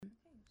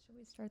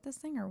we start this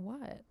thing or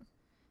what?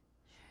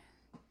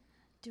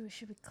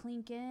 Should we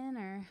clink in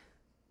or?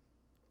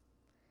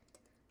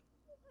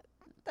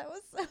 That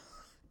was so.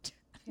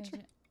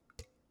 Okay.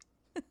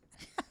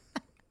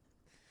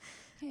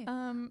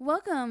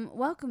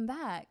 Welcome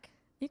back.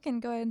 You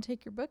can go ahead and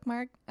take your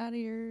bookmark out of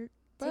your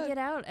book. Take it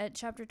out at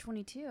chapter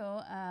 22.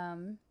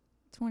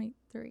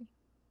 23.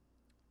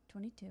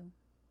 22.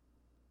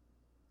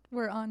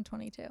 We're on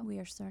 22. We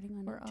are starting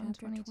on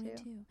chapter 22.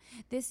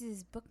 This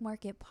is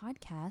Bookmark It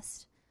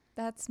Podcast.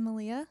 That's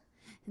Maleah.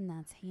 And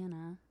that's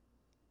Hannah.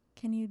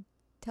 Can you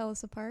tell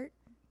us apart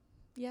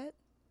yet?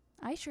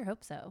 I sure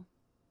hope so.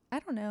 I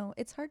don't know.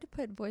 It's hard to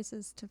put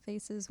voices to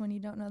faces when you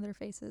don't know their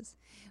faces.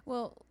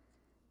 Well,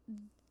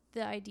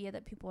 the idea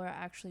that people are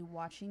actually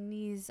watching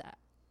these,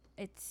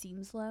 it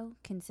seems low,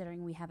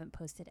 considering we haven't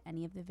posted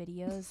any of the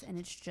videos and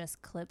it's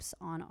just clips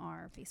on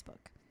our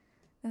Facebook.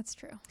 That's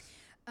true.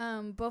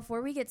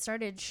 Before we get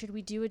started, should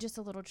we do just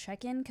a little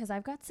check-in? Because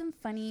I've got some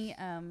funny,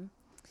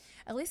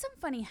 at least some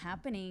funny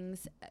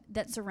happenings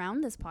that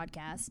surround this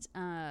podcast.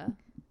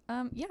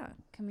 Yeah.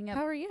 Coming up.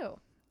 How are you?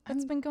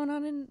 What's been going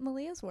on in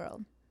Maleah's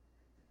world?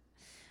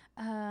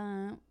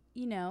 A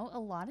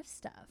lot of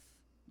stuff.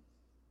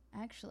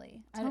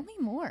 Actually, tell me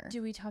more.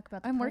 Do we talk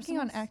about? I'm working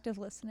on active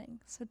listening,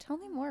 so tell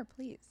me more,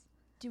 please.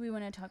 Do we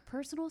want to talk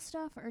personal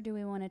stuff or do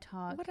we want to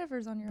talk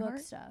whatever's on your book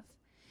heart stuff?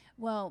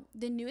 Well,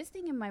 the newest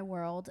thing in my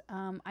world,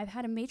 I've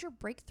had a major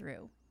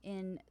breakthrough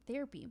in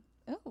therapy.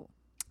 Oh,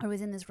 I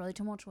was in this really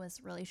tumultuous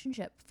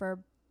relationship for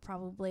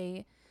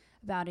probably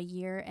about a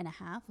year and a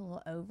half, a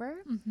little over.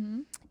 Mm-hmm.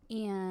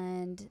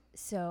 And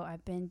so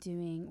I've been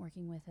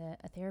working with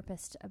a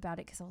therapist about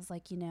it because I was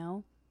like,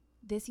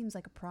 this seems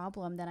like a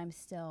problem that I'm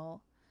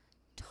still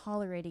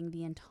tolerating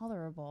the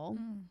intolerable.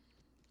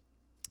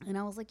 And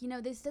I was like,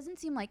 this doesn't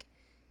seem like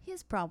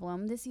his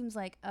problem. This seems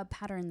like a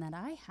pattern that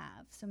I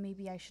have. So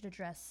maybe I should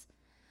address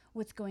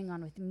what's going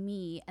on with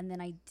me. And then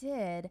I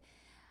did.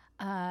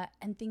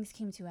 And things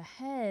came to a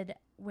head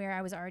where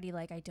I was already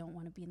like, I don't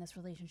want to be in this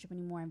relationship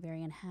anymore. I'm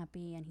very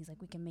unhappy. And he's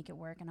like, we can make it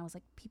work. And I was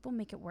like, people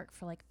make it work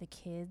for like the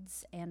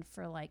kids and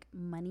for like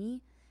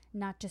money,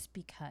 not just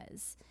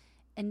because.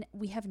 And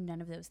we have none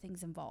of those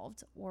things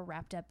involved or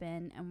wrapped up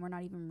in, and we're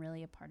not even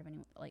really a part of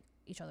any like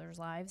each other's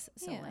lives.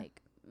 So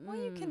like, well,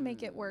 you can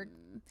make it work.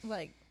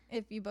 Like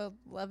if you both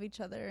love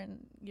each other and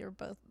you're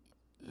both,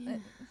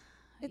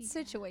 it's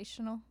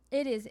situational.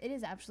 It is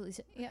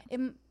absolutely. Yeah.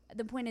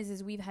 The point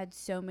is we've had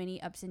so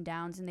many ups and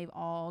downs and they've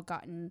all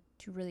gotten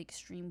to really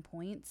extreme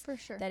points. For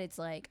sure. That it's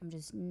like, I'm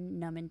just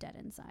numb and dead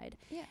inside.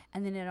 Yeah.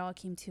 And then it all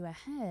came to a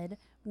head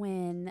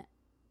when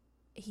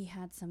he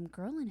had some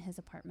girl in his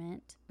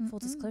apartment. Full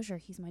disclosure,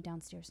 he's my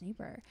downstairs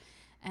neighbor.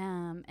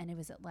 And it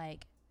was at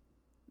like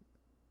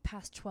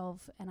past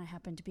 12 and I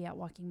happened to be out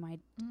walking my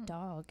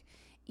dog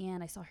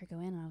and I saw her go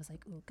in and I was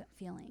like, ooh, gut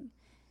feeling.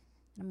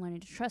 And I'm learning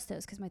to trust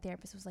those because my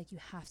therapist was like, you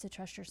have to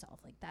trust yourself.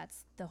 Like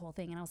that's the whole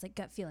thing. And I was like,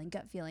 gut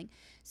feeling.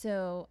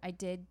 So I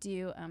did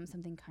do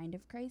something kind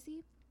of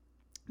crazy,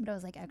 but I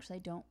was like,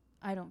 actually,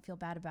 I don't feel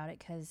bad about it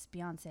because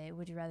Beyonce,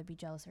 would you rather be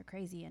jealous or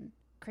crazy? And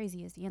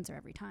crazy is the answer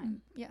every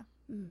time. Yeah.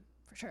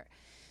 For sure.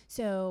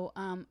 So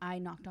I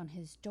knocked on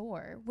his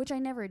door, which I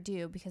never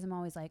do because I'm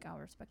always like, I'll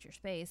respect your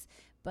space.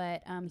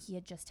 But he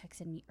had just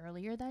texted me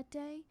earlier that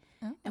day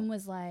and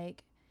was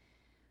like,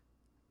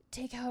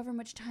 take however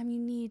much time you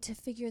need to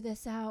figure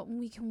this out and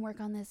we can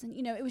work on this. And,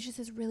 it was just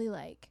this really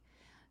like,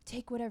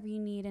 take whatever you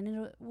need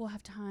and we'll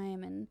have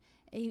time. And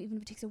even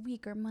if it takes a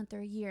week or a month or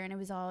a year. And it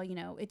was all,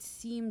 it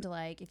seemed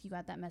like if you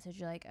got that message,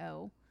 you're like,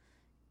 oh,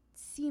 it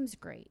seems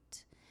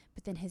great.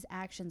 But then his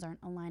actions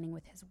aren't aligning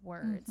with his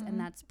words. And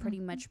that's pretty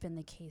much been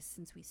the case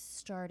since we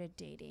started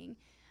dating.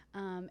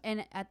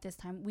 And at this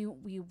time,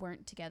 we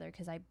weren't together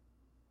because I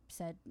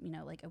said,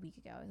 like a week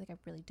ago, I was like, I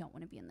really don't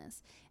want to be in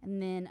this. And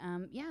then,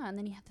 and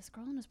then he had this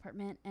girl in his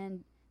apartment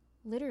and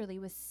literally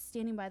was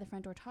standing by the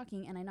front door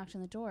talking. And I knocked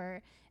on the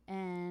door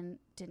and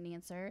didn't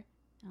answer.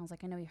 And I was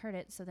like, I know he heard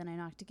it. So then I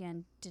knocked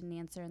again, didn't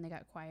answer, and they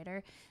got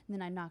quieter. And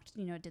then I knocked,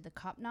 did the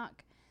cop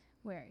knock,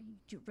 where you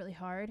do it really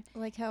hard.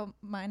 Like how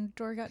my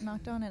door got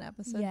knocked on in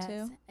episode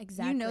 2.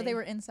 Exactly. They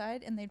were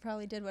inside and they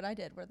probably did what I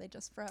did where they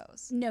just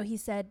froze. No, he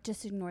said,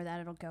 just ignore that.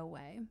 It'll go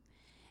away.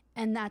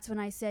 And that's when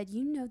I said,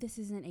 this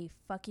isn't a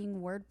fucking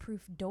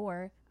word-proof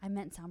door. I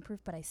meant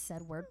soundproof, but I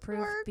said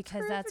word-proof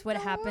because that's what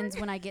happens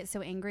when I get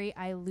so angry.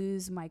 I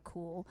lose my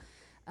cool.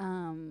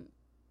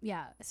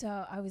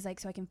 So I was like,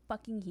 so I can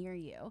fucking hear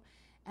you.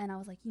 And I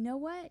was like, you know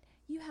what?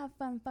 You have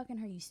fun fucking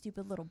her, you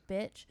stupid little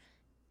bitch.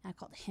 I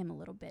called him a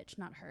little bitch,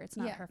 not her. It's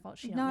not her fault.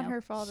 She don't know. Not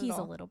her fault at all. He's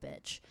a little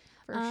bitch.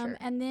 For sure.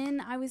 And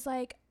then I was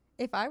like,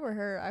 if I were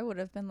her, I would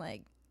have been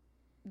like,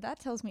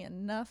 that tells me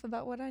enough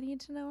about what I need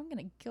to know. I'm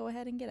going to go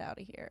ahead and get out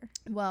of here.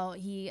 Well,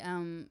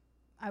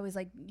 I was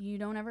like, you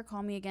don't ever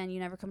call me again. You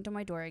never come to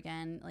my door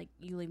again. Like,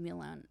 you leave me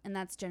alone. And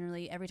that's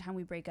generally every time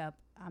we break up,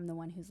 I'm the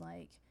one who's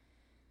like,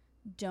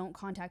 don't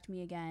contact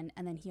me again.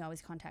 And then he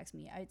always contacts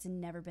me. It's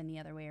never been the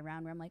other way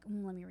around where I'm like,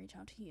 let me reach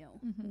out to you.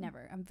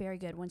 Never. I'm very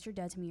good. Once you're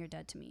dead to me, you're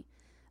dead to me.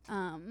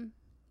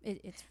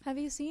 it's Have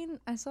you seen,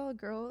 I saw a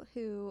girl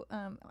who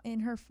in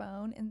her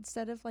phone,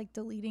 instead of like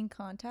deleting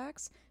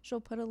contacts,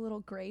 she'll put a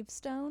little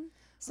gravestone.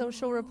 So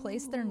she'll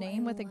replace their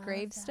name with a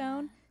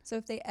gravestone. So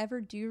if they ever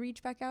do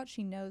reach back out,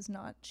 she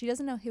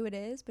doesn't know who it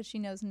is, but she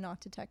knows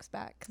not to text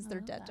back because they're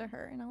dead to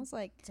her. And I was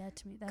like, dead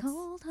to me. That's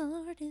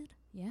cold-hearted.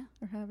 Yeah.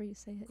 Or however you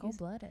say it.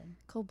 Cold-blooded.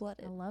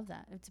 Cold-blooded. I love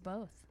that. It's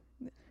both.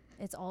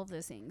 It's all of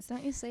those things.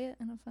 Don't you say it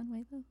in a fun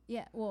way, though?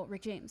 Yeah. Well,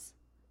 Rick James.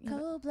 Yeah,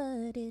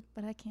 cold-blooded.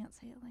 But I can't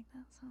say it like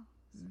that, so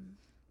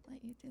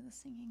let you do the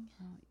singing.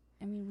 Oh,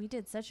 I mean, we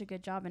did such a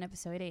good job in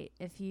episode 8.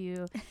 If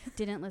you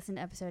didn't listen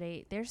to episode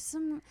 8,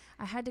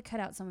 I had to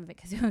cut out some of it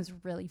because it was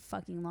really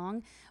fucking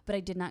long, but I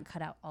did not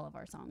cut out all of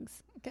our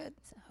songs. Good.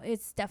 So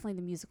it's definitely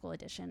the musical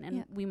edition,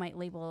 and we might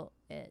label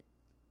it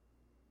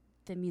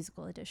the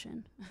musical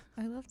edition.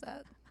 I love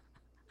that.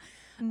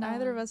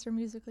 Neither of us are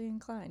musically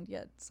inclined,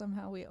 yet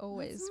somehow we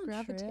always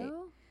gravitate.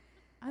 True.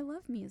 I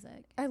love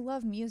music. I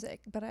love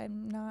music, but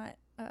I'm not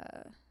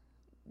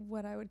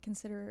what I would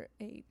consider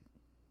a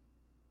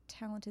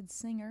talented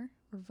singer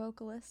or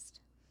vocalist.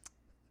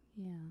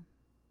 Yeah.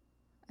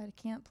 I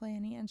can't play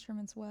any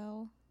instruments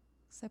well,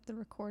 except the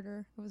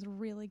recorder. I was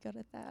really good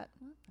at that.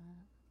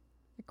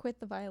 I quit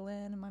the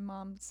violin, and my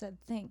mom said,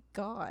 "Thank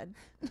God."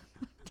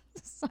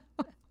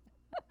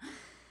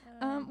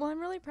 Well, I'm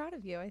really proud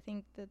of you. I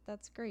think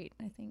that's great.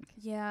 I think.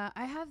 Yeah,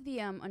 I have the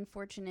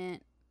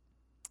unfortunate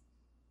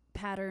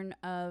pattern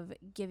of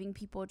giving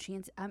people a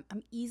chance.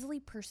 I'm easily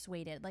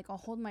persuaded. Like, I'll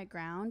hold my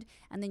ground,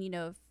 and then,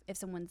 if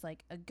someone's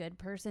like a good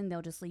person,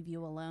 they'll just leave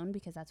you alone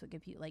because that's what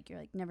good people, like, you're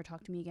like, never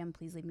talk to me again,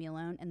 please leave me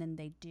alone, and then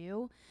they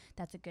do.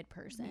 That's a good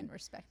person. And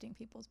respecting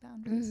people's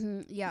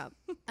boundaries. Yeah.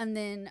 And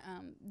then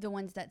the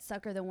ones that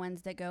suck are the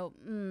ones that go,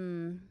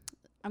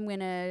 I'm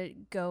gonna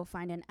go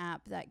find an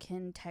app that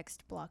can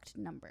text blocked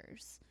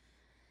numbers.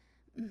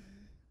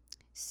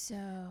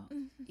 So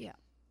yeah.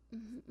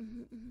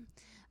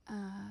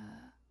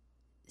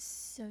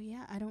 So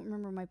yeah, I don't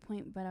remember my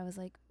point, but I was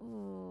like,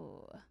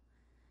 oh,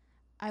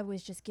 I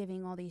was just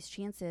giving all these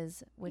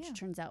chances, which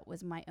turns out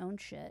was my own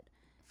shit.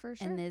 For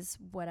sure. And is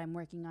what I'm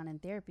working on in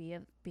therapy,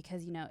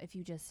 because, if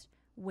you just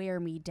wear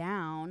me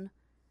down,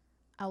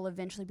 I'll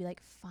eventually be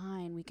like,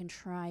 fine, we can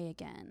try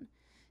again.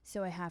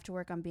 So I have to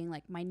work on being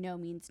like, my no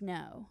means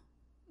no.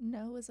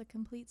 No is a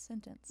complete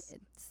sentence.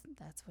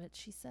 That's what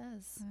she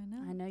says. I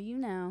know. I know you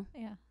know.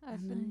 Yeah,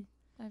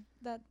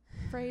 that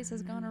phrase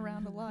has gone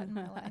around a lot in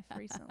my life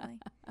recently.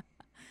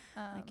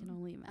 I can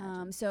only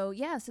imagine. So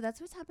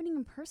that's what's happening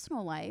in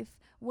personal life.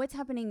 What's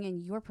happening in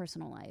your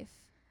personal life?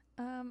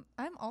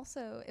 I'm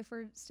also, if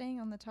we're staying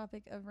on the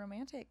topic of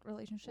romantic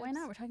relationships. Why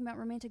not? We're talking about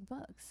romantic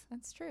books.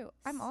 That's true.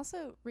 I'm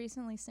also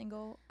recently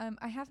single.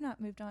 I have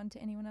not moved on to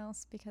anyone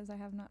else because I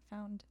have not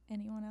found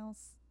anyone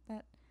else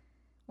that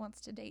wants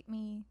to date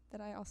me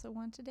that I also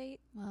want to date.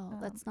 Well,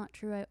 that's not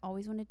true. I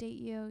always want to date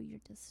you.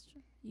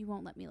 You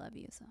won't let me love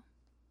you, so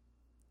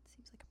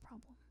seems like a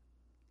problem.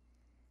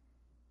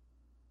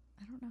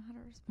 I don't know how to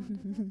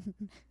respond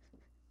to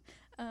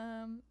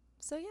that.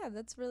 So yeah,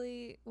 that's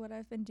really what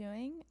I've been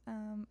doing.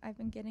 I've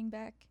been getting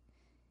back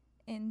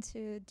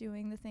into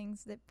doing the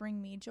things that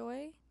bring me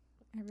joy.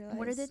 I realize.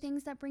 What are the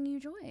things that bring you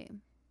joy?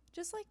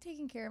 Just like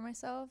taking care of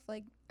myself.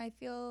 Like, I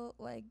feel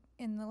like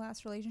in the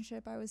last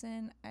relationship I was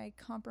in, I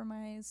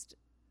compromised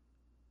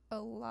a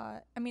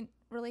lot. I mean,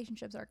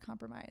 relationships are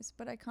compromise,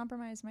 but I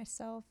compromised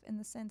myself in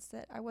the sense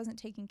that I wasn't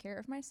taking care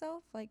of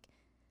myself. Like,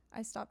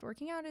 I stopped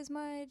working out as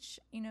much.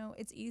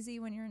 It's easy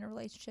when you're in a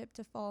relationship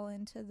to fall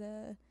into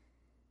the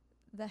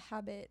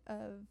habit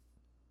of,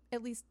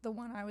 at least the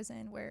one I was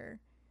in, where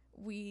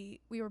we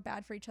were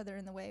bad for each other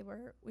in the way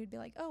where we'd be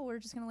like, oh, we're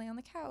just gonna lay on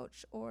the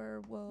couch,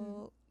 or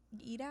we'll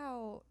eat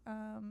out,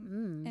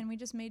 and we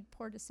just made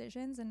poor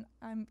decisions, and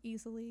I'm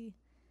easily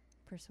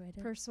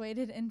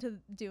persuaded into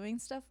doing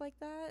stuff like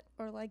that,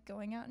 or like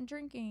going out and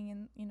drinking,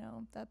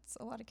 and that's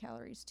a lot of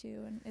calories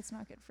too, and it's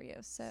not good for you.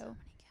 So many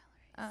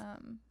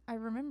calories. I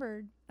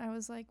remembered, I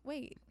was like,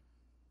 wait,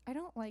 I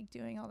don't like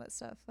doing all that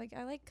stuff. Like,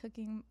 I like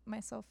cooking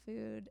myself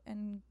food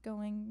and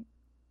going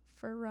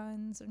for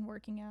runs and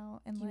working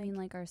out. And you mean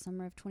like our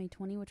summer of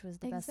 2020, which was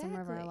the best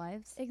summer of our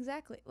lives?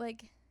 Exactly.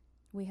 Like,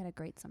 we had a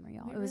great summer,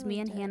 y'all. It was really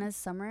me and Hannah's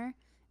summer.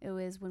 It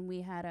was when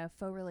we had a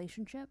faux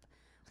relationship,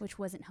 which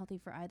wasn't healthy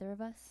for either of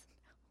us,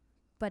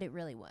 but it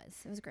really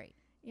was. It was great.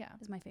 Yeah. It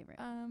was my favorite.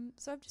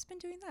 So I've just been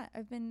doing that.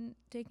 I've been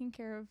taking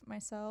care of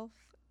myself,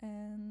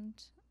 and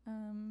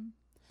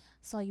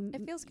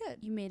it feels good.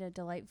 You made a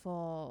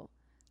delightful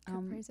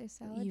caprese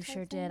salad. You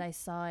sure did. I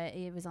saw it.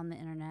 It was on the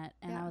internet,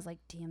 and I was like,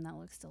 damn, that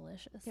looks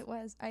delicious. It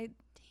was. I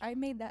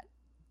made that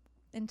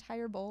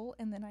entire bowl,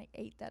 and then I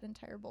ate that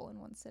entire bowl in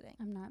one sitting.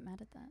 I'm not mad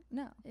at that.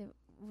 No. It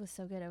was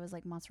so good. It was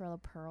like mozzarella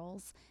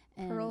pearls.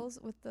 Pearls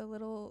with the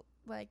little,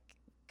 like,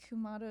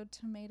 Kumado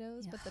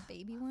tomatoes, but the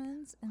baby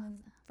ones, and then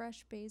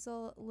fresh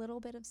basil, a little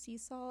bit of sea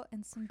salt,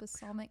 and some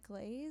balsamic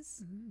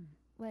glaze.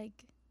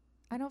 Like,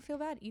 I don't feel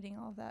bad eating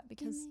all of that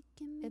because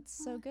it's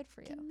so good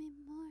for you. Give me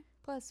more.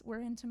 Plus,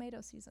 we're in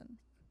tomato season.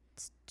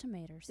 It's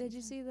tomato season. Did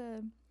you see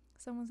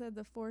someone said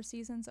the 4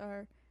 seasons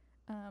are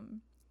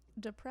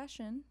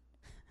depression,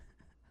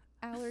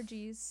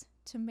 allergies,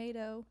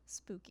 tomato,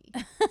 spooky.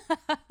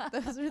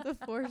 Those are the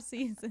 4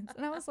 seasons.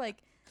 And I was like,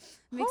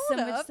 makes hold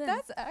so much up, sense.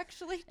 that's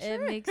actually true.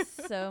 It makes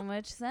so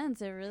much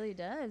sense. It really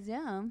does.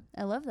 Yeah.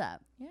 I love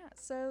that. Yeah,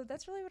 so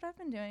that's really what I've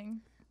been doing.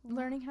 Wow.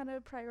 Learning how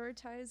to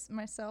prioritize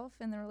myself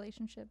and the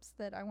relationships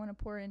that I want to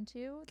pour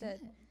into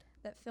that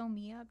fill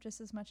me up just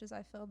as much as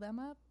I fill them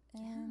up.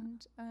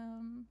 And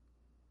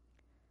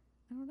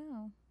I don't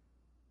know.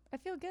 I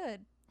feel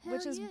good, Hell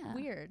which is yeah.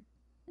 weird.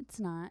 It's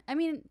not. I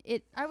mean,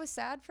 I was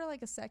sad for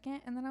like a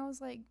second, and then I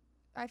was like,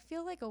 I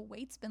feel like a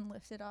weight's been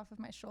lifted off of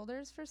my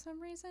shoulders for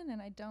some reason,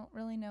 and I don't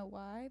really know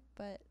why,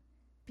 but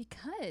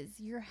because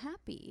you're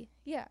happy.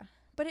 yeah.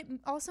 But it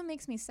also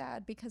makes me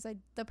sad because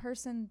the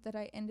person that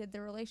I ended the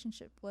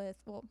relationship with,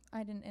 well,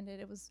 I didn't end it.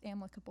 It was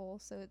amicable,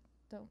 so it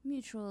don't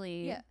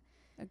Mutually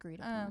agreed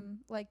upon.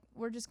 like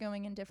we're just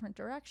going in different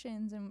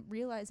directions, and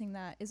realizing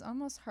that is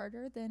almost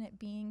harder than it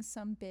being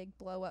some big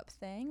blow up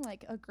thing.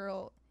 Like a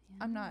girl,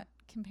 I'm not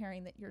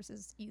comparing that yours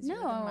is easier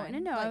than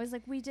mine. No. Like, I was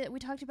like, we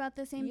talked about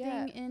the same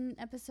thing in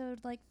episode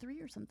like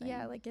 3 or something.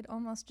 Yeah, like it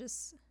almost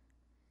just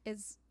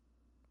is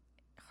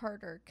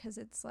harder because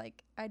it's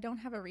like I don't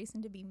have a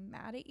reason to be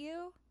mad at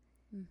you.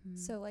 Mm-hmm.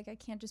 So like I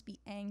can't just be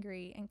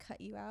angry and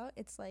cut you out.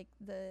 It's like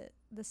the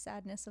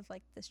sadness of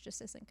like this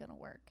just isn't gonna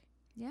work.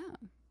 Yeah.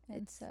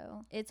 And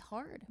so it's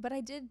hard. But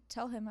I did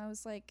tell him, I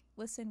was like,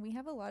 listen, we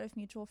have a lot of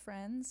mutual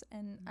friends,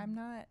 and I'm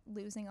not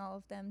losing all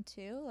of them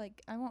too.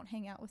 Like I won't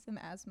hang out with them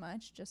as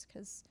much just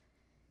because,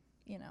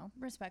 you know,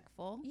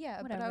 respectful.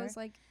 Yeah, whatever. but I was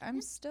like,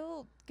 I'm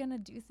still gonna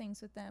do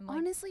things with them. Like,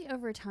 honestly,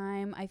 over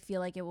time, I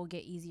feel like it will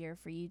get easier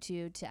for you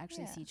two to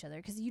actually see each other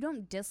because you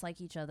don't dislike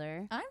each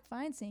other. I'm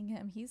fine seeing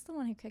him. He's the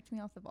one who kicked me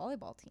off the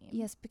volleyball team.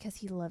 Yes, because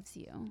he loves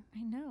you.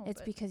 I know.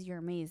 It's because you're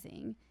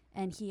amazing,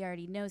 and he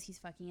already knows he's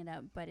fucking it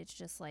up. But it's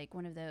just like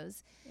one of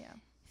those. Yeah.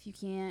 If you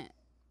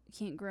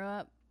can't grow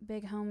up,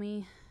 big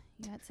homie,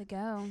 you got to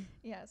go.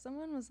 Yeah.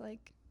 Someone was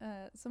like,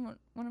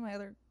 one of my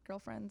other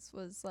girlfriends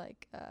was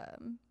like,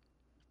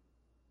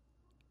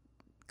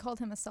 called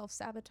him a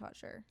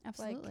self-sabotager.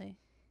 Absolutely. Like,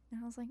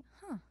 and I was like,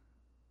 huh.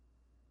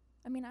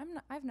 I mean,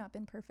 I've not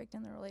been perfect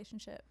in the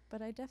relationship,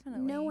 but I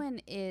definitely. No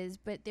one is,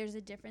 but there's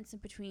a difference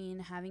between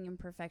having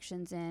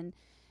imperfections and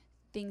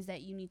things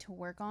that you need to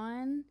work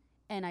on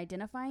and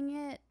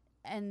identifying it,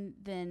 and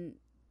then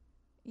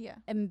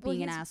and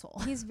being an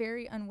asshole. He's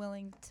very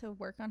unwilling to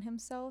work on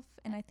himself,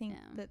 and I think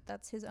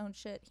that's his own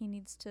shit. He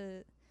needs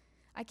to.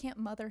 I can't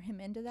mother him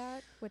into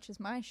that, which is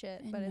my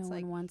shit. And but it's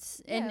like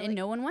and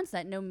no one wants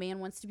that. No man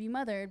wants to be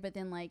mothered. But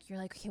then like you're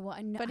like, okay, well,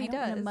 I don't want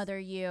to mother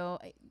you.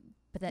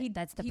 But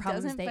that's the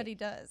problem. He doesn't, but he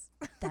does.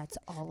 That's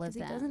all of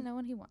them. He doesn't know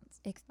what he wants.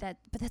 But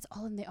that's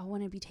all of them. They all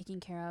want to be taken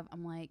care of.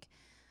 I'm like,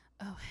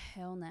 oh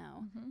hell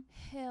no,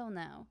 hell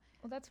no.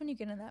 Well, that's when you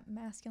get into that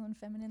masculine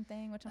feminine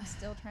thing, which I'm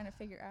still trying to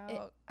figure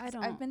out.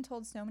 I've been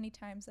told so many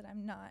times that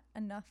I'm not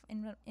enough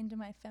into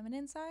my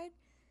feminine side.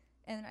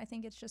 And I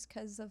think it's just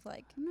because of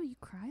like... I don't know, you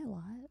cry a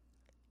lot.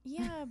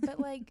 Yeah, but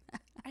like,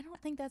 I don't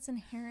think that's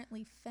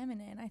inherently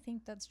feminine. I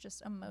think that's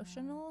just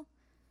emotional.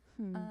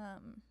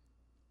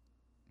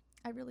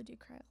 I really do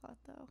cry a lot,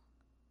 though.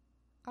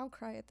 I'll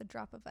cry at the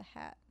drop of a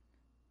hat.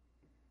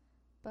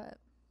 But,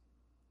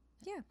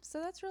 yeah, so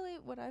that's really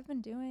what I've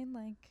been doing.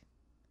 Like,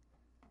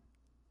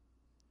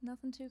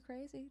 nothing too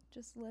crazy.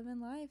 Just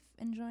living life,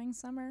 enjoying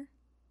summer.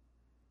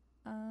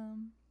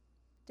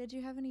 Did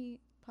you have any...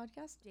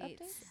 podcast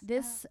updates?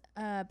 This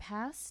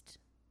past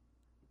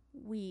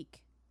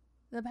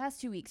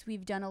 2 weeks,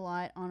 we've done a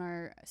lot on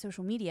our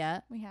social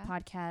media. We have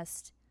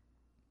podcast.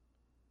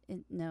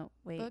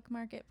 Book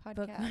Market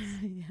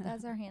Podcast.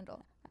 That's our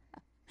handle.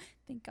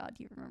 Thank God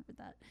you remembered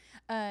that.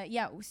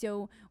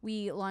 So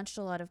we launched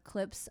a lot of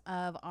clips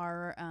of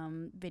our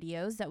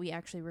videos that we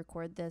actually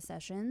record the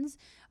sessions.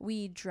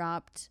 We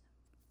dropped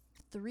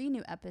 3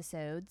 new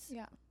episodes.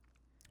 Yeah.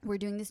 We're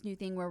doing this new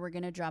thing where we're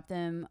going to drop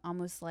them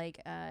almost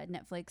like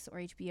Netflix or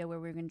HBO, where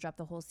we're going to drop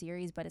the whole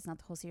series, but it's not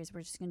the whole series.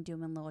 We're just going to do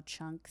them in little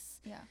chunks.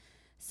 Yeah.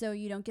 So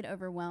you don't get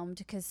overwhelmed,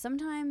 because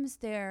sometimes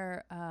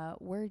they're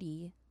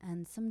wordy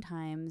and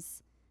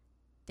sometimes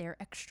they're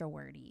extra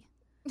wordy.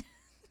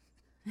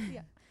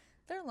 Yeah.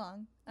 They're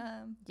long,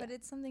 but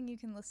it's something you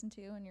can listen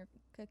to when you're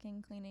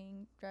cooking,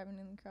 cleaning, driving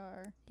in the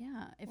car.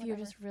 Yeah. If you're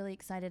just really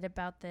excited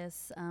about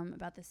this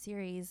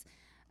series.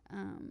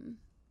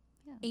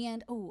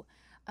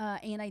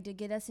 And I did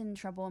get us in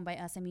trouble, and by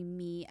us, I mean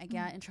me. I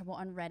got in trouble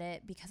on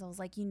Reddit because I was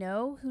like,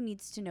 who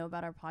needs to know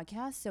about our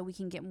podcast so we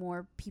can get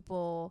more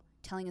people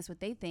telling us what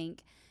they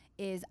think,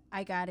 is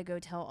I got to go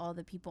tell all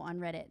the people on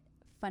Reddit.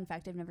 Fun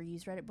fact, I've never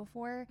used Reddit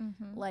before.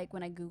 Like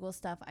when I Google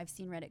stuff, I've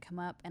seen Reddit come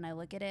up and I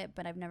look at it,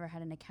 but I've never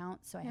had an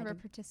account. So I never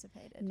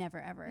participated. Never,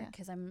 ever.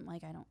 Because I'm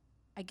like,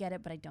 I get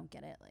it, but I don't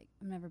get it. Like,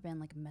 I've never been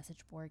like a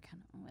message board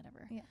kind of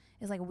whatever. Yeah.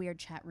 It's like a weird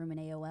chat room in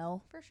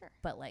AOL. For sure.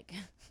 But like...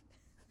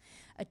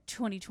 a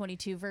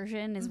 2022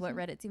 version is what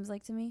Reddit seems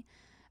like to me.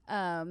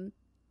 And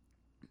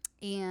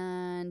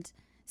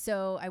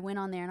so I went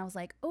on there and I was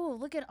like, oh,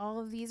 look at all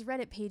of these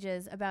Reddit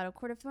pages about A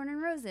Court of Thorn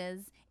and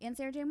Roses and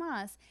Sarah J.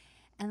 Maas.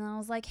 And then I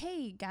was like,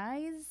 hey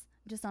guys,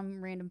 just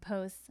on random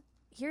posts,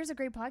 here's a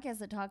great podcast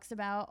that talks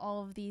about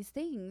all of these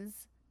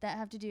things that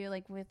have to do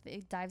like with,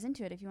 it dives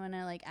into it if you want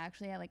to like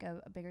actually have like a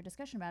bigger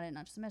discussion about it,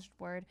 not just a message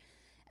board.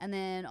 And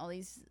then all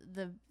these,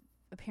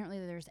 apparently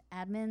there's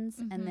admins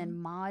and then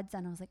mods,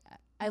 and I was like,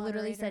 I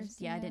literally said,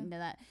 I didn't know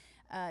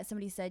that.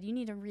 Somebody said, you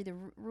need to read the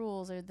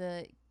rules or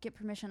get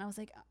permission. I was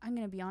like, I'm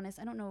going to be honest,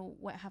 I don't know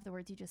what half the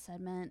words you just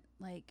said meant.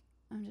 Like,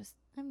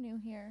 I'm new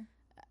here.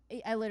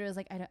 I literally was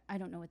like, I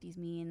don't know what these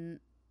mean.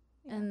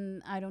 Yeah.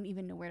 And I don't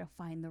even know where to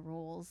find the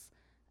rules.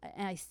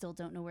 And I still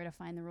don't know where to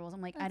find the rules. I'm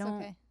like, I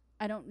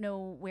don't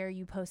know where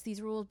you post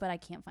these rules, but I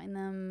can't find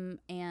them.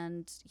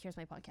 And here's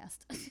my podcast.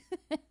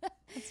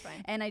 That's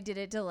fine. And I did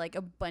it to like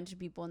a bunch of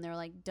people, and they were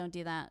like, don't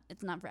do that.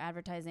 It's not for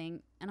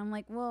advertising. And I'm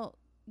like, well,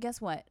 guess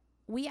what?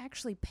 We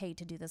actually pay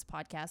to do this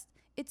podcast.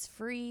 It's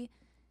free.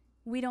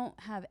 We don't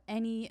have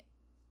any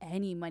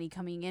money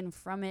coming in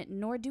from it,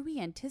 nor do we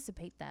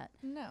anticipate that.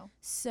 No.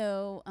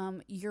 So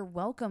you're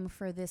welcome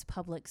for this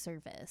public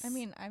service. I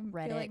mean, I'm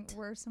feeling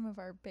we're some of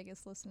our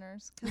biggest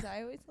listeners because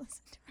I always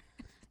listen to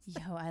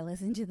her. Yo, I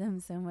listen to them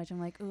so much. I'm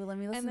like, ooh, let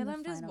me listen to And then the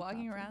I'm just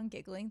walking copy. around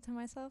giggling to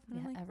myself.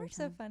 And I'm like, we're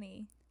so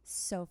funny.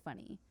 So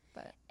funny.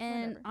 But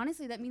and whatever.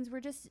 Honestly, that means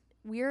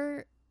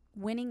we're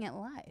winning at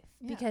life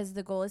because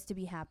the goal is to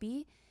be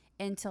happy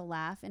and to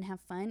laugh and have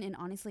fun. And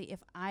honestly, if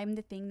I'm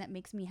the thing that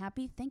makes me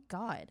happy, thank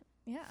God.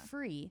 Yeah.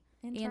 Free.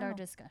 Internal. And our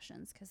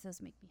discussions, because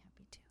those make me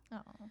happy too.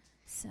 Oh.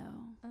 So,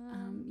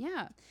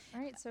 yeah.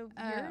 All right. So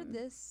you're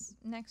this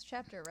next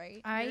chapter,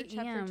 right?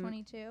 You're chapter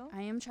 22.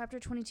 I am chapter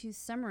 22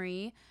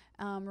 summary.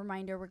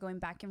 Reminder, we're going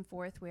back and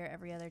forth where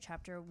every other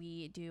chapter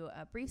we do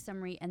a brief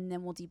summary and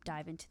then we'll deep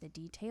dive into the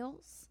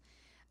details.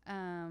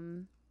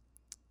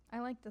 I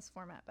like this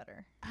format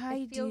better.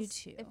 I do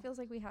too. It feels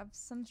like we have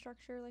some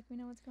structure, like we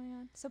know what's going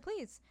on. So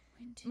please,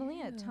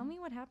 Maleah, tell me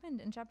what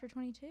happened in chapter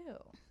 22.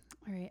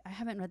 All right. I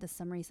haven't read the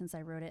summary since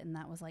I wrote it, and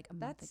that was like a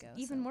month ago.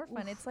 That's even more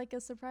fun. It's like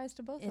a surprise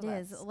to both of us. It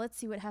is. Let's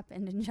see what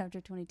happened in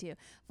chapter 22.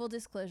 Full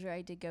disclosure,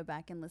 I did go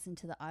back and listen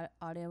to the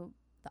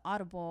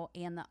Audible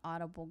and the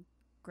Audible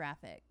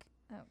graphic.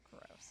 Oh,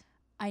 gross.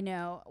 I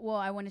know. Well,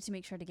 I wanted to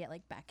make sure to get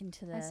like back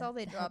into the. I saw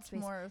they dropped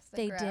more of the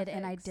They graphics. did,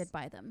 and I did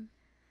buy them.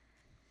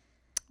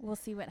 We'll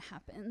see what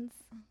happens.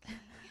 Okay.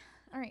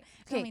 All right.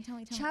 Tell me.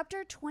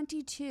 Chapter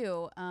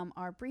 22,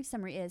 our brief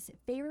summary is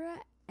Feyre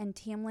and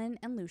Tamlin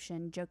and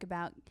Lucien joke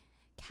about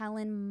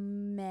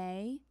Callan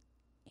May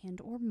and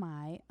or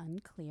Mai,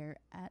 unclear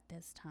at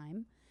this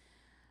time.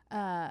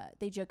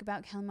 They joke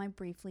about Callan Mai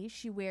briefly.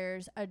 She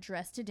wears a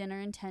dress to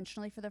dinner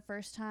intentionally for the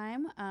first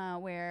time,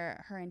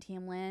 where her and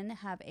Tamlin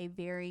have a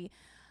very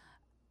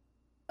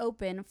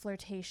open,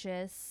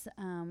 flirtatious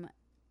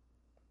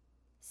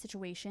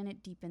situation.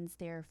 It deepens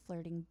their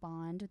flirting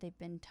bond. They've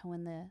been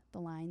towing the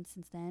line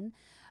since then.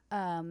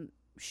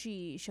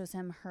 She shows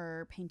him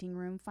her painting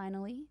room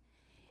finally,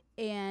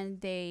 and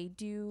they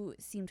do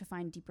seem to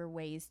find deeper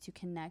ways to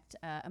connect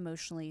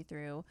emotionally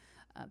through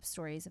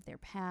stories of their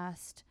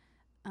past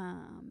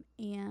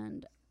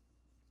and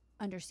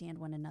understand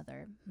one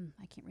another.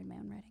 I can't read my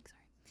own writing,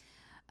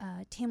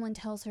 sorry. Tamlin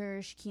tells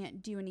her she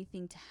can't do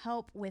anything to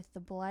help with the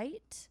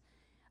blight.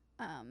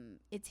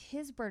 It's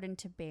his burden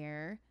to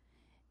bear.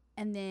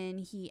 And then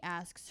he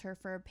asks her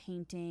for a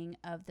painting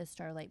of the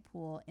starlight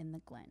pool in the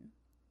glen.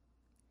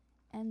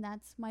 And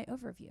that's my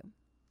overview.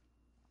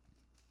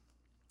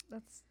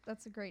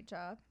 That's a great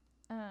job.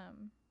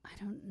 I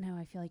don't know.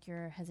 I feel like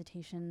your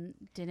hesitation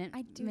didn't.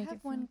 I do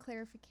have one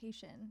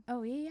clarification.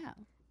 Oh, yeah.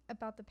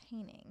 About the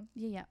painting.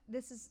 Yeah.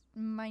 This is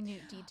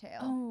minute detail.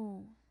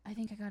 Oh, I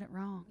think I got it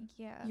wrong.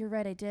 Yeah. You're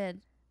right. I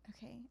did.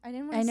 Okay. I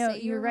didn't want to say I know.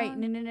 You're right.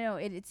 wrong. No.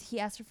 It's he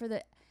asked her for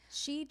the.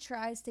 She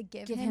tries to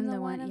give him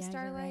the one of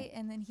Starlight, right.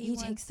 And then he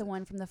takes the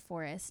one from the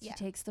forest. Yeah.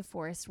 He takes the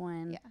forest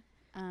one. Yeah.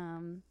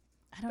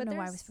 I don't know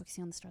why I was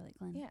focusing on the Starlight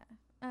Glen.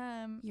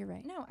 Yeah. You're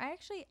right. No,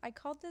 I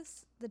called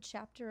this the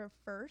chapter of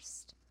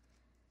first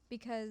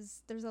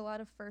because there's a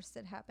lot of first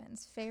that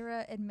happens.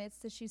 Feyre admits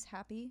that she's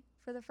happy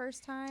for the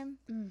first time.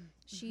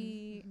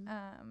 She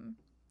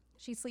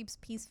sleeps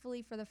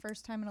peacefully for the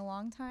first time in a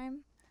long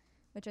time,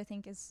 which I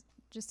think is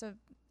just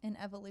an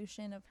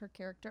evolution of her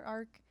character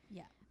arc.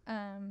 Yeah.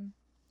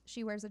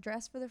 She wears a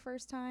dress for the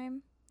first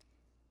time,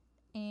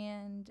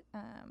 and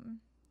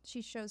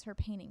she shows her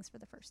paintings for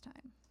the first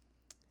time.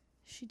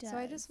 She does. So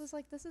I just was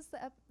like, this is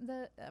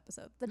the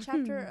episode, the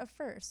chapter of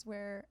first,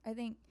 where I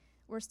think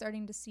we're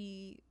starting to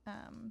see,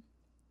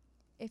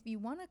 if you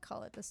want to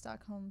call it the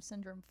Stockholm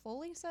Syndrome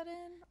fully set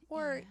in,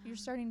 or you're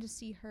starting to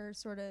see her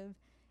sort of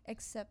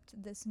accept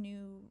this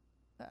new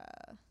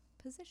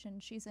position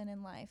she's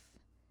in life,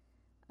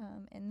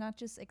 and not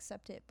just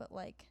accept it, but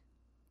like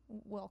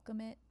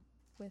welcome it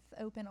with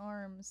open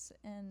arms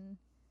and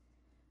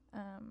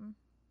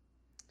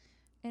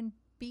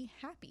be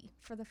happy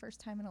for the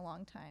first time in a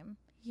long time.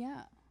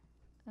 Yeah.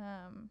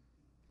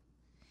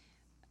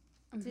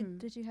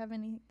 Did you have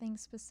anything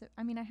specific?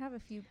 I mean, I have a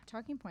few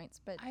talking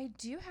points, but I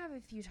do have a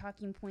few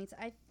talking points.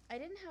 I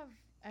didn't have.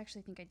 I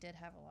actually think I did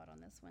have a lot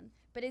on this one,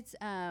 but it's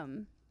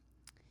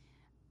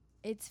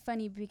it's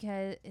funny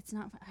because it's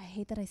not, I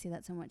hate that I say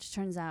that so much.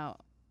 Turns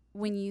out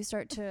when you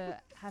start to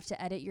have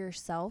to edit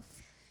yourself,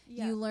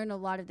 you learn a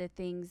lot of the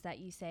things that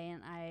you say,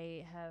 and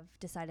I have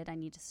decided I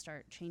need to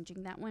start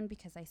changing that one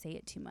because I say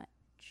it too much.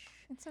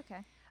 It's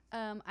okay.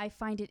 I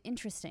find it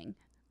interesting.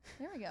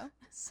 There we go.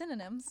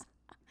 Synonyms.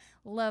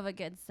 Love a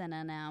good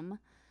synonym.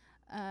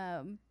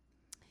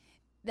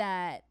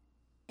 That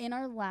in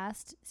our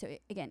last, so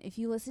again, if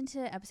you listen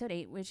to episode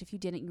 8, which if you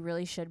didn't, you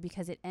really should,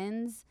 because it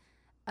ends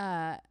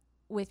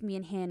with me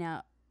and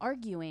Hannah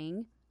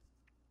arguing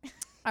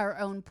our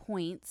own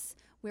points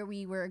where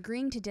we were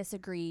agreeing to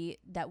disagree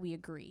that we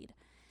agreed.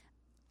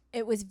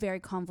 It was very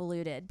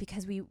convoluted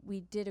because we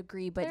did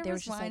agree, but there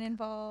was just line like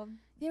involved.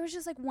 There was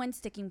just like one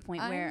sticking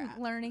point where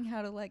I'm learning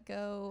how to let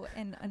go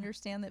and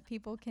understand that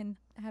people can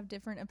have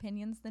different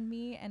opinions than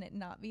me and it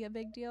not be a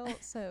big deal.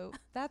 So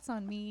that's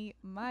on me.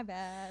 My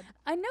bad.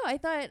 I know. I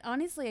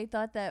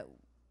thought that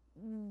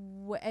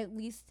at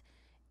least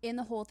in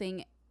the whole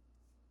thing,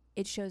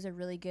 it shows a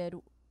really good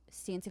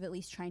stance of at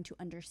least trying to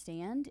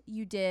understand.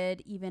 You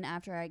did, even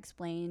after I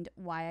explained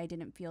why I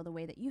didn't feel the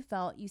way that you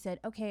felt, you said,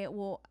 okay,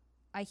 well,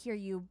 I hear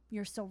you.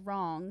 You're so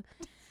wrong.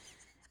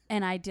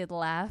 And I did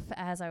laugh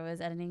as I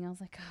was editing. I was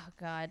like, oh,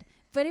 God.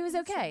 But it was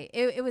okay.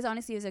 It was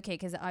honestly, it was okay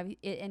because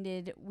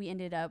we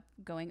ended up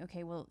going,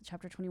 okay, well,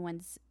 chapter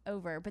 21's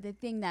over. But the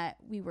thing that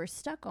we were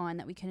stuck on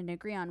that we couldn't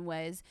agree on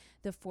was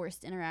the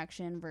forced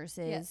interaction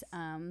versus.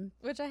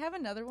 Which I have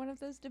another one of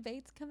those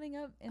debates coming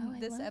up in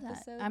this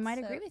episode. That. I might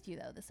agree with you,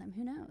 though, this time.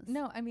 Who knows?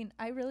 No, I mean,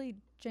 I really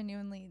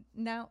genuinely,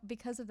 now,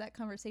 because of that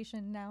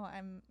conversation, now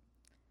I'm.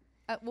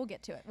 We'll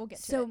get to it.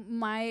 So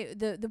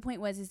the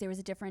point was there was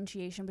a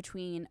differentiation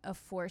between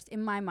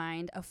in my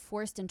mind, a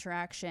forced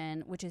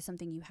interaction, which is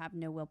something you have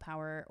no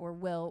willpower or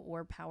will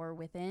or power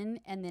within,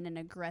 and then an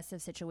aggressive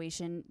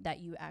situation that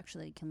you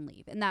actually can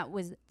leave. And that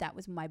was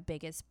my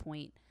biggest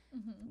point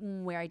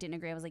where I didn't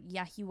agree. I was like,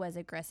 yeah, he was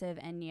aggressive,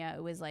 and yeah,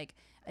 it was like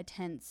a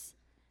tense,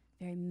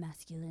 very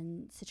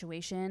masculine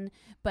situation,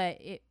 but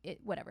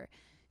it whatever.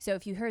 So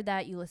if you heard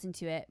that, you listened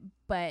to it,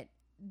 but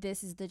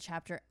this is the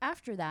chapter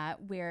after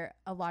that where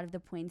a lot of the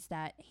points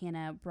that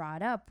Hannah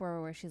brought up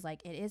were where she's like,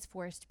 it is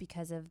forced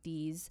because of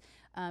these,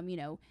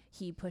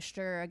 he pushed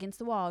her against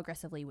the wall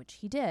aggressively, which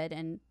he did.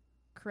 And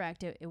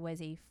correct, it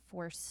was a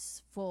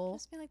forceful. I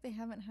just feel like they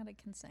haven't had a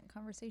consent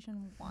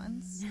conversation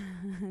once.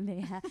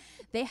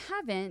 They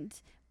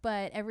haven't,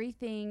 but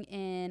everything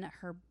in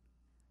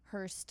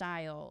her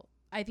style.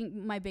 I think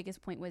my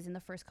biggest point was in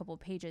the first couple of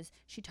pages,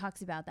 she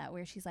talks about that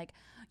where she's like,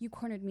 you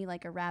cornered me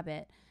like a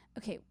rabbit.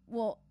 Okay,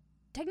 well,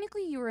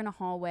 technically you were in a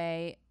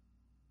hallway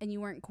and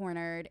you weren't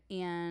cornered,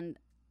 and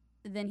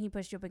then he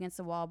pushed you up against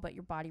the wall, but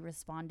your body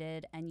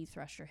responded and you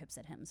thrust your hips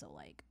at him. So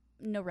like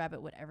no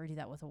rabbit would ever do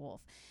that with a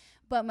wolf.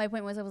 But my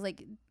point was, I was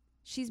like,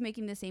 she's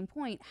making the same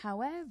point.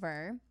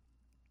 However,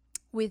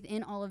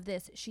 within all of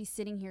this, she's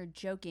sitting here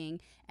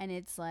joking, and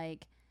it's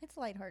like, it's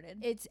lighthearted.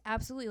 It's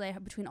absolutely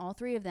lighthearted between all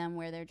three of them,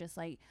 where they're just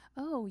like,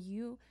 oh,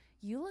 you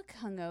look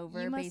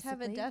hungover. You must basically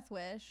have a death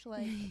wish.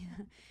 Like,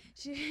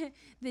 she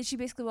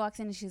basically walks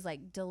in and she's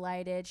like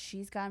delighted.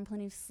 She's gotten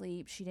plenty of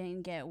sleep. She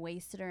didn't get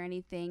wasted or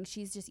anything.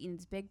 She's just eating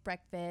this big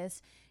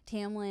breakfast.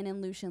 Tamlin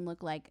and Lucian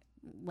look like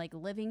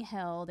living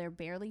hell. They're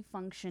barely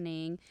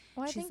functioning.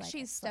 Well, I think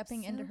she's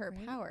stepping into her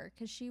power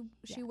because she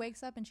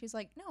wakes up and she's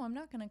like, no, I'm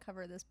not going to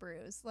cover this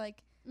bruise.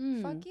 Like,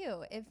 fuck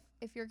you.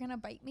 If you're going to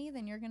bite me,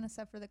 then you're going to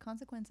suffer the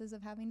consequences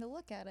of having to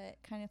look at it,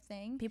 kind of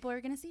thing. People are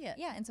going to see it.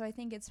 Yeah. And so I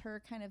think it's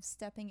her kind of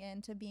stepping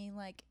into being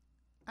like,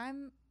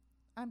 I'm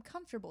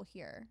comfortable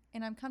here,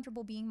 and I'm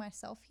comfortable being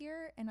myself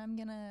here, and I'm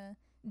going to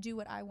do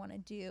what I want to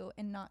do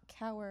and not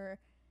cower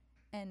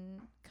and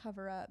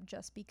cover up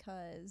just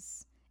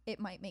because it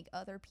might make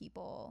other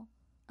people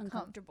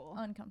uncomfortable.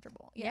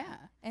 Yeah.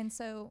 And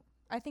so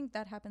I think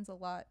that happens a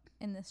lot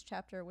in this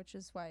chapter, which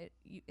is why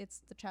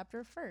it's the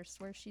chapter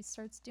first where she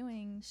starts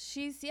doing.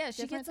 She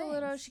gets a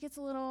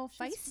little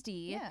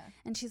feisty. Yeah.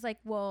 And she's like,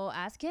 well,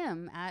 ask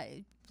him.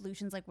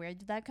 Lucian's like, where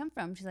did that come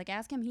from? She's like,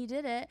 ask him. He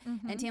did it.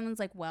 Mm-hmm. And Tamlin's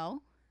like,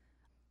 well,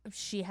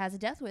 she has a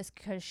death wish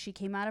because she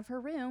came out of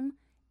her room,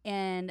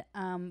 and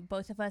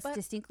both of us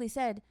distinctly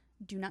said,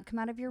 do not come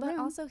out of your room. But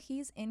also,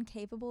 he's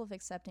incapable of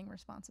accepting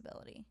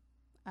responsibility.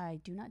 I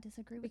do not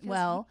disagree with you.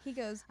 Well, he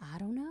goes, I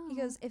don't know. He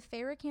goes, if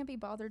Feyre can't be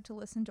bothered to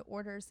listen to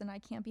orders, then I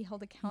can't be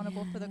held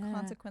accountable for the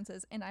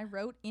consequences. And I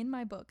wrote in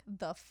my book,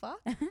 the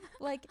fuck?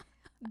 Like,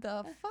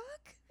 the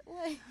fuck?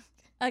 Like,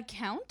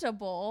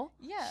 accountable?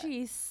 Yeah.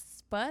 She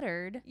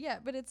sputtered. Yeah,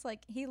 but it's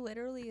like, he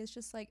literally is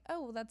just like,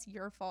 oh, well, that's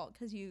your fault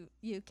because you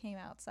came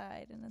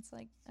outside. And it's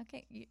like,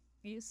 okay,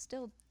 you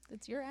still...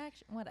 It's your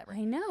action, whatever.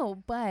 I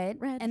know, but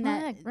red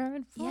flag.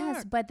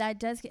 Yes, but that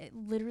does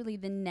literally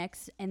the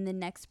next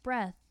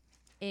breath.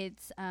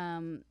 It's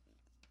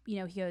he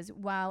goes,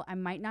 while I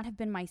might not have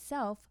been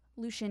myself,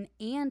 Lucian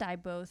and I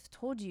both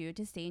told you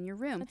to stay in your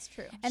room. That's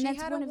true. And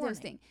that's one of those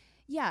things.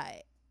 Yeah,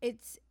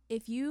 it's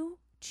if you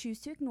choose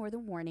to ignore the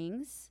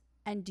warnings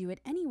and do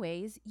it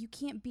anyways, you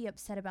can't be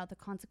upset about the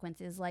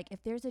consequences. Like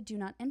if there's a do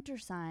not enter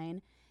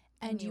sign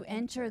and you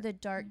enter the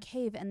dark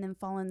cave and then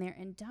fall in there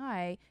and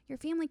die, your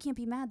family can't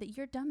be mad that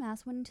your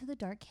dumbass went into the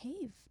dark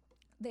cave.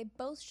 They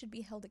both should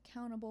be held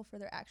accountable for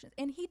their actions.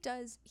 And he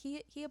does.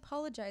 He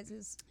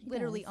apologizes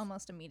literally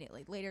almost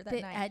immediately later that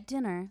night. At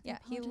dinner. Yeah,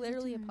 he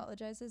literally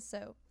apologizes.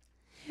 So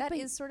that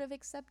is sort of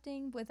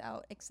accepting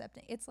without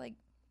accepting. It's like...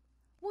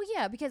 Well,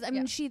 yeah, because, I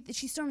mean, she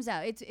storms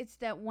out. It's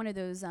that one of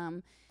those...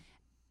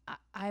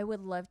 I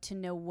would love to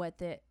know what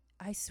the...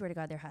 I swear to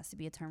God, there has to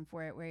be a term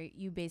for it where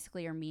you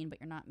basically are mean, but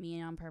you're not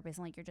mean on purpose.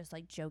 And, like, you're just,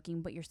 like,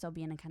 joking, but you're still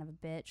being a kind of a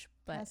bitch.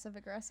 But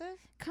passive-aggressive?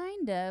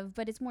 Kind of,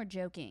 but it's more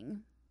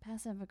joking.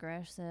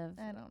 Passive-aggressive.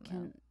 I don't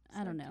know.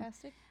 I don't know.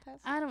 Passive?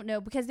 I don't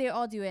know, because they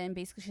all do it, and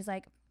basically she's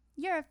like,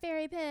 you're a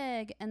fairy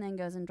pig, and then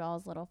goes and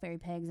draws little fairy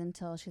pigs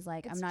until she's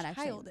like, I'm not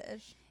actually...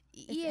 childish.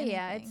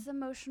 Yeah, its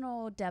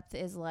emotional depth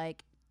is,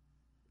 like,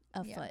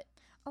 a foot.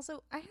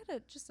 Also, I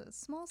had just a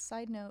small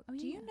side note.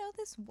 Do you know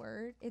this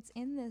word? It's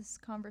in this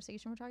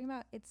conversation we're talking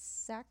about. It's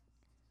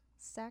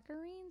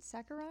saccharine?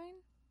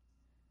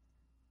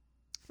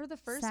 For the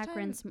first time.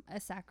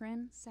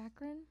 Saccharin?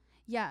 Saccharin?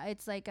 Yeah,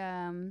 it's like,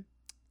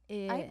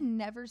 I've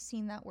never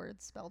seen that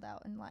word spelled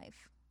out in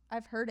life.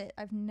 I've heard it.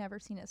 I've never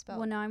seen it spelled.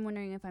 Well, now I'm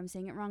wondering if I'm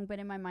saying it wrong, but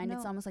in my mind,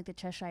 it's almost like the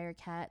Cheshire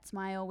Cat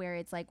smile, where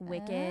it's like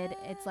wicked.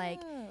 It's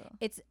like,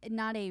 it's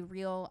not a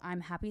real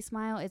I'm happy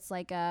smile. It's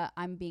like a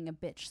I'm being a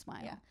bitch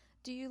smile. Yeah.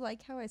 Do you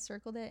like how I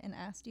circled it and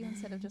asked you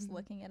instead of just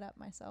looking it up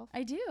myself?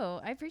 I do.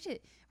 I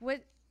appreciate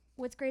it.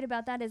 What's great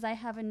about that is I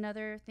have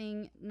another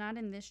thing, not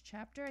in this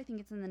chapter, I think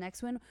it's in the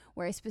next one,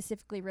 where I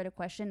specifically wrote a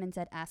question and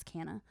said, ask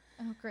Hannah.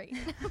 Oh, great.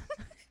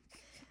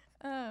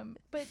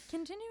 But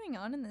continuing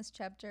on in this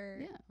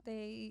chapter,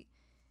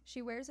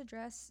 she wears a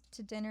dress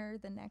to dinner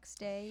the next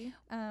day.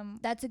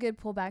 That's a good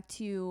pullback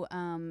to,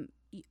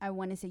 I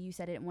want to say you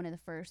said it in one of the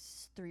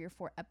first 3 or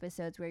 4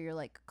 episodes, where you're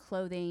like,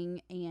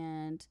 clothing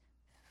and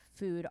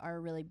food are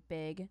really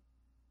big,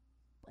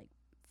 like,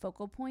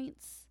 focal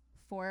points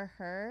for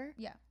her.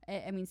 Yeah.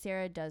 I mean,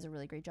 Sarah does a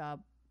really great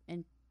job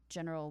in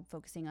general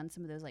focusing on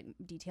some of those, like,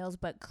 details,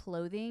 but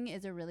clothing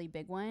is a really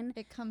big one.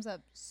 It comes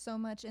up so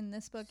much in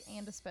this book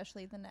and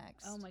especially the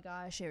next. Oh my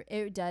gosh,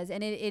 it does.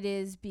 And it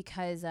is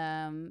because,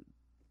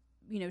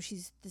 you know, this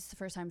is the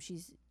first time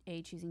she's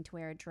choosing to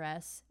wear a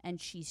dress, and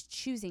she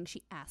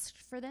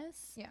asked for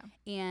this. Yeah.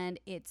 And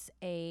it's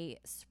a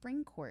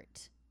spring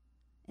court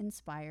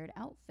inspired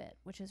outfit,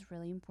 which is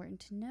really important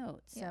to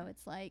note. So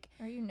it's like,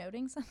 are you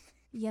noting something?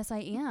 Yes, I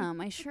am.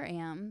 I sure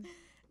am.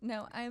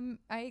 No,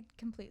 I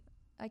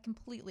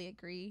completely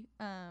agree.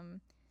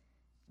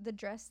 The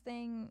dress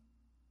thing,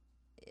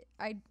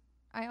 I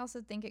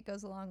also think it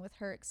goes along with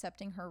her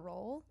accepting her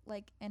role,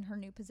 like, and her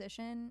new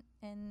position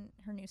and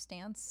her new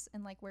stance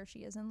and, like, where she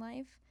is in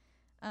life.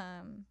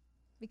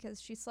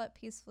 Because she slept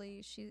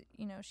peacefully.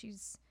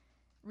 She's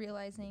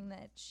realizing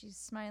that she's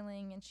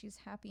smiling and she's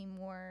happy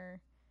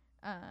more.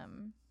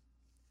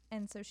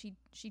 And so she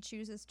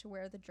chooses to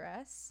wear the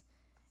dress,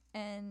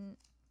 and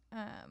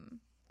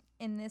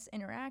in this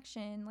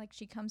interaction, like,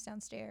 she comes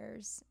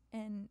downstairs,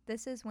 and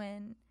this is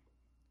when,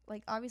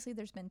 like, obviously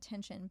there's been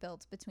tension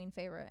built between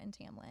Feyre and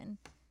Tamlin.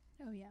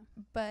 Oh yeah.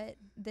 But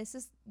this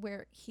is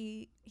where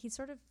he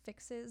sort of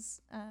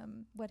fixes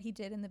what he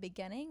did in the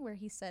beginning, where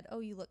he said, "Oh,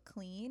 you look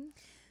clean,"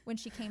 when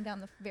she came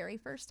down the very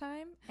first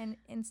time, and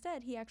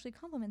instead he actually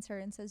compliments her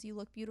and says, "You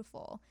look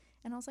beautiful."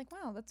 And I was like,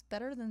 wow, that's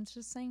better than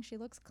just saying she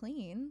looks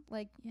clean.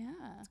 Like, yeah,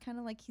 it's kind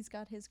of like he's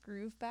got his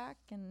groove back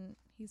and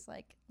he's,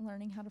 like,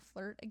 learning how to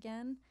flirt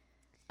again.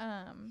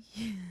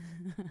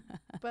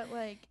 But,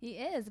 like, he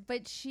is.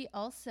 But she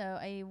also,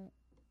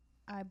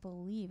 I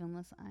believe,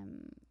 unless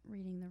I'm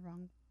reading the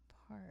wrong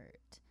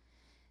part,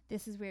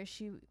 this is where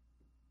she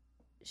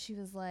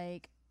was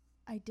like,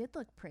 I did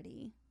look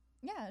pretty.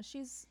 Yeah,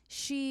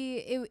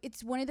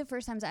 it's one of the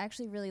first times I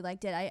actually really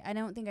liked it. I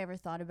don't think I ever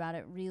thought about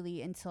it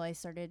really until I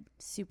started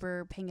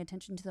super paying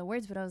attention to the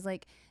words, but I was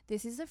like,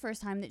 this is the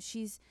first time that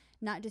she's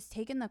not just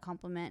taken the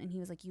compliment and he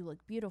was like, you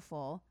look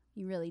beautiful.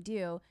 You really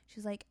do. She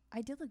was like,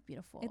 I did look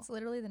beautiful. It's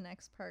literally the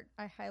next part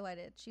I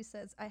highlighted. She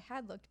says, I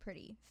had looked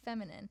pretty,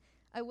 feminine.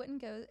 I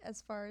wouldn't go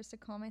as far as to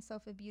call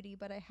myself a beauty,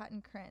 but I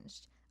hadn't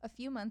cringed. A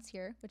few months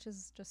here, which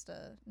is just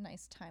a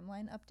nice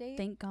timeline update.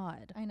 Thank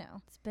God. I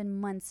know. It's been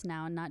months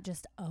now, not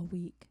just a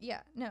week.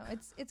 Yeah, no,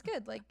 it's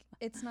good. Like,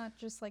 it's not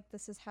just like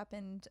this has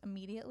happened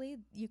immediately.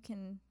 You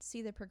can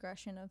see the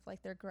progression of,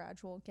 like, their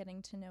gradual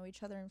getting to know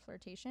each other in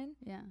flirtation.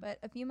 Yeah. But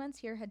a few months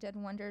here had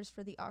done wonders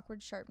for the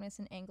awkward sharpness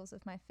and angles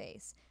of my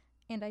face.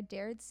 And I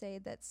dared say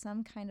that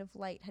some kind of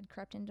light had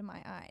crept into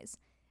my eyes.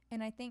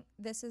 And I think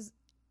this is,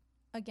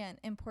 again,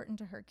 important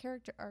to her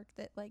character arc,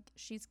 that, like,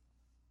 she's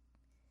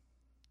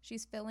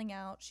filling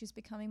out, she's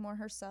becoming more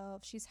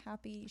herself, she's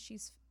happy,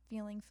 she's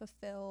feeling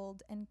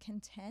fulfilled and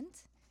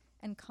content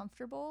and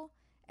comfortable,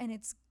 and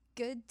it's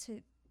good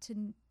to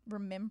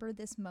remember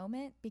this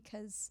moment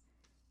because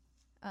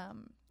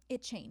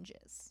it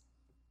changes,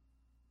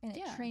 and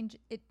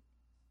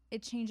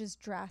it changes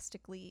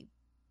drastically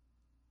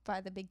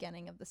by the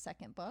beginning of the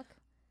second book.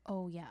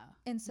 Oh yeah.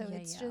 And so Yeah,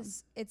 it's yeah.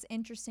 just, it's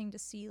interesting to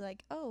see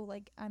like, oh,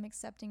 like I'm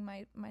accepting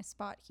my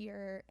spot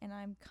here and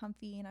I'm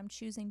comfy and I'm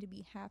choosing to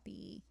be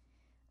happy.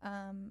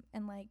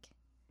 And like,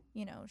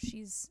 you know,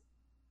 she's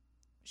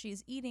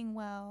eating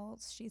well,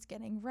 she's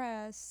getting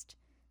rest.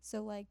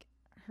 So like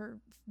her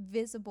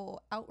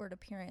visible outward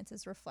appearance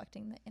is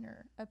reflecting the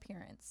inner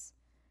appearance.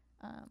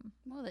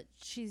 Well, that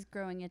she's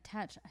growing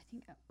attached. I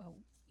think. Oh,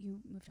 you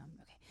moved on.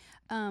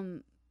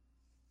 Okay.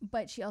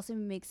 But she also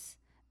makes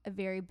a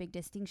very big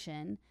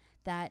distinction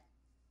that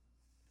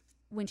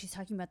when she's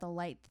talking about the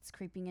light that's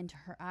creeping into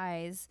her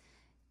eyes,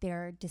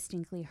 they're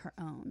distinctly her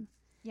own.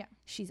 Yeah.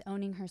 She's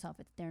owning herself.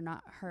 They're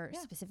not her.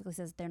 Yeah. Specifically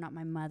says they're not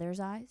my mother's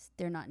eyes.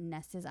 They're not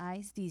Nesta's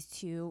eyes. These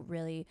two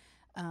really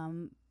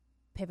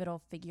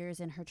pivotal figures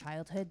in her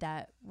childhood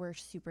that were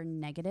super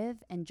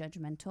negative and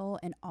judgmental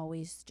and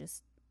always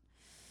just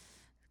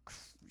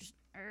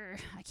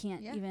I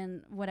can't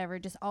even, whatever,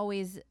 just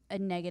always a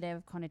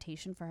negative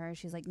connotation for her.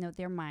 She's like, no,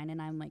 they're mine. And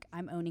I'm like,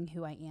 I'm owning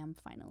who I am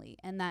finally.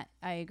 And that,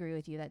 I agree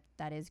with you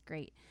that is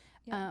great.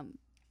 Yeah.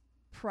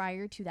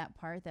 Prior to that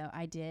part though,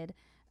 I did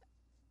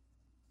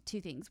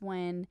two things.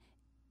 When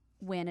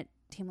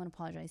Tamlin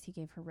apologized, he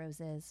gave her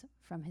roses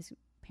from his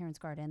parents'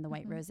 garden, the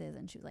white roses.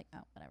 And she was like,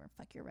 oh, whatever,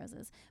 fuck your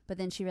roses. But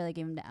then she really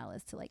gave them to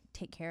Alice to like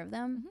take care of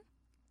them.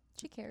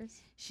 She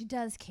cares. She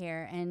does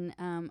care. And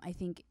I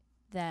think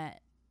that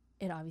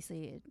it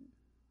obviously,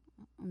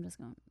 I'm just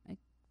going, like,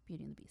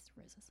 Beauty and the Beast,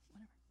 roses,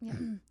 whatever.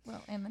 Yeah.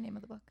 Well, and the name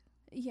of the book.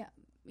 Yeah.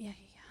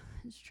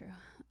 It's true.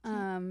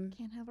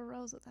 Can't have a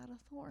rose without a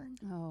thorn.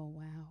 Oh,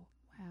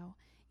 wow.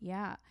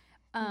 Yeah.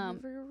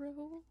 Never a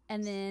rose.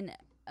 And then,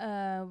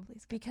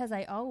 because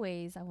I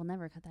will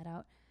never cut that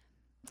out,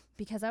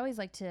 because I always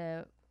like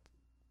to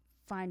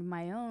find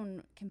my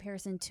own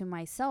comparison to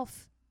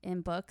myself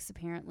in books,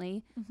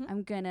 apparently.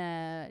 I'm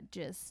gonna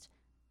just...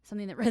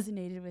 something that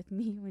resonated with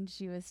me when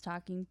she was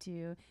talking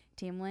to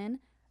Tamlin,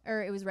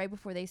 or it was right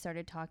before they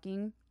started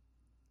talking,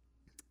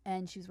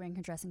 and she was wearing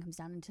her dress and comes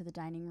down into the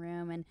dining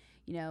room, and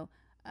you know,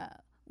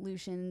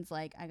 Lucian's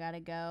like, I gotta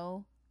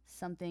go,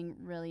 something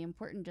really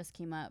important just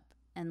came up,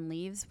 and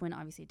leaves when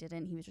obviously it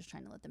didn't. He was just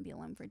trying to let them be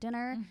alone for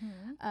dinner.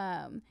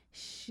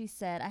 She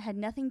said, I had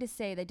nothing to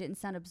say that didn't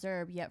sound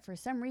absurd, yet for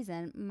some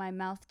reason my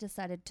mouth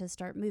decided to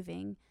start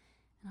moving.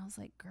 And I was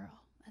like,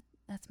 girl,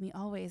 that's me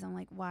always. I'm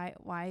like, why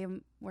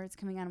am words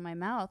coming out of my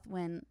mouth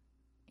when...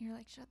 You're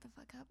like, shut the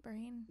fuck up,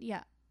 brain.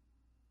 Yeah.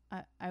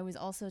 I was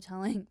also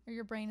telling... Or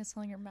your brain is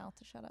telling your mouth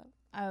to shut up.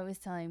 I was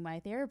telling my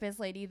therapist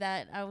lady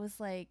that I was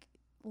like,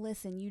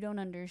 listen, you don't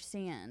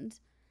understand.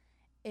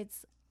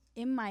 It's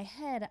in my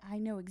head, I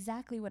know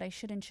exactly what I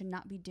should and should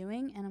not be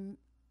doing. And I'm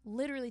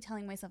literally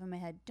telling myself in my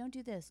head, don't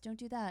do this, don't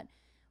do that.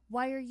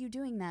 Why are you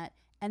doing that?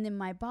 And then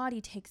my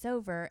body takes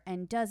over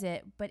and does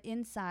it. But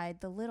inside,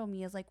 the little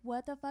me is like,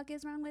 what the fuck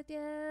is wrong with you?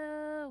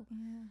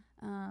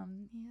 Yeah.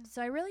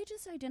 So I really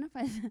just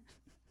identified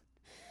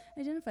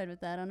with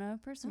that on a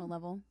personal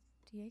level.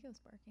 Diego's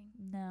barking.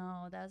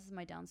 No, that's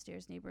my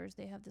downstairs neighbors.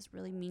 They have this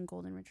really mean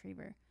golden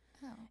retriever.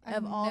 Oh,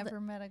 I've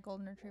never met a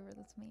golden retriever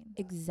that's mean.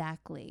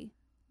 Exactly.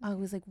 I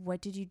was like,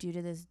 what did you do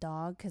to this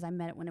dog? Because I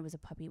met it when it was a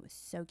puppy. It was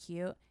so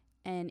cute.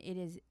 And it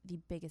is the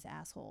biggest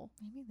asshole.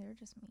 Maybe they're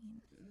just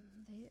mean.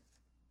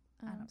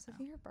 I don't know.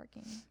 Sophie, you're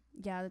barking.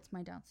 Yeah, that's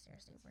my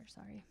downstairs neighbor.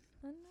 Sorry.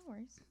 No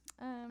worries.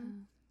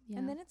 Yeah.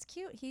 And then it's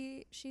cute.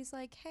 She's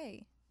like,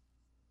 hey,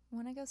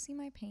 want to go see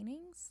my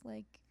paintings?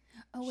 Like,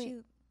 oh wait,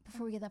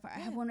 before we get that far, I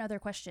have one other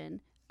question.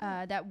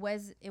 It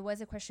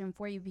was a question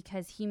for you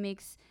because he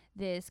makes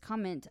this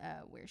comment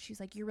where she's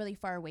like, you're really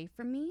far away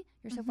from me.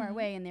 You're so far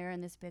away. And they're in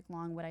this big,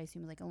 long, what I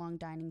assume is like a long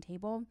dining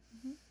table.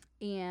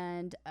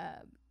 And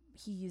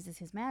he uses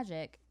his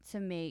magic to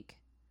make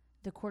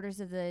the quarters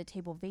of the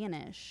table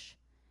vanish,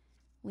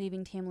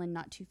 leaving Tamlin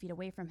not 2 feet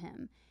away from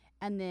him.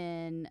 And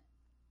then,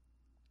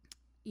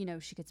 you know,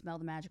 she could smell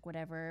the magic,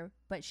 whatever.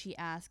 But she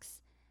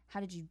asks, how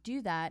did you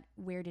do that?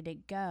 Where did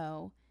it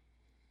go?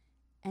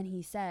 And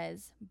he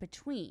says,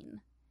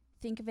 between.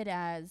 Think of it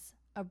as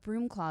a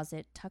broom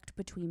closet tucked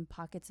between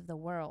pockets of the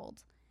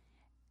world.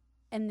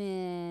 And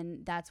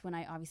then that's when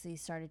I obviously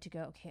started to go,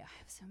 okay,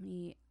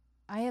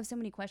 I have so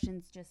many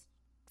questions just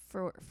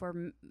for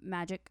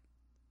magic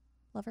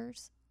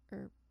lovers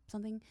or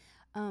something.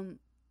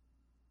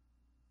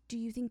 Do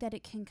you think that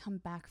it can come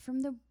back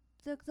from the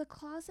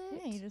closet?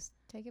 Yeah, you just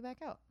take it back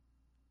out.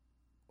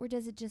 Or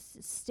does it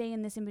just stay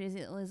in this image?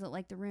 Is it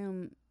like the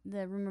room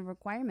of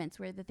requirements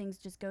where the things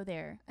just go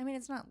there? I mean,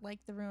 it's not like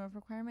the room of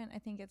requirement. I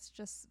think it's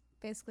just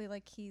basically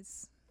like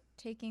he's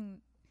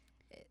taking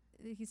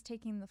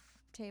the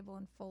table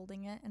and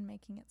folding it and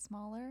making it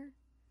smaller.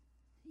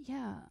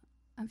 Yeah,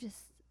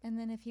 and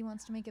then if he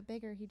wants to make it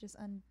bigger, he just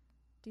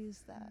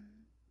undoes that.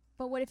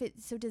 But what if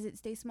does it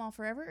stay small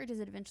forever or does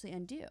it eventually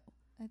undo?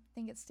 I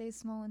think it stays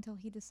small until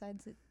he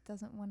decides it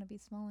doesn't want to be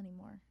small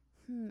anymore.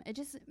 It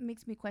just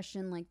makes me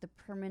question like the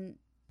permanent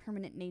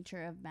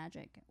nature of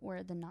magic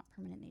or the not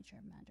permanent nature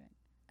of magic.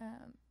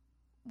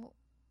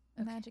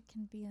 Magic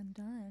can be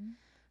undone.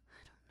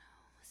 I don't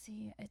know.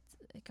 see.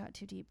 It got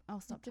too deep. I'll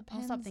stop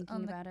Depends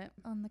thinking about it.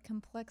 on the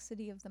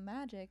complexity of the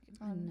magic,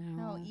 on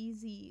how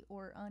easy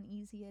or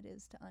uneasy it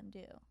is to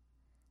undo.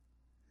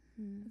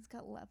 It's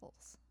got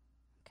levels.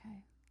 Okay.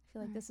 I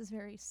feel like this is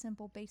very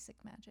simple, basic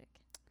magic.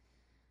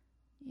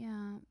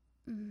 Yeah.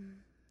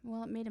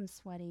 Well, it made him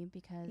sweaty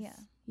because,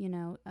 you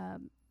know,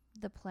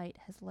 the plight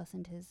has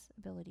lessened his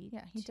ability.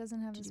 Yeah, he doesn't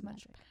have as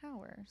much magic.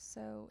 Power,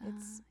 so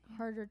it's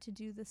harder to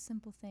do the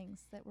simple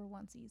things that were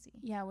once easy.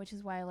 Yeah, which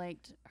is why I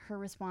liked her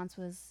response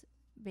was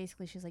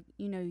basically she's like,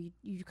 you know,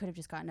 you could have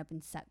just gotten up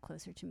and sat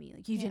closer to me.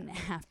 Like, you didn't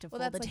have to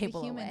fold the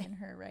table away. Well, that's like the human in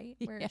her, right?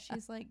 Where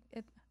she's like,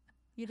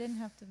 you didn't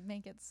have to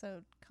make it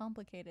so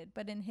complicated.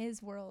 But in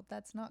his world,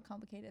 that's not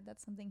complicated.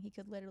 That's something he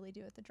could literally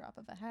do at the drop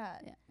of a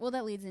hat. Yeah. Well,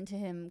 that leads into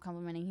him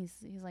complimenting.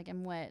 He's like,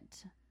 and what?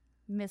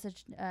 Miss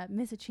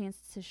a chance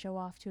to show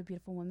off to a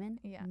beautiful woman?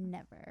 Yeah.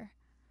 Never.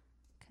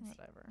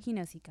 Whatever. He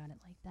knows he got it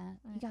like that.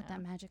 He got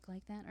that magic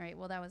like that. All right.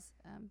 Well, that was,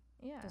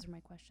 those are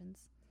my questions.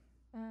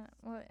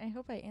 Well, I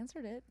hope I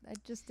answered it. I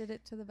just did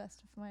it to the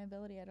best of my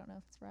ability. I don't know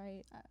if it's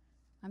right.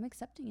 I'm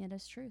accepting it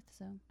as truth.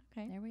 So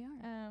there we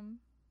are.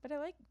 But I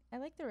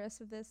like the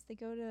rest of this. They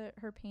go to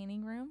her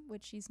painting room,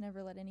 which she's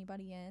never let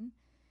anybody in.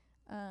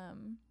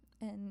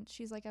 And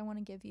she's like, I want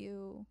to give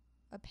you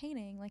a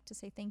painting, like to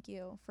say thank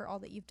you for all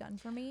that you've done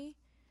for me.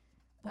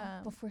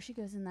 Before she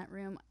goes in that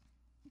room,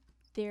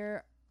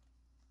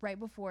 right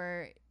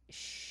before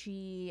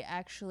she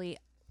actually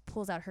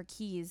pulls out her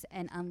keys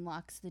and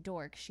unlocks the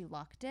door because she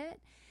locked it.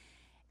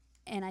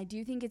 And I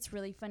do think it's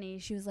really funny.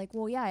 She was like,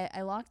 well, yeah,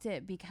 I locked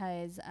it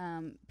because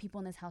people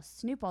in this house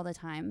snoop all the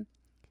time.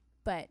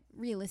 But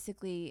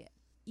realistically,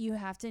 you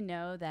have to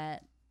know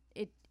that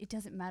it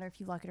doesn't matter if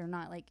you lock it or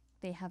not. Like,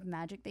 they have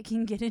magic. They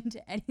can get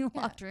into any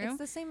locked room. It's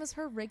the same as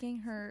her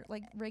rigging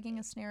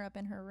a snare up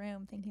in her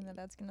room, thinking that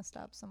that's going to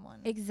stop someone.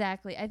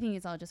 Exactly. I think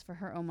it's all just for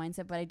her own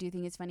mindset. But I do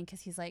think it's funny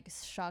because he's, like,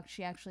 shocked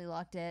she actually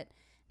locked it.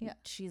 Yeah.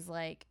 She's,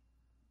 like,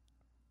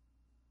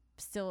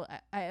 still,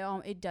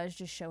 it does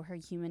just show her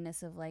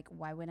humanness of, like,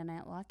 why wouldn't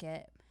I lock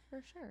it?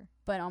 For sure.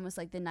 But almost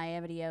like the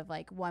naivety of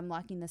like, well, I'm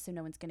locking this so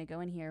no one's going to go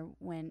in here,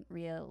 when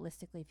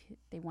realistically, if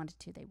they wanted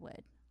to, they would.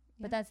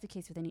 Yeah. But that's the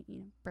case with any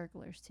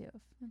burglars too.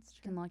 That's true.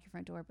 You can lock your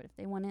front door, but if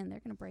they want in,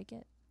 they're going to break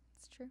it.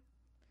 It's true.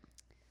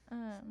 So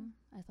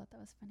I thought that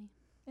was funny.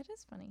 It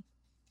is funny.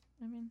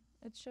 I mean,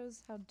 it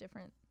shows how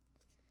different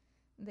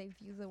they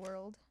view the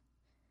world.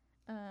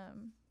 Do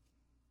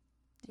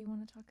you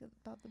want to talk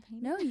about the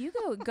painting? No, you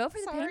go for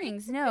the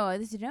paintings. No,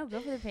 go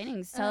for the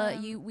paintings.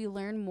 We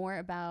learn more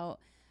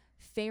about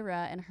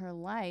Feyre and her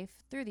life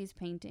through these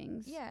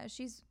paintings. Yeah,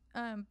 she's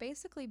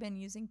basically been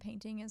using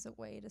painting as a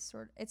way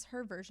to it's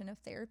her version of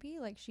therapy.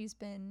 Like, she's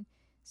been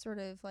sort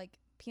of like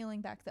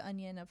peeling back the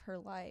onion of her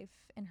life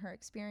and her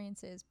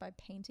experiences by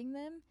painting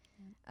them,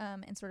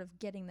 and sort of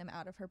getting them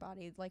out of her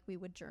body, like we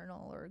would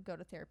journal or go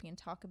to therapy and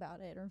talk about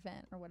it or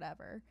vent or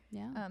whatever.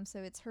 Yeah. So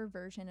it's her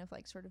version of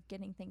like sort of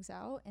getting things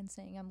out and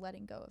saying, I'm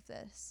letting go of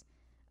this.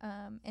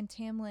 And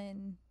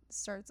Tamlin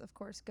starts, of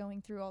course,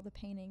 going through all the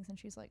paintings, and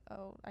she's like,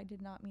 oh, I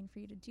did not mean for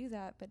you to do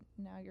that, but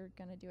now you're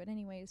gonna do it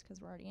anyways because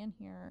we're already in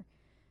here.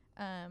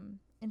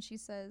 And she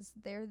says,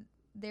 there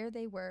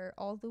they were,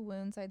 all the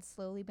wounds I'd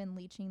slowly been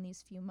leeching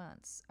these few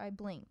months. I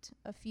blinked.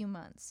 A few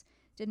months.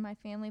 Did my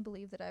family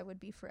believe that I would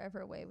be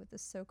forever away with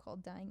this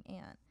so-called dying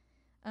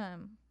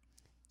aunt?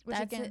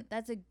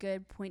 That's a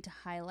good point to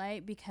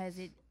highlight, because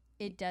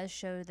it does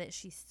show that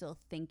she's still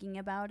thinking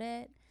about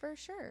it. For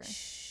sure.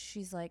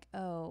 She's like,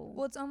 oh.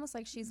 Well, it's almost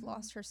like she's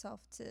lost herself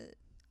to,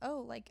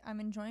 like, I'm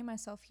enjoying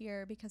myself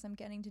here because I'm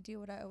getting to do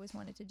what I always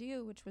wanted to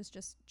do, which was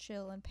just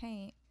chill and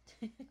paint.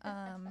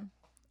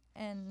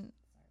 And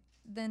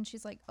then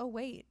she's like, oh,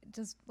 wait,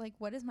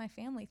 what does my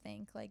family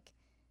think? Like,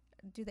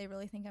 do they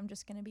really think I'm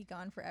just going to be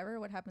gone forever?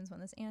 What happens when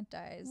this aunt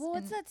dies? Well,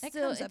 and it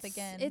comes up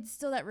again. It's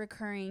still that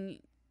recurring,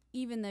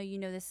 even though you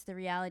know this is the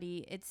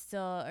reality, it's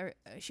still, or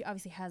she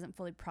obviously hasn't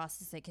fully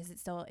processed it because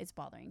it's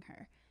bothering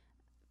her.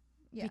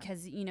 Yeah.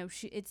 Because,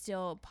 it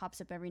still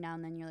pops up every now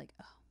and then. You're like,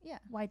 oh, yeah,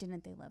 why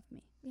didn't they love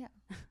me? Yeah.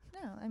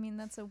 No, I mean,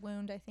 that's a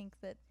wound, I think,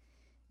 that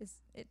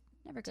it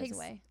never goes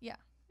away. Yeah.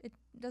 It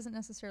doesn't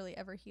necessarily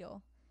ever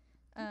heal.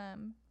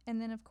 And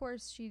then, of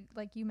course, she,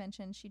 like you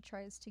mentioned, she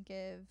tries to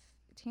give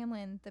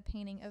Tamlin the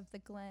painting of the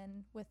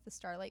glen with the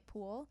starlight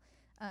pool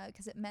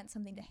because it meant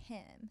something to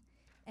him.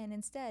 And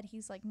instead,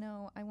 he's like,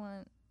 no, I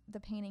want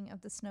the painting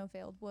of the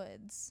snow-veiled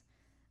woods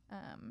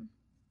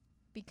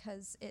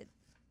because it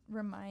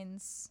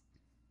reminds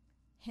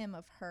him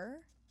of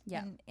her.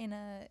 Yeah.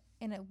 And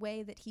in a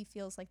way that he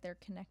feels like they're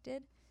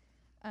connected.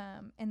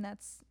 And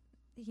that's,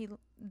 he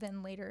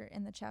then later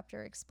in the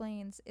chapter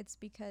explains it's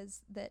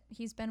because that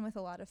he's been with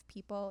a lot of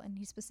people, and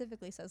he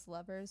specifically says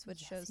lovers, which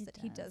shows that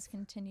he does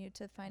continue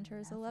to find her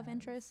as a love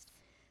interest.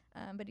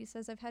 But he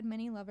says, I've had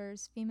many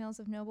lovers, females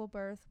of noble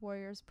birth,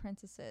 warriors,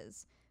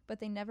 princesses, but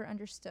they never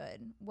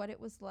understood what it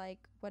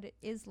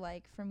is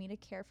like for me to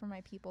care for my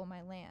people,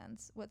 my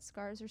lands, what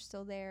scars are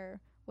still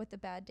there, what the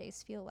bad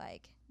days feel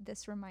like.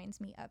 This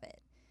reminds me of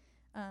it.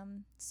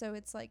 So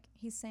it's like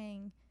he's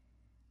saying,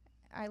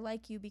 I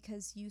like you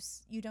because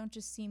you don't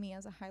just see me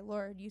as a high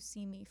lord, you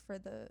see me for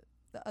the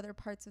other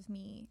parts of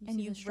me, and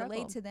you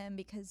relate to them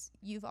because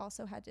you've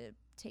also had to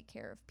take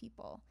care of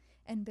people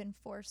and been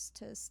forced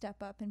to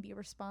step up and be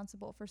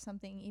responsible for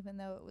something, even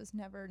though it was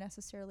never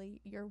necessarily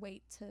your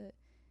weight to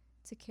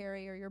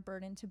carry or your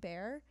burden to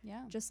bear.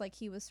 Yeah. Just like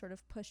he was sort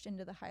of pushed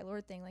into the High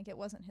Lord thing. Like, it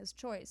wasn't his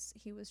choice.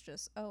 He was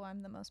just, oh,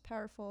 I'm the most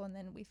powerful. And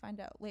then we find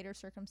out later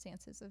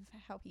circumstances of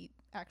how he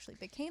actually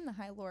became the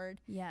High Lord.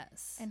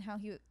 Yes. And how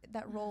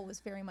that role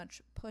was very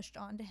much pushed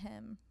onto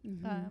him,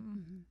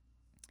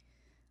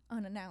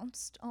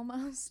 unannounced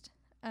almost.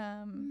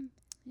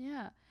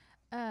 Yeah.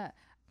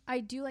 I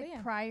do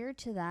like prior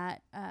to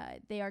that,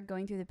 they are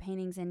going through the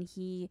paintings, and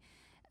he,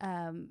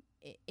 it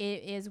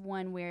is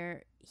one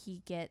where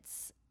he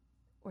gets,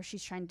 or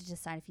she's trying to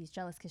decide if he's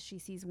jealous, because she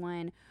sees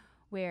one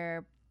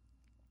where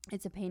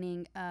it's a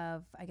painting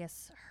of, I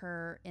guess,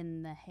 her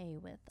in the hay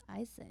with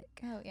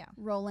Isaac. Oh, yeah.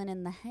 Rolling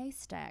in the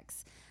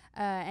haystacks.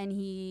 And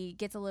he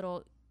gets a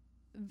little,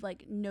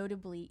 like,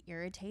 notably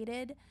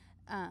irritated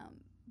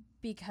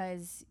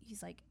because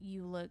he's like,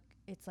 you look,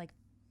 it's like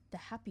the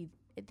happy,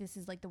 this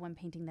is like the one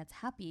painting that's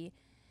happy.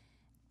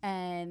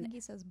 And I think he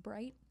says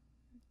bright.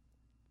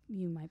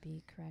 You might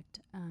be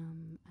correct. I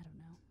don't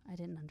know. I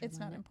didn't understand. It's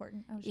not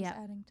important. I was just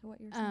adding to what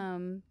you're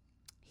saying.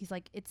 He's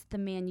like, it's the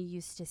man you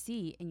used to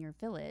see in your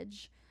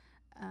village.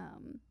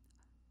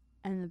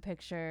 And the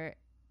picture,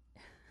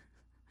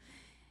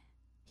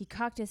 he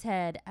cocked his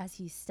head as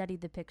he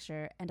studied the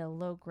picture, and a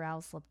low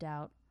growl slipped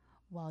out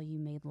while you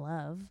made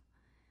love.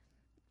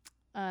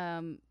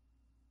 It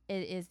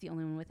is the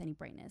only one with any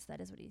brightness.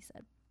 That is what he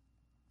said.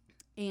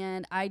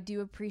 And I do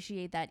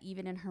appreciate that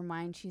even in her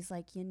mind, she's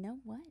like, you know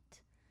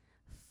what?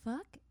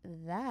 Fuck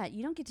that.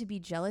 You don't get to be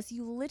jealous.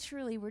 You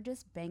literally were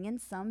just banging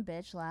some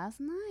bitch last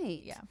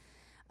night. Yeah.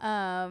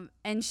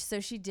 And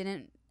so she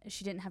didn't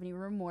have any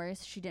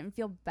remorse. She didn't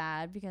feel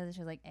bad because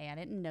she was like, hey, I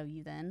didn't know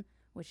you then,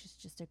 which is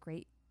just a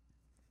great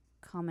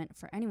comment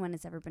for anyone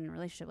that's ever been in a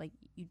relationship. Like,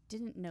 you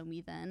didn't know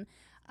me then.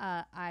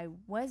 I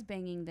was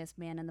banging this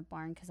man in the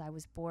barn because I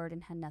was bored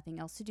and had nothing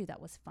else to do that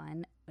was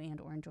fun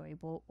and or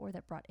enjoyable or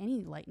that brought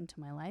any light into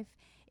my life.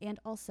 And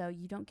also,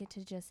 you don't get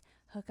to just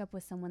hook up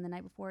with someone the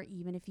night before,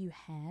 even if you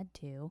had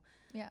to.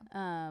 Yeah.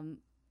 And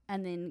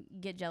then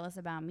get jealous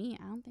about me.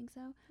 I don't think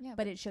so. Yeah.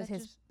 But it shows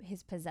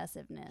his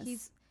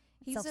possessiveness.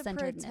 He's a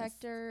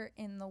protector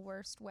in the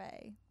worst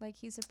way. Like,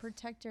 he's a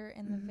protector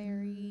in the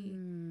very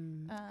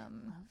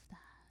love that.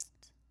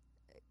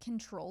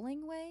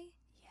 Controlling way.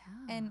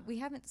 Yeah. And we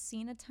haven't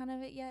seen a ton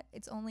of it yet.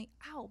 It's only,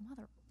 ow,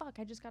 motherfuck,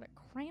 I just got a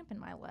cramp in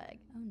my leg.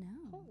 Oh,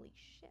 no. Holy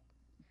shit.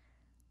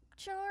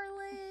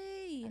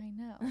 Charlie. I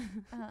know.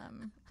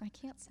 I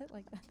can't sit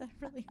like that. That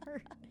really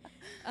hurt.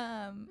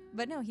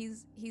 But no,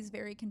 he's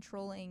very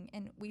controlling,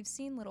 and we've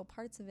seen little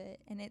parts of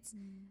it, and it's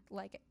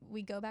like,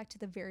 we go back to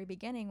the very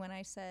beginning when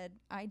I said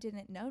I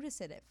didn't notice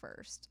it at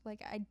first.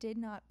 Like, I did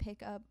not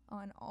pick up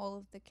on all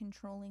of the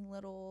controlling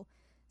little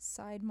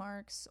side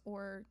marks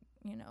or,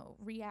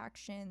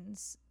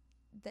 reactions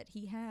that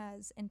he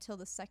has until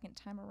the second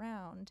time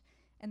around.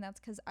 And that's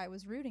because I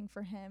was rooting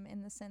for him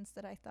in the sense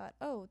that I thought,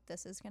 oh,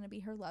 this is going to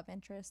be her love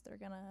interest. They're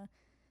going to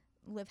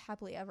live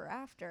happily ever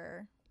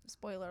after.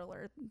 Spoiler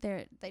alert,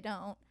 they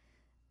don't.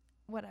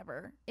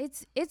 Whatever.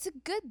 It's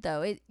good,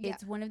 though.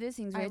 It's one of those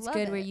things where it's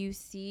good where you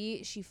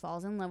see she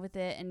falls in love with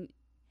it. And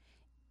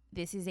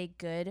this is a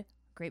great,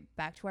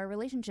 back to our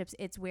relationships.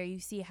 It's where you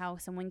see how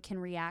someone can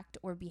react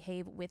or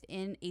behave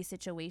within a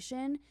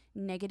situation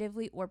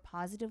negatively or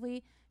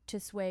positively to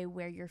sway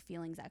where your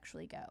feelings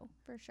actually go.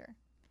 For sure.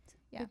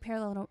 Yeah. Good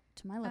parallel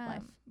to my love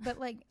life. But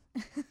like,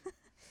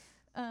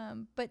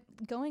 but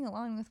going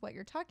along with what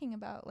you're talking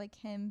about, like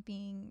him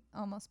being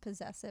almost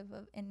possessive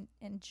of and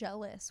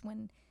jealous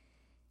when,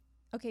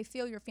 okay,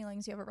 feel your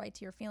feelings. You have a right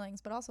to your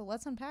feelings, but also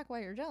let's unpack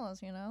why you're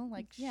jealous.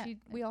 Like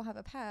we all have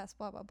a past,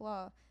 blah, blah,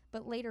 blah.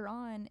 But later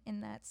on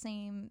in that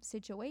same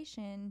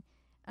situation,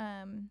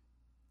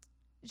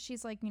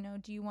 she's like,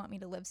 do you want me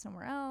to live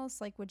somewhere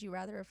else? Like, would you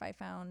rather if I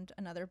found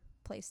another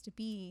place to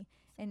be?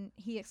 And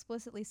he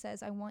explicitly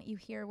says, I want you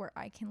here where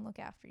I can look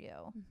after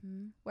you,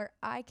 where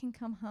I can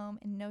come home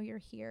and know you're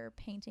here,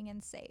 painting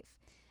and safe.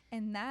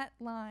 And that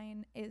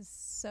line is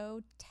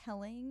so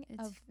telling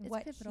of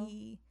what pivotal.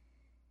 He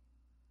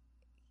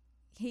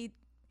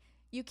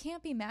you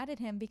can't be mad at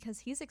him because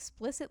he's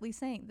explicitly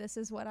saying, this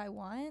is what I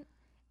want.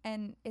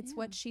 And it's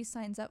what she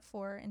signs up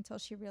for until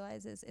she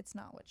realizes it's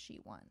not what she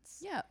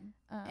wants. Yeah.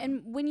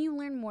 And when you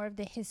learn more of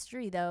the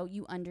history, though,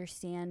 you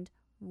understand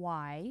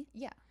why.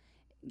 Yeah.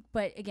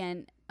 But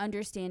again,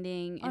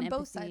 understanding on and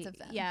both empathy, sides of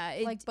them. Yeah,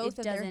 like both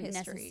of their histories.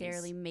 Doesn't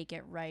necessarily make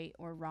it right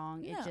or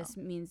wrong. No. It just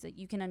means that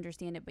you can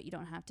understand it, but you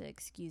don't have to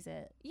excuse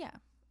it. Yeah,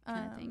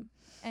 kind of thing.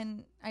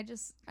 And I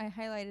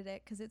highlighted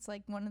it because it's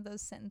like one of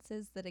those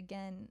sentences that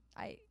again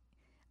I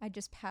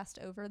just passed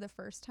over the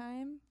first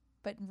time,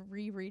 but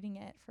rereading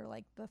it for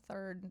like the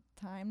third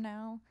time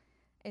now,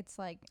 it's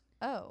like,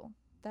 oh,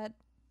 that.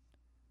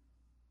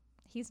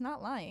 He's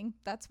not lying.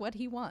 That's what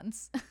he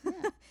wants.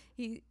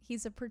 Yeah.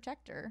 He's a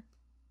protector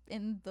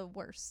in the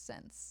worst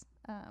sense.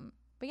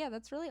 But yeah,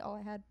 that's really all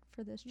I had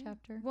for this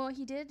chapter. Well,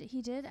 he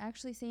did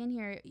actually say in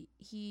here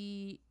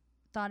he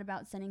thought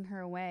about sending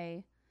her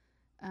away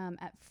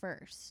at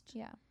first.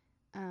 Yeah.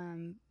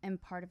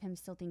 And part of him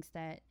still thinks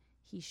that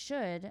he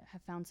should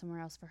have found somewhere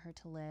else for her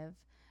to live.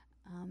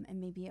 And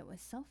maybe it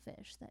was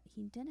selfish that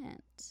he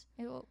didn't.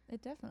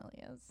 It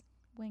definitely is.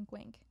 Wink,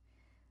 wink.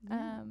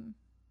 Yeah.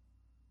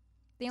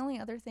 The only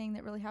other thing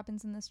that really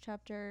happens in this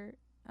chapter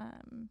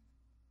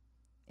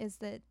is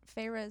that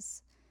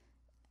Feyre's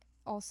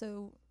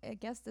also, I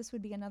guess this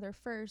would be another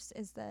first,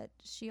 is that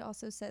she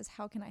also says,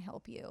 how can I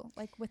help you?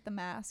 Like with the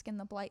mask and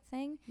the blight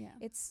thing. Yeah.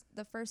 It's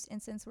the first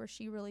instance where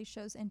she really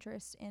shows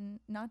interest in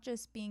not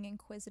just being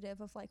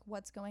inquisitive of like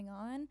what's going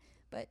on,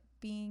 but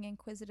being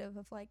inquisitive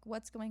of like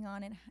what's going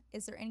on and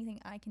is there anything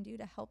I can do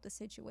to help the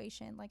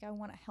situation? Like I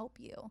want to help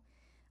you,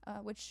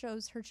 which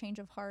shows her change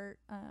of heart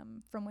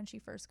from when she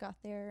first got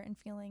there and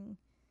feeling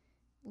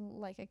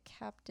like a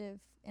captive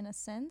in a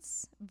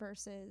sense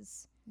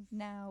versus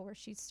now where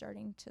she's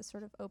starting to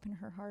sort of open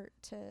her heart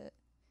to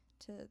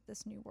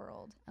this new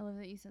world. I love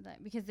that you said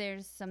that because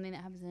there's something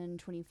that happens in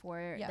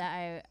 24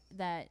 Yeah.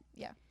 that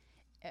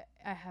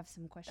I have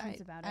some questions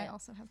about it. I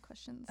also have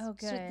questions. Oh,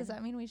 good. Does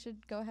that mean we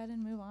should go ahead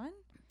and move on?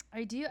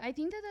 I do. I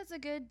think that's a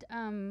good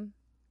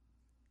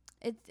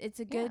it's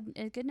a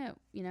good note,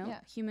 you know.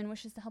 Human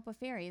wishes to help a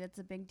fairy. That's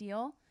a big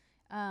deal.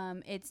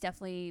 It's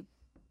definitely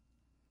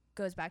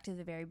goes back to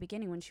the very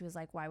beginning when she was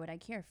like, why would I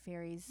care?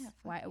 Fairies,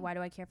 why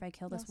do I care if I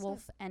kill this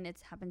wolf and it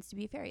happens to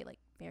be a fairy? Like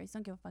fairies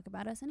don't give a fuck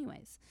about us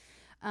anyways.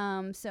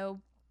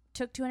 So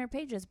took 200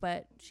 pages,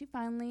 but she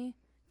finally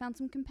found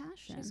some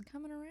compassion. She's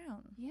coming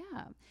around.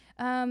 Yeah.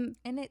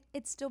 And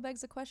it still begs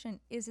the question,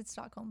 is it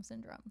Stockholm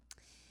Syndrome?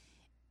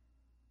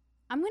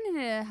 I'm going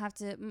to have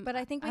to... But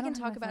I think we can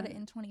talk about it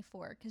in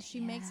 24 because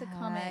she makes a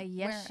comment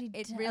where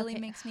it really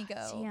makes me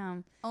go,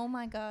 damn. Oh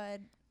my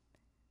God.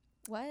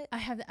 What? I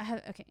have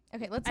okay.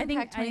 Okay, let's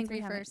unpack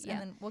 23 first, and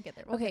then we'll get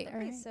there.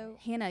 Okay, so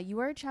Hannah, you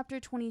are at chapter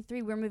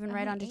 23. We're moving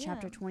right on to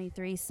chapter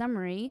 23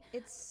 summary.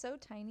 It's so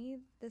tiny.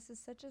 This is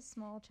such a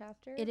small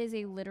chapter. It is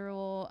a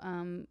literal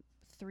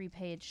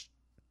 3-page.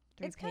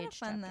 It's kind of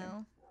fun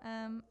though.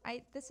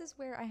 This is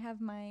where I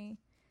have my.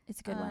 It's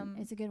a good one.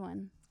 It's a good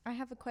one. I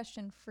have a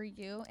question for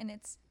you, and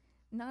it's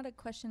not a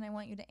question I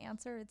want you to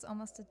answer. It's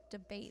almost a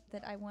debate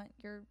that I want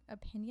your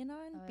opinion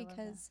on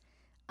because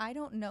I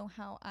don't know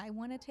how I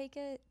want to take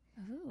it.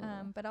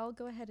 But I'll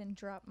go ahead and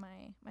drop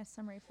my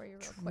summary for you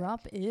real quick.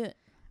 Drop it.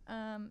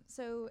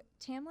 So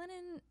Tamlin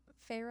and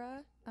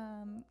Feyre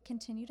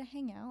continue to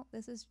hang out.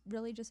 This is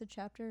really just a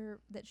chapter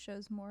that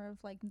shows more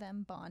of like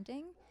them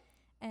bonding.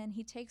 And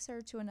he takes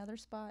her to another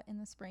spot in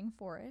the spring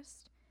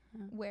forest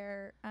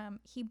where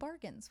he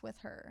bargains with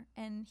her.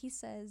 And he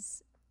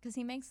says, because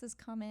he makes this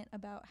comment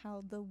about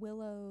how the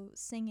willow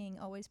singing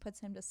always puts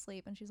him to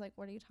sleep. And she's like,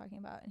 what are you talking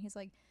about? And he's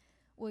like,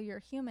 well, you're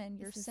human.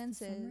 Your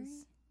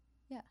senses.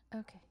 Yeah.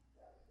 Okay.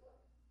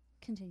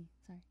 Continue.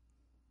 Sorry.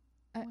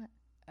 What?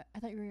 I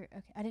thought you were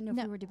okay. I didn't know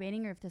if we were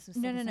debating or if this was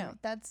no.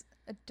 That's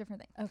a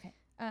different thing. Okay.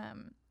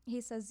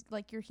 He says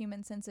like your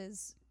human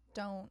senses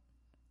don't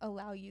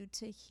allow you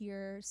to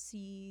hear,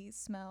 see,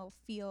 smell,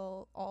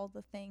 feel all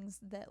the things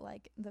that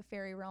like the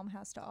fairy realm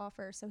has to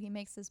offer. So he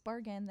makes this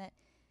bargain that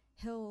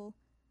he'll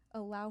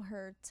allow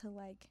her to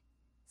like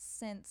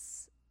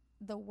sense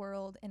the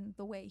world in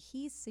the way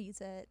he sees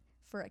it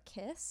for a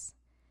kiss.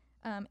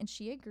 And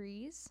she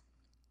agrees.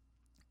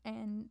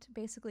 And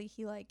basically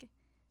he like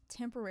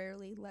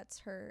temporarily lets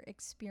her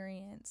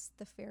experience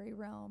the fairy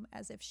realm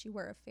as if she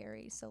were a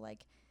fairy. So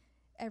like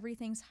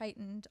everything's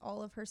heightened,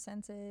 all of her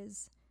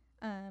senses.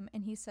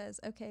 And he says,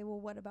 okay, well,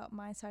 what about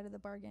my side of the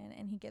bargain?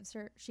 And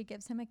she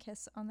gives him a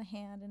kiss on the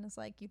hand and is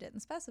like, you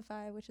didn't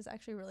specify, which is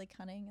actually really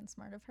cunning and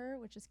smart of her,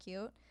 which is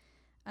cute.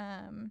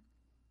 And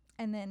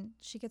then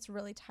she gets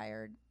really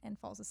tired and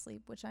falls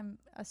asleep, which I'm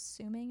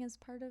assuming is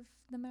part of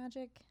the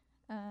magic.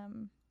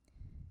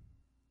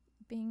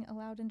 Being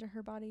allowed into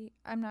her body.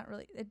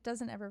 It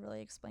doesn't ever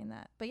really explain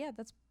that. But yeah,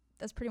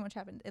 that's pretty much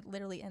happened. It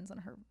literally ends on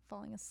her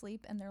falling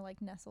asleep and they're like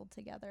nestled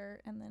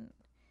together and then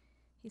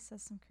he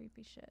says some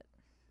creepy shit.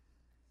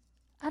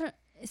 Do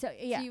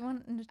you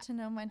want to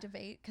know my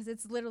debate? Because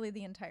it's literally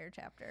the entire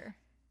chapter.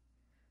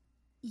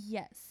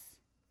 Yes.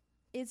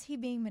 Is he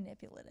being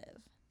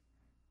manipulative?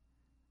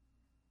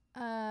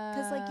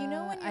 Because like, you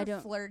know when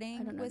you're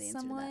flirting with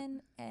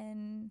someone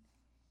and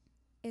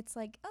it's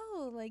like,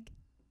 oh, like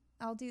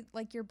I'll do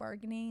like you're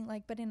bargaining,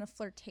 like, but in a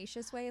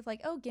flirtatious way of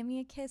like, oh, give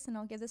me a kiss and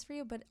I'll give this for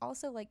you. But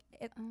also like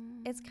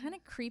it's kind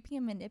of creepy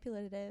and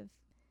manipulative.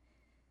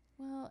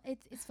 Well,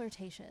 it's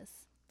flirtatious.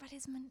 But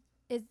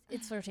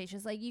it's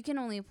flirtatious. Like you can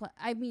only apply.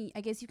 I mean,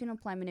 I guess you can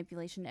apply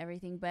manipulation to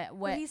everything. But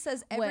what he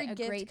says, every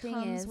gift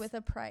comes with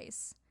a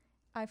price.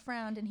 I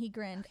frowned and he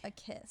grinned. A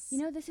kiss. You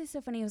know, this is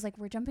so funny. It was like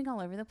we're jumping all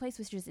over the place,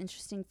 which is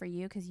interesting for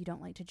you because you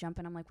don't like to jump.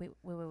 And I'm like, wait.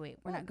 We're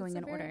not going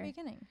in order. Very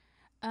beginning.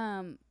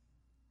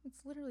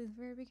 It's literally the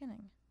very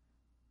beginning.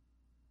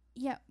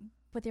 Yeah,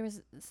 but there's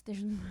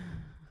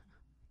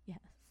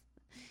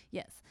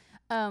yes.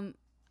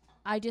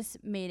 I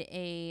just made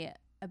a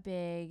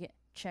big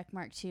check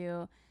mark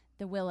too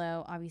the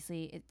Willow,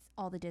 obviously, it's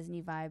all the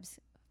Disney vibes.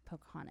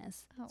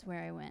 Pocahontas. That's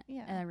where I went.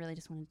 Yeah. And I really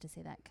just wanted to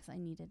say that because I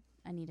needed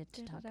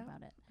to talk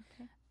about it.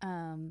 Okay.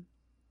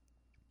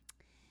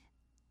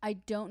 I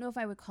don't know if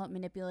I would call it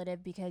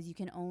manipulative because you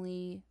can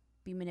only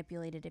be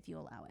manipulated if you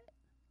allow it.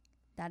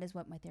 That is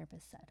what my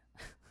therapist said.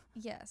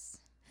 Yes.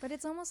 But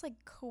it's almost like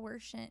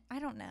coercion. I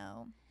don't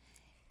know.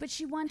 But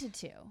she wanted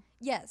to.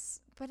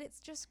 Yes. But it's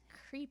just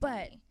creepy.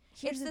 But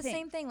it's the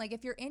same thing. Like,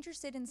 if you're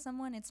interested in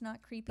someone, it's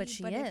not creepy. But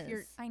she is. If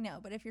you're, I know.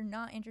 But if you're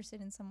not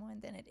interested in someone,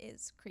 then it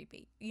is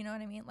creepy. You know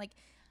what I mean? Like,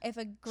 if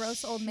a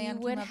gross old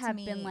man came up to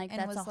me been like, and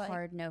that's was a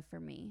hard no for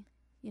me.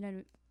 You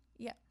know?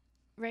 Yeah.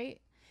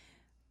 Right?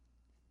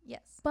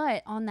 Yes.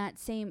 But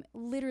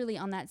literally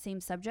on that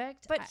same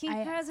subject. But he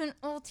has an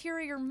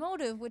ulterior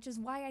motive, which is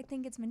why I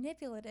think it's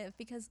manipulative.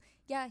 Because,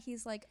 yeah,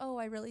 he's like, oh,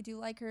 I really do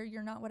like her.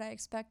 You're not what I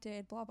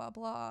expected, blah, blah,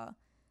 blah.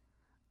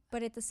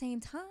 But at the same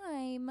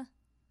time,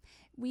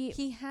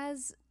 he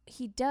has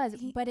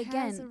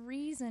a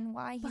reason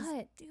why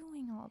he's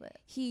doing all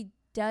this. He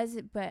does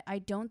it, but I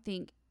don't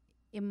think,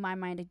 in my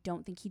mind,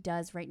 he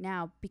does right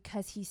now,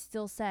 because he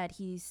still said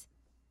he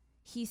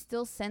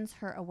still sends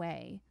her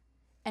away.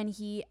 And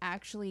he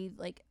actually,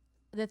 like,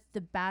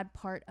 the bad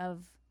part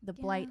of the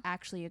blight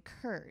actually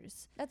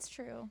occurs. That's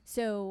true.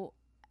 So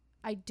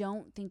I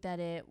don't think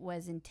that it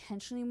was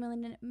intentionally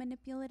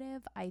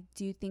manipulative. I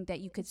do think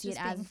that you could see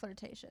it as being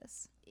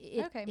flirtatious.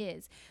 It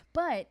is.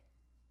 But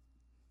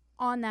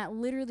on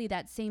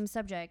that same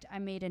subject, I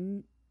made a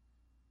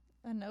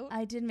note?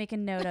 I did make a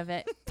note of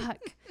it. Fuck.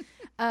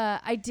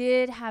 I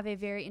did have a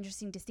very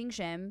interesting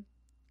distinction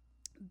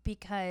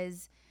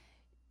because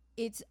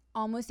it's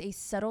almost a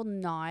subtle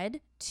nod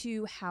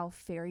to how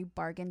fairy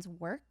bargains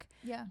work.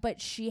 Yeah.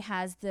 But she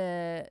has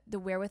the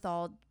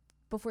wherewithal,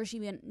 before she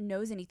even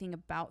knows anything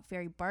about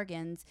fairy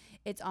bargains,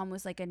 it's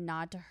almost like a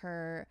nod to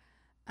her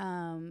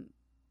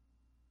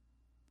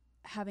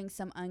having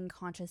some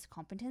unconscious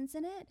competence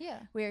in it. Yeah.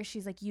 Where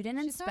she's like, you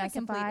didn't specify. She's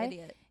not a complete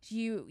idiot.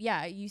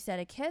 You said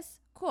a kiss.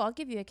 Cool, I'll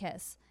give you a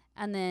kiss.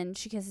 And then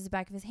she kisses the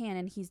back of his hand,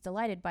 and he's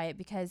delighted by it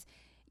because,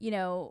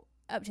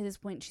 up to this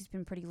point, she's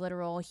been pretty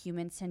literal.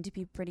 Humans tend to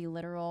be pretty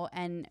literal,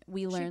 and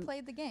we learn. She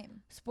played the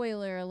game.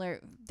 Spoiler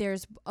alert: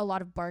 there's a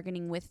lot of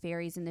bargaining with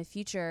fairies in the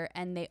future,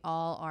 and they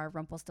all are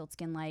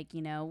Rumpelstiltskin-like.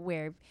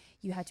 Where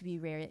you have to be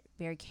very,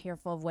 very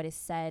careful of what is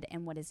said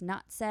and what is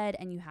not said,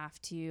 and you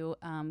have to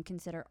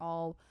consider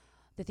all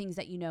the things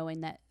that you know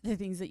and the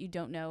things that you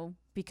don't know,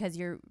 because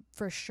you're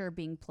for sure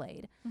being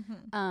played.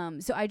 Mm-hmm.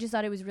 So I just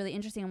thought it was really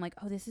interesting. I'm like,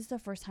 oh, this is the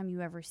first time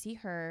you ever see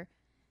her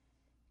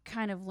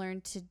kind of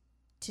learn to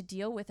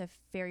deal with a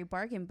fairy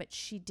bargain, but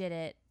she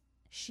did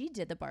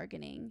the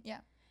bargaining.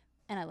 Yeah.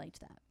 And I liked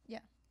that. Yeah.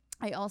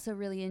 I also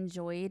really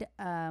enjoyed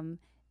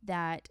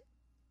that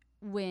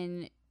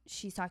when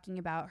she's talking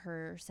about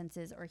her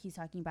senses, or he's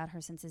talking about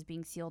her senses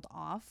being sealed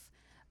off,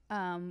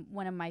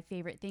 one of my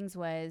favorite things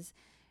was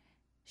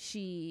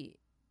she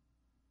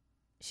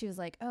was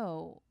like,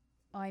 oh,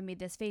 I made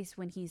this face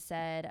when he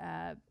said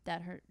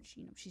that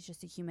she's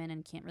just a human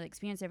and can't really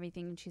experience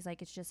everything. And she's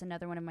like, it's just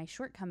another one of my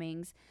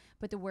shortcomings.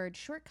 But the word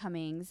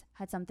shortcomings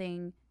had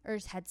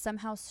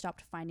somehow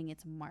stopped finding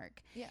its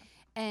mark. Yeah.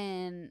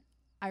 And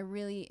I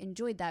really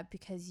enjoyed that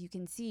because you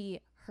can see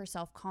her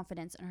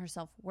self-confidence and her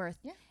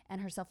self-worth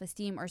and her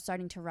self-esteem are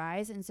starting to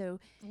rise. And so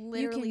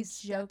literally you can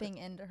stepping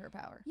into her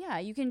power. Yeah.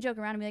 You can joke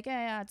around and be like,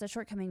 yeah, it's a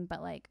shortcoming,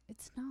 but like,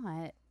 it's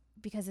not.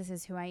 Because this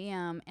is who I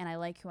am, and I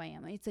like who I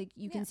am. It's like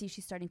you can see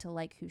she's starting to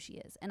like who she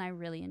is, and I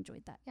really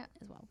enjoyed that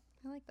as well.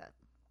 I like that.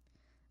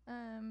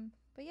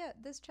 But yeah,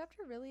 this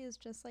chapter really is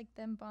just like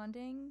them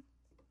bonding,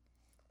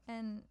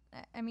 and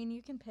I mean,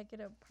 you can pick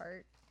it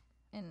apart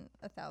in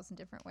 1,000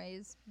 different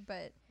ways,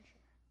 but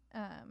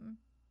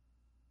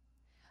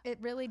it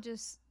really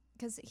just,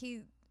 because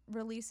he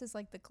releases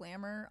like the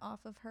glamour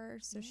off of her,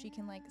 so she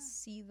can like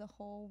see the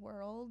whole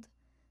world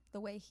the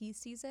way he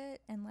sees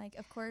it. And like,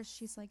 of course,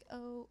 she's like,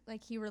 oh,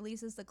 like he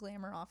releases the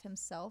glamour off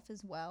himself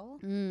as well.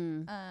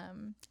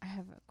 I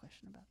have a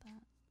question about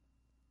that,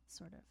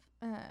 sort of.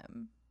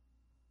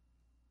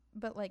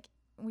 But like,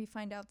 we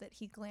find out that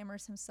he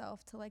glamours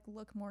himself to like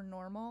look more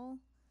normal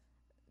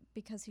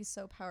because he's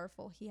so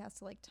powerful. He has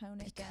to like tone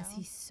it down because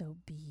he's so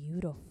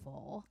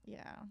beautiful.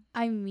 Yeah.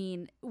 I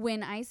mean,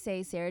 when I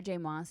say Sarah J.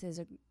 Maas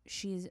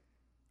she's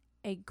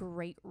a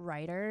great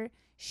writer,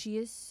 she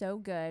is so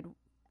good.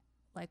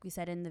 Like we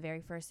said in the very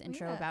first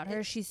intro about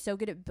her, she's so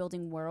good at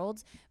building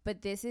worlds.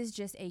 But this is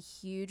just a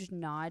huge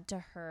nod to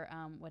her.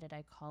 What did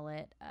I call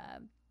it?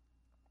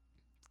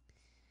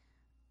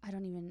 I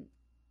don't know.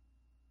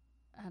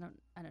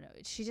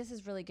 She just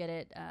is really good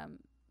at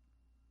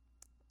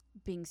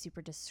being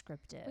super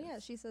descriptive. Well, yeah,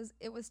 she says,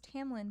 it was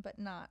Tamlin, but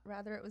not.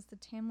 Rather, it was the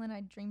Tamlin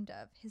I dreamed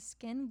of. His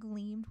skin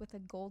gleamed with a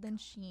golden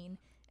sheen,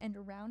 and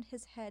around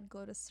his head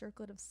glowed a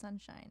circlet of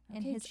sunshine.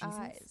 And his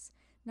eyes,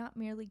 not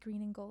merely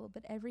green and gold,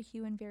 but every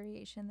hue and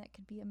variation that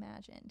could be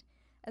imagined,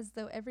 as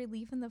though every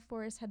leaf in the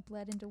forest had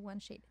bled into one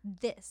shade.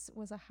 This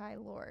was a high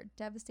lord,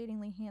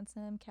 devastatingly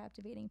handsome,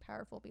 captivating,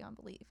 powerful beyond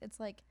belief. It's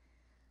like,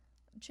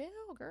 chill,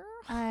 girl.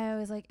 I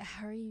was like,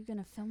 how are you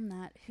gonna film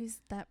that?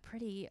 Who's that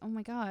pretty? Oh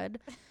my god.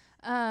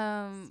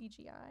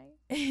 CGI.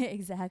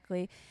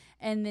 Exactly.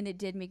 And then it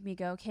did make me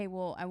go, okay,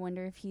 well, I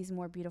wonder if he's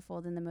more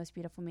beautiful than the most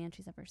beautiful man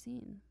she's ever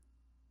seen.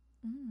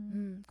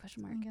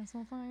 Question mark. I guess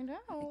we'll find out.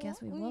 I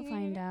guess we will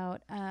find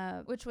out.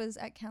 Which was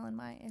at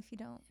Calenmai, if you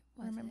don't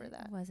remember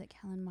that. Was it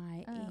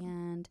Calenmai?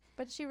 And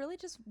but she really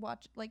just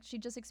she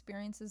just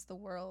experiences the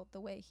world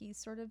the way he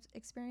sort of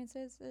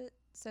experiences it.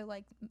 So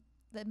like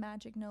the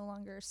magic no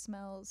longer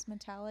smells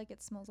metallic.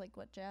 It smells like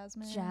what?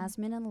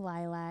 Jasmine and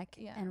lilac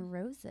and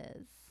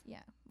roses.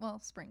 Yeah.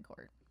 Well, spring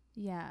court.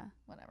 Yeah.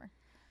 Whatever.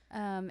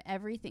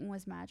 Everything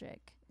was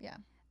magic. Yeah.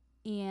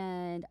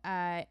 And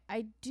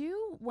I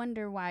do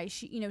wonder why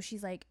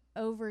she's like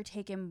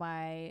overtaken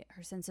by,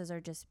 her senses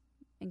are just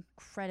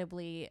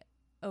incredibly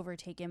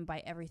overtaken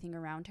by everything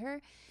around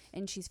her,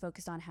 and she's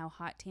focused on how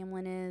hot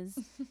Tamlin is.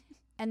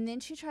 And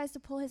then she tries to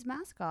pull his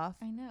mask off.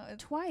 I know.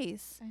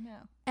 Twice. I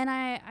know. And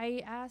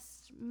I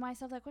asked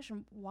myself that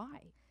question,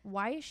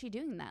 why is she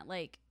doing that?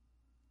 Like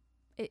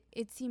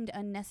it seemed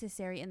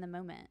unnecessary in the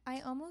moment.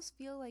 I almost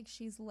feel like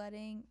she's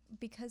letting,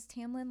 because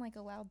Tamlin like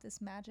allowed this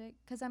magic,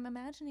 because I'm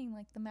imagining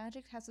like the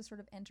magic has to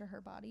sort of enter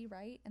her body,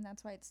 right? And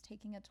that's why it's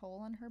taking a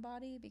toll on her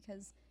body,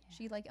 because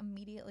she like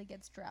immediately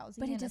gets drowsy.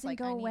 But and it doesn't like,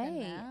 go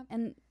away.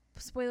 And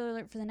spoiler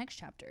alert for the next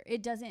chapter,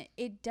 it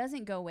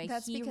doesn't go away.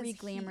 That's he because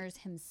reglamours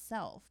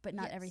himself, but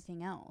not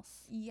everything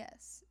else.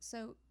 Yes.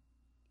 So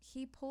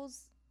he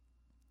pulls,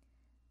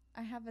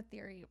 I have a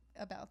theory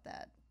about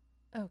that.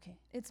 Okay.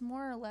 It's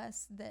more or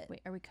less that...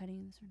 Wait, are we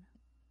cutting this or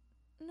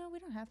not? No, we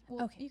don't have to.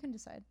 Well, okay. You can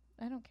decide.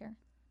 I don't care.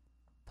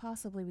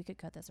 Possibly we could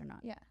cut this or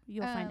not. Yeah.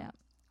 You'll find out.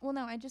 Well,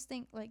 no, I just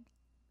think, like,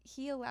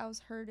 he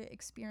allows her to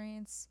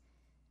experience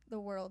the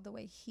world the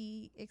way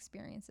he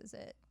experiences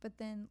it. But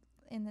then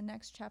in the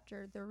next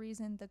chapter, the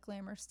reason the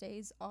glamour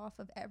stays off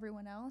of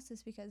everyone else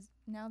is because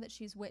now that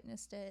she's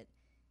witnessed it,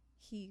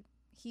 he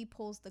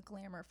pulls the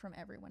glamour from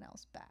everyone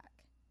else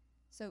back.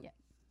 So... Yeah.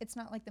 It's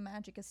not like the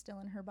magic is still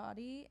in her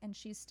body, and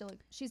she's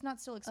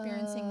not still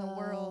experiencing the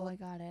world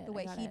the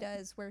way he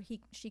does, where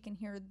she can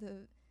hear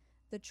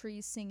the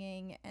trees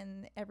singing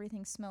and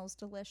everything smells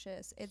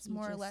delicious. It's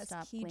more or less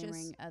he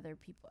just other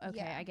people. Okay,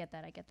 yeah. I get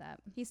that.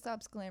 He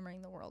stops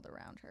glamoring the world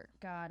around her.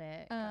 Got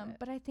it.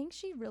 But I think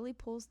she really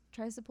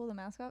tries to pull the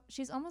mask off.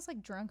 She's almost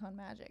like drunk on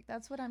magic.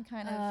 That's what I'm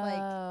kind of like.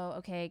 Oh,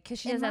 okay. Because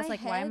she does ask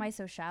like, why am I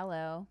so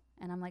shallow?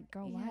 And I'm like,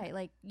 girl, why?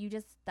 Like,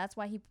 that's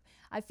why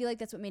I feel like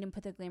that's what made him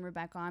put the glamour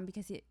back on,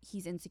 because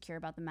he's insecure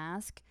about the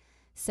mask.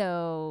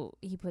 So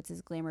he puts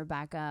his glamour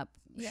back up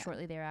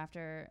shortly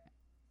thereafter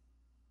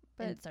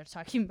and starts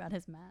talking about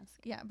his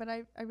mask. Yeah, but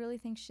I really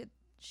think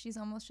she's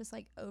almost just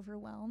like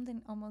overwhelmed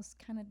and almost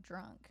kind of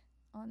drunk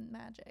on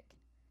magic.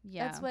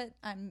 Yeah. That's what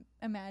I'm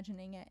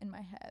imagining it in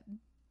my head.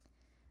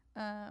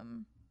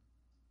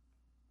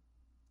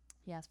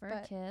 He asks for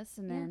a kiss,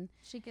 and then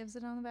she gives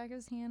it on the back of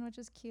his hand, which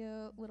is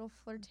cute, little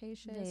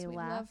flirtatious. They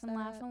laugh and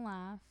laugh and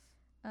laugh.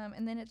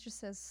 And then it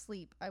just says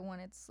sleep. I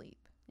wanted sleep.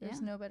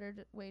 There's no better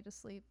way to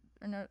sleep,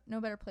 or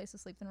no better place to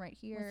sleep than right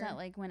here. What's that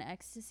like when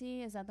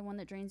ecstasy? Is that the one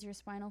that drains your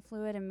spinal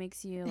fluid and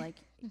makes you like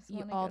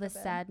all the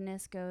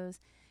sadness goes?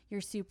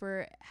 You're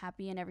super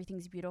happy and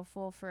everything's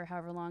beautiful for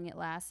however long it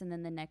lasts, and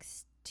then the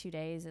next 2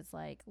 days it's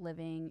like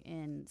living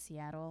in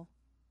Seattle.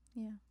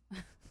 Yeah.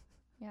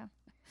 Yeah.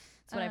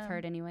 That's what I've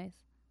heard anyways.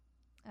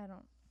 I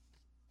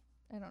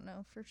don't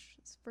know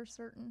for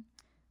certain,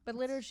 but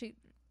literally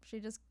she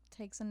just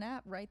takes a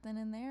nap right then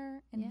and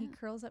there, and he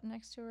curls up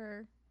next to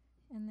her,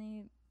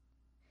 and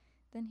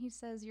then he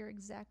says, "You're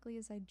exactly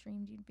as I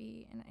dreamed you'd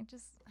be," and I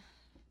just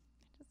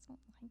don't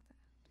like that.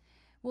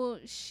 Well,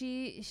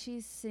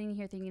 she's sitting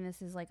here thinking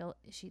this is like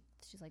she's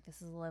like,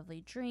 this is a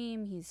lovely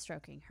dream. He's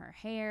stroking her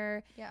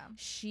hair. Yeah.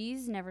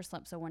 She's never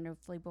slept so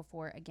wonderfully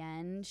before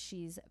again.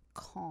 She's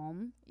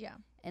calm. Yeah.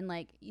 And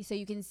like, so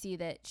you can see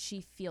that she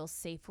feels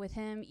safe with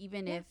him,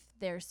 even if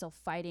they're still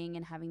fighting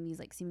and having these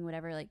like seeming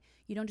whatever. Like,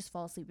 you don't just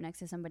fall asleep next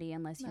to somebody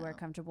unless you are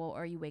comfortable,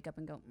 or you wake up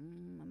and go,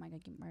 am I gonna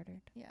get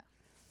murdered? Yeah,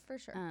 for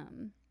sure.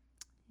 And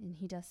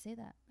he does say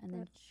that, and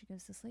then she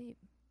goes to sleep.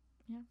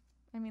 Yeah.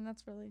 I mean,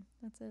 that's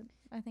it.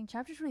 I think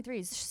chapter 23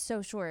 is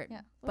so short.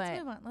 Yeah.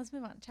 Let's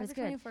move on. Chapter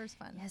 24 is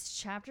fun. Yes.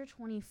 Chapter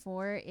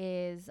 24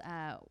 is,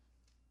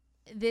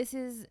 this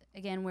is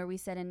again where we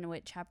said in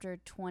what chapter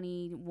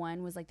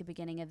 21 was like the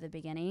beginning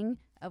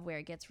of where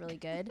it gets really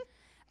good.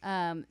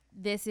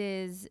 This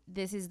is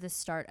the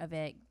start of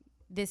it.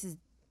 This is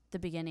the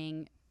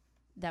beginning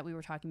that we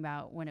were talking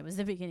about when it was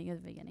the beginning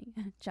of the beginning.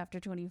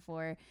 Chapter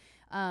 24,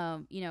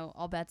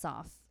 all bets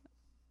off.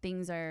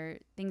 Things are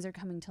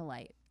coming to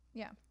light.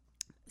 Yeah.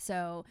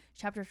 So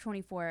chapter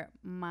 24,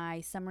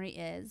 my summary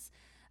is,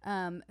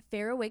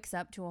 Pharaoh wakes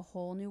up to a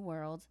whole new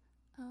world.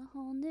 A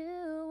whole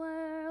new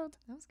world.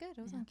 That was good.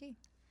 It was on key.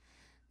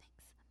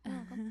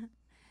 Thanks.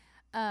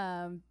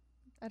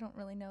 I don't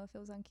really know if it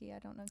was on key. I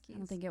don't know keys. I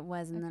don't think it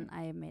was, and then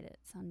I made it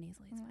sound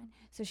nasally. It's fine.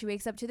 So she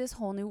wakes up to this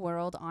whole new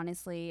world.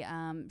 Honestly,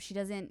 she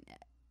doesn't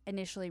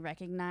initially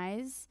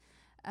recognize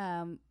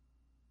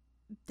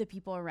the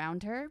people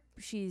around her.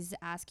 She's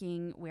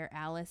asking where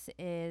Alice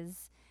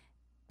is,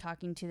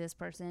 talking to this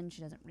person.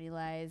 She doesn't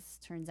realize,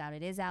 turns out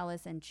it is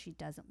Alice, and she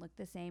doesn't look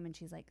the same, and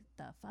she's like,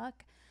 the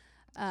fuck?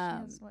 She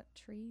has what,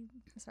 tree?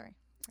 Sorry.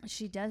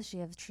 She does. She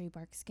has tree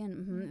bark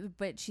skin.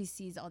 But she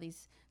sees all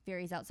these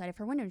fairies outside of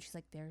her window, and she's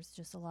like, there's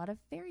just a lot of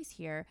fairies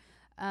here.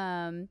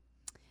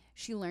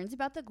 She learns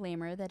about the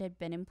glamour that had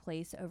been in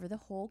place over the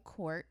whole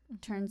court.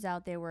 Turns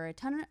out there were a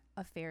ton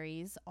of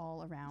fairies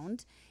all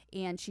around,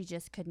 and she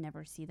just could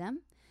never see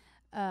them.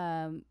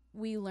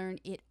 We learn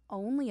it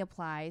only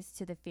applies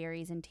to the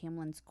fairies in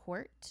Tamlin's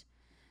court.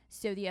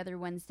 So the other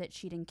ones that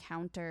she'd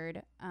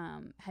encountered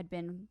had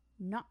been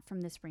not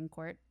from the spring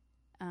court.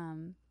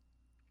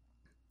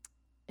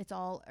 It's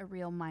all a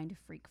real mind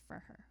freak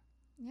for her.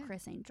 Yeah.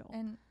 Criss Angel.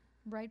 And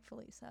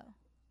rightfully so.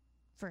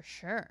 For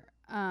sure.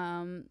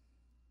 I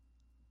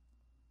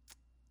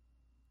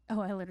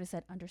literally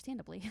said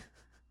understandably.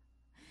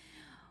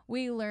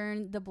 We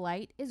learn the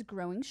blight is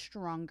growing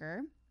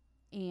stronger,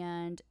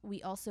 and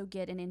we also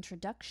get an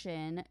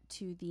introduction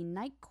to the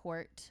night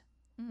court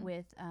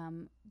with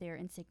their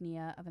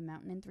insignia of a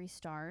mountain and 3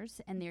 stars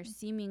and their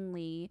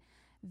seemingly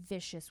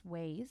vicious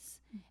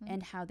ways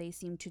and how they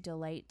seem to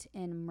delight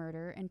in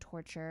murder and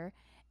torture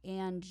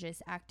and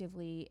just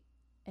actively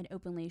and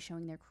openly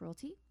showing their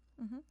cruelty.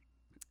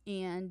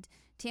 And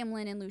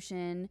Tamlin and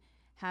Lucien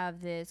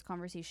have this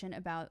conversation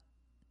about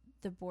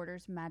the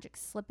border's magic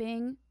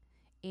slipping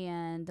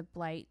and the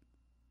blight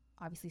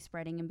obviously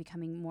spreading and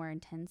becoming more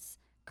intense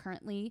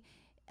currently,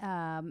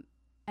 and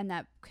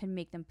that can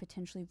make them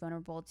potentially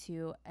vulnerable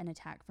to an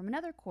attack from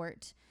another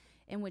court,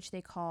 in which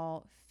they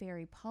call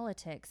fairy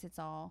politics.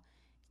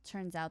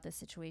 Turns out this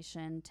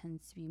situation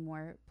tends to be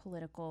more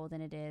political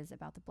than it is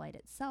about the blight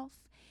itself,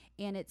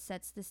 and it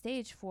sets the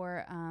stage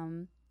for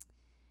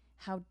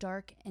how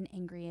dark and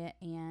angry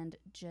and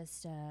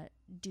just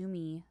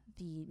doomy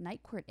the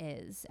night court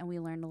is. And we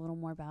learned a little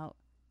more about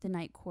the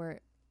night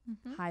court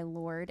High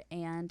Lord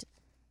and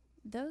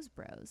those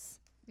bros.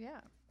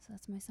 Yeah. So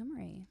that's my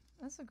summary.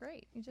 That's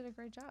great. You did a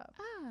great job.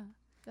 Ah.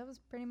 That was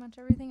pretty much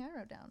everything I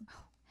wrote down.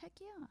 Oh, heck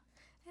yeah.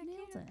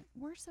 Nailed it.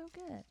 We're so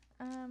good.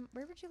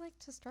 Where would you like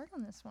to start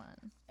on this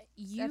one?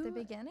 You, at the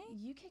beginning?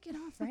 You kick it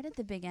off right at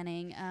the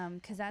beginning,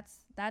 because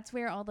that's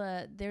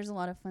where there's a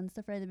lot of fun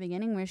stuff right at the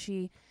beginning, where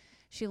she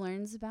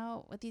learns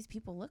about what these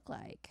people look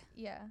like.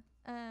 Yeah.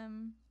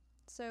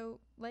 So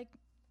like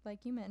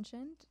you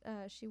mentioned,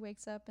 she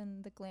wakes up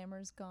and the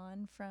glamour's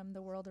gone from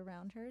the world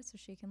around her, so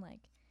she can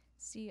like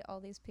see all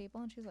these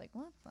people, and she's like,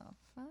 what the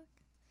fuck?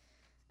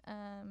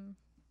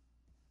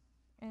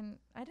 And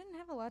I didn't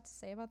have a lot to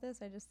say about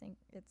this. I just think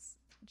it's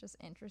just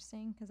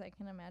interesting because I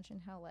can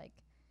imagine how like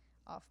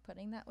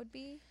off-putting that would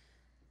be.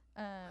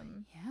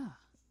 Yeah.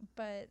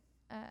 But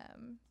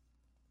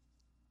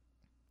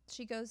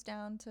she goes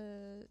down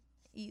to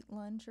eat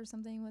lunch or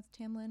something with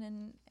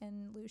Tamlin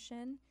and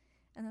Lucien,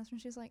 and that's when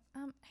she's like,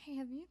 hey,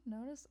 have you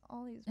noticed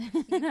all these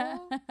people?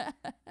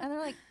 And they're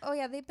like, oh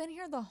yeah, they've been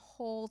here the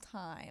whole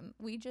time.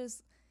 We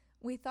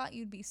thought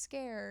you'd be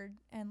scared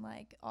and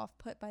like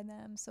off-put by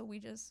them, so we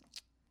just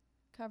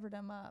covered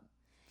them up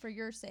for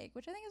your sake,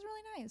 which I think is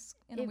really nice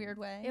in a weird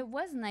way. It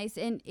was nice,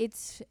 and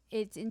it's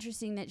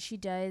interesting that she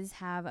does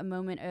have a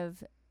moment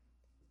of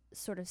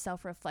sort of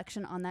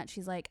self-reflection on that.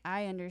 She's like,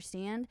 I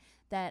understand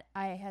that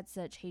I had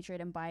such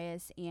hatred and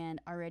bias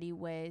and already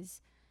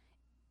was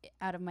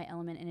out of my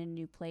element in a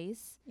new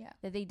place. Yeah.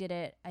 That they did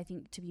it, I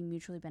think, to be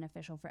mutually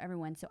beneficial for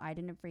everyone, so I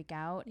didn't freak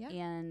out,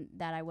 and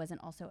that I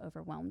wasn't also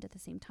overwhelmed at the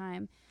same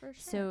time. For sure.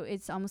 So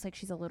it's almost like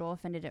she's a little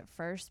offended at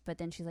first, but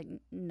then she's like,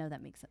 no,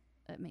 that makes sense.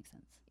 It makes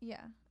sense.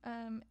 Yeah.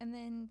 And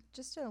then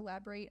just to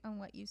elaborate on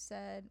what you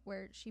said,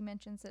 where she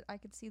mentions that I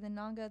could see the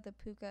Naga, the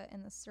Puka,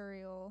 and the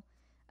Suriel.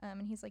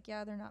 And he's like,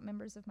 yeah, they're not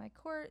members of my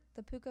court.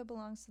 The Puka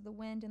belongs to the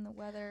wind and the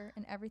weather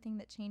and everything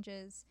that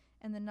changes.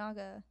 And the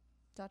Naga, ...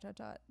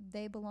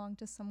 they belong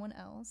to someone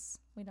else.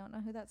 We don't know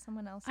who that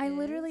someone else is. I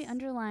literally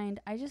underlined,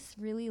 I just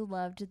really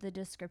loved the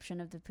description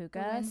of the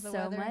Puka the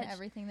weather much. And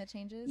everything that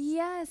changes.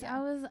 Yes, yeah.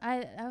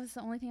 I was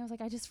the only thing I was like,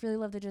 I just really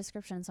love the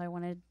description, so I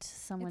wanted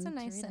someone to read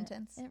it. It's a nice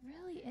sentence. It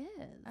really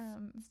is.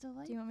 It's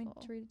delightful. Do you want me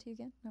to read it to you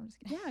again? No, I'm just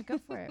kidding. Yeah, go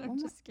for it.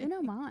 Just kidding.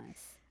 Uno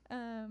mas.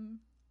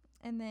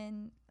 And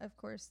then of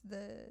course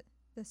the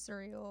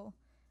Suriel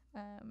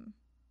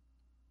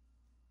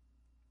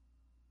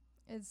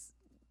is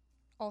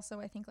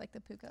also, I think, like the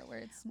Puka, where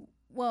it's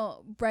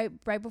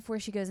right before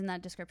she goes in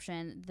that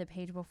description, the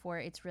page before,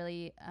 it's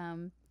really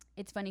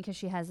it's funny because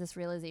she has this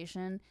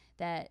realization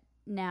that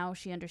now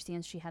she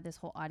understands she had this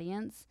whole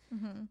audience,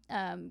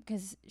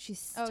 because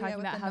she's talking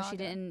about how she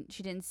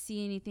didn't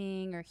see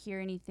anything or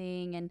hear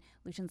anything, and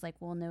Lucian's like,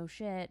 well, no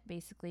shit,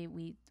 basically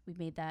we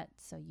made that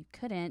so you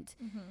couldn't.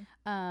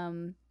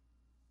 And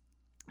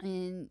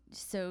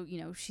so,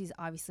 you know, she's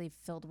obviously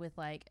filled with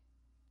like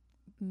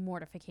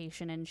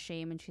mortification and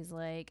shame, and she's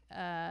like,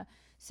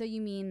 so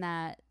you mean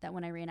that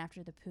when I ran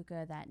after the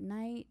Puka that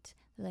night,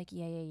 they're like,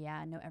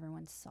 yeah, no,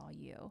 everyone saw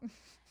you.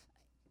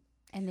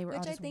 And they were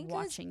all just watching you. Which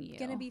I think is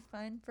going to be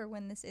fun for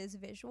when this is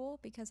visual,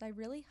 because I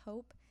really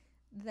hope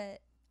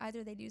that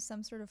either they do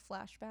some sort of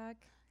flashback,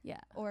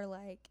 or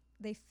like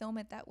they film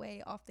it that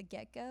way off the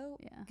get-go,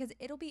 because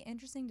it'll be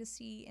interesting to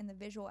see in the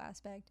visual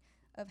aspect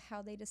of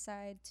how they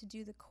decide to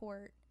do the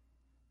court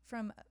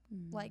from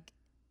like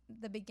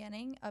the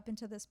beginning up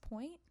until this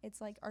point.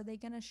 It's like, are they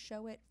going to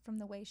show it from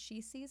the way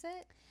she sees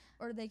it,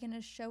 or are they going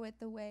to show it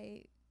the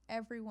way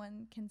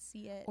everyone can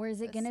see it? Or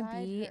is it going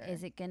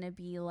to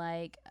be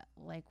like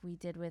we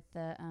did with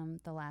the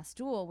last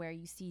duel, where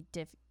you see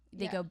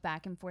they go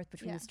back and forth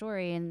between the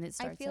story and it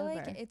starts over? I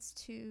feel like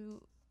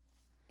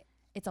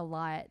it's a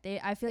lot.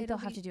 I feel like they'll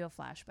have to do a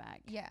flashback.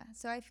 Yeah.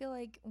 So I feel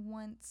like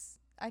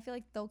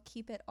they'll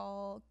keep it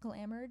all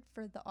glamored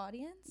for the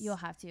audience. You'll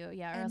have to, or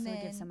else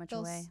it'll give so much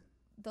away.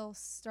 They'll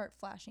start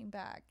flashing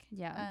back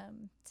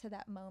to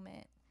that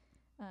moment.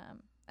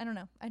 I don't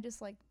know. I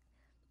just like,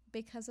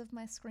 because of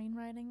my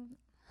screenwriting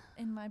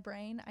in my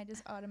brain, I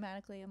just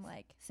automatically am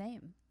like,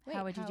 same.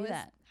 How would you do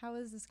that? How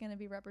is this going to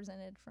be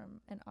represented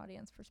from an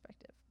audience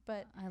perspective?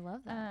 But I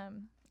love that.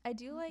 I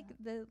do like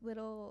the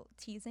little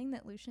teasing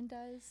that Lucien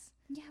does.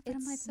 Yeah, but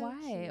I'm like, so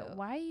why? Cute.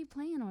 Why are you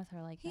playing with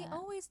her like that? He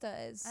always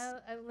does.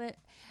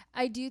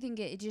 I do think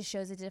it just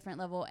shows a different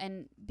level,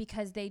 and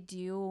because they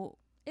do,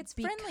 it's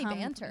friendly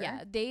banter.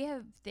 Yeah,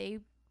 they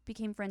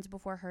became friends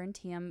before her and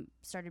Tam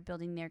started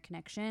building their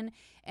connection,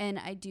 and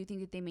I do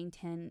think that they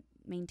maintain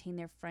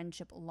their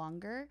friendship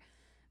longer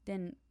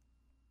than,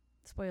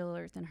 spoiler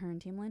alert, than her and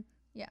Tamlin.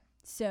 Yeah.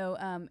 So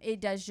it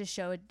does just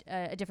show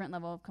a different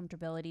level of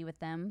comfortability with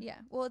them. Yeah.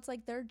 Well, it's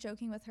like they're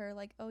joking with her,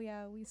 like, oh,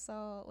 yeah, we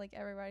saw, like,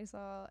 everybody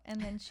saw.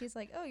 And then she's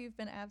like, oh, you've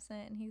been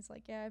absent. And he's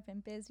like, yeah, I've been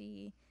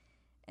busy.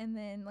 And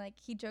then, like,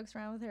 he jokes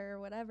around with her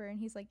or whatever. And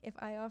he's like, if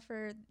I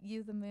offer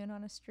you the moon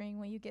on a string,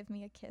 will you give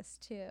me a kiss,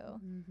 too?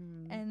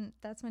 Mm-hmm. And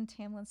that's when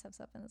Tamlin steps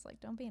up and is like,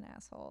 don't be an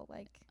asshole.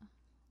 Like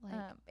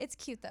it's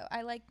cute, though.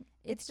 I like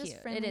it's just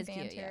cute. Friendly it is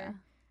banter. Cute,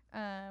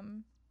 yeah.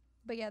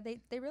 But yeah,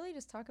 they really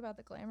just talk about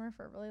the glamour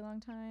for a really long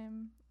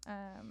time.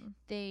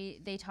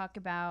 They talk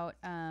about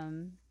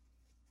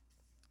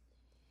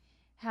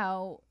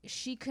how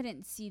she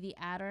couldn't see the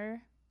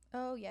adder.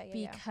 Oh yeah,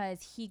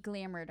 because he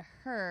glamored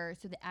her,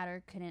 so the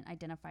adder couldn't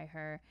identify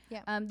her.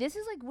 Yeah. This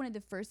is like one of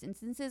the first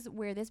instances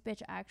where this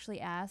bitch actually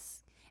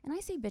asks, and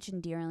I say bitch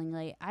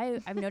endearingly.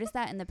 I've noticed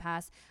that in the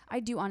past. I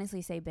do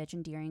honestly say bitch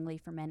endearingly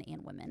for men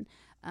and women.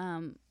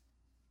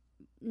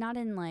 Not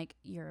in like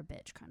you're a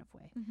bitch kind of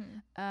way.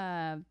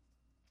 Mm-hmm.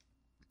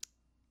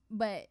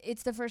 But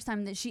it's the first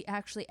time that she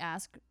actually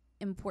asked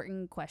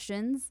important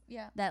questions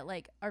that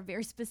like are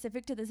very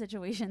specific to the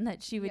situation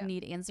that she would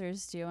need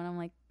answers to. And I'm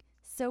like,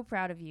 so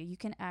proud of you. You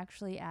can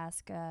actually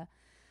ask,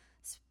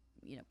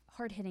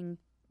 hard-hitting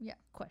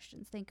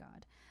questions. Thank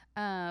God.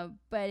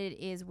 But it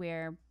is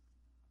where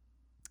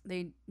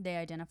they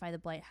identify the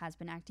blight has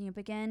been acting up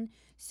again,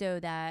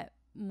 so that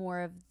more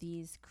of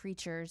these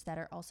creatures that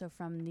are also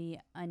from the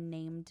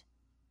unnamed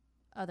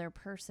other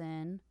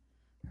person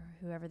or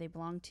whoever they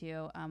belong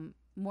to,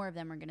 more of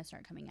them are going to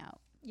start coming out.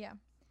 Yeah.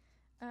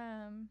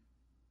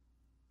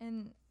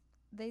 And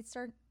they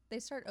start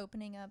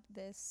opening up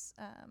this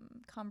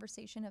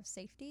conversation of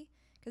safety,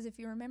 because if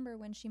you remember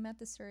when she met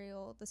the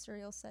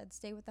Suriel said,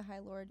 stay with the High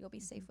Lord, you'll be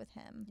safe with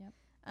him. Yep.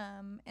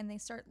 And they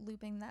start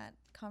looping that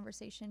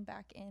conversation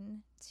back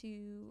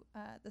into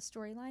the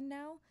storyline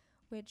now,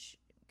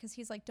 because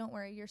he's like, don't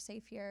worry, you're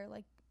safe here,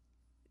 like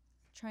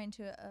trying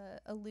to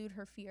elude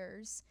her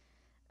fears.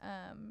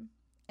 And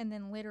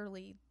then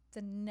literally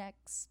the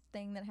next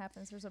thing that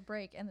happens, there's a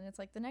break, and then it's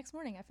like the next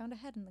morning I found a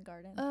head in the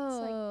garden. It's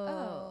like,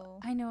 oh,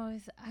 I know.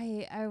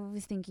 I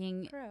was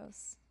thinking,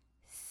 gross.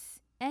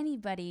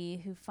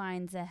 Anybody who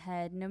finds a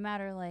head, no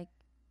matter like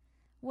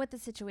what the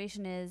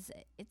situation is,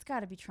 it's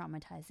got to be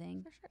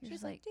traumatizing. For sure.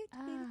 She's like,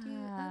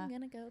 I'm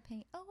gonna go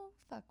paint. Oh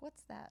fuck,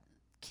 what's that?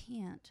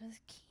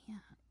 Just can't.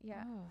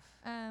 Yeah.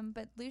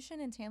 But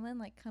Lucien and Tamlin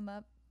like come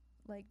up,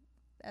 like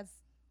as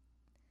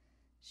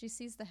she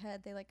sees the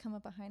head, they like come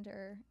up behind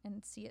her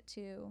and see it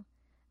too.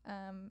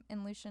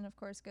 And Lucien, of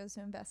course, goes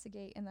to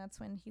investigate, and that's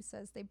when he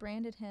says they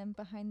branded him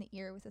behind the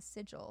ear with a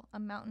sigil, a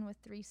mountain with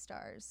 3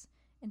 stars.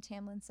 And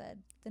Tamlin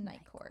said, the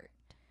Night Court.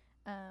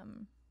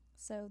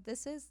 So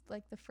this is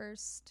like the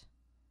first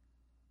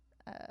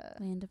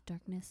land of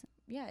darkness.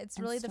 Yeah, it's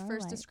really the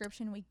first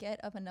description we get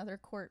of another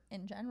court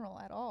in general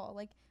at all.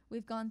 Like,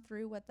 we've gone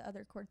through what the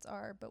other courts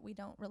are, but we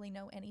don't really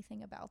know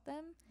anything about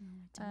them.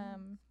 No, I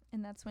don't.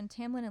 And that's when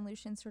Tamlin and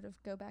Lucien sort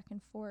of go back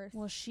and forth.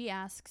 Well, she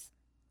asks,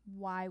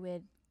 why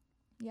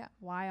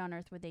on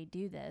earth would they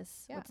do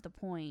this? Yeah. What's the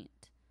point?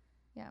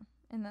 Yeah.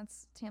 And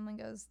that's, Tamlin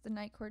goes, the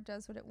Night Court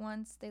does what it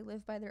wants. They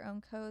live by their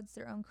own codes,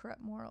 their own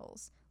corrupt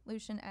morals.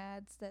 Lucien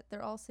adds that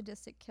they're all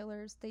sadistic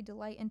killers. They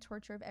delight in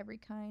torture of every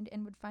kind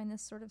and would find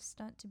this sort of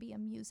stunt to be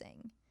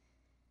amusing.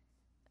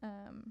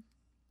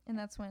 And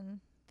that's when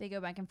they go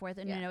back and forth.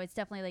 And no, it's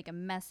definitely like a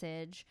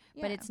message,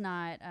 but it's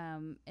not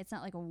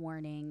like a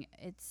warning.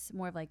 It's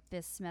more of like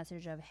this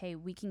message of, hey,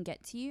 we can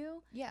get to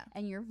you. Yeah.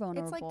 And you're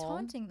vulnerable. It's like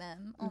taunting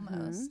them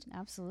almost. Mm-hmm.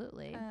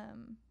 Absolutely.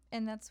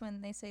 And that's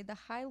when they say the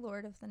High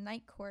Lord of the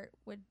Night Court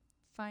would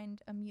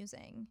find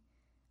amusing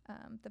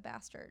the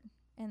bastard.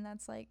 And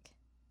that's like,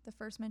 the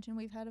first mention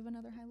we've had of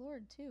another High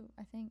Lord too,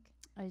 I think.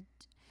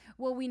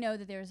 Well, we know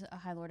that there's a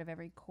High Lord of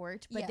every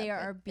court, but they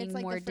are being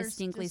more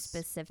distinctly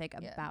specific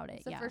about it.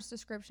 It's the first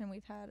description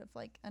we've had of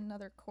like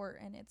another court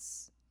and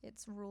its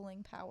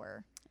ruling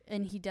power.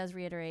 And he does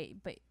reiterate,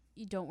 but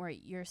you don't worry,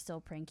 you're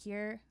still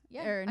prankier.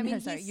 Yeah, or, I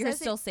mean, you're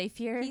still safe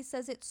here. He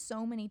says it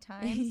so many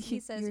times. He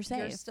says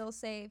you're still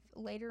safe.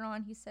 Later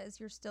on, he says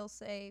you're still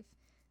safe.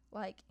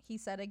 Like he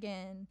said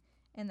again,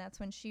 and that's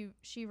when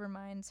she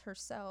reminds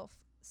herself,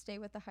 stay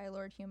with the High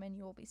Lord human,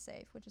 you will be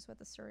safe, which is what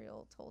the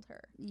Suriel told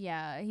her.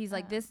 Yeah, he's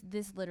like, this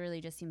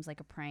literally just seems like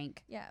a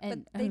prank. Yeah,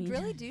 and but they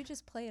really do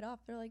just play it off.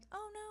 They're like,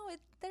 oh no,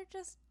 they're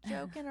just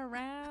joking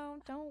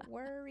around. Don't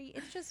worry.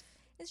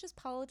 It's just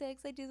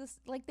politics. They do this,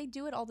 like they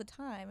do it all the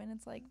time, and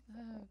it's like,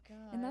 oh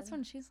god. And that's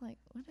when she's like,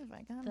 what have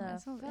I gotten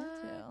myself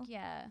into?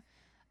 Yeah.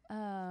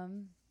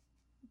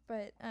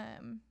 But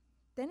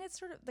then it's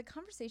sort of, the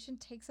conversation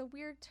takes a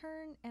weird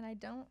turn, and I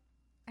don't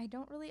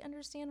really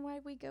understand why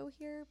we go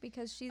here,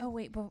 because she's...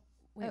 where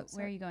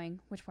are you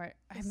going? Which part?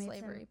 The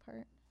slavery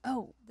part.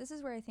 Oh. This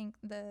is where I think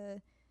the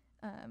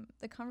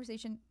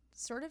conversation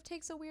sort of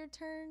takes a weird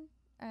turn,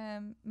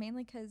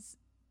 mainly because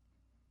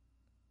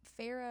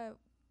Farah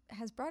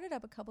has brought it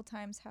up a couple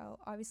times, how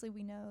obviously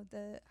we know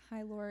the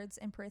High Lords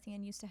and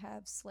Prythian used to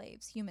have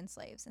slaves, human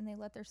slaves, and they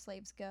let their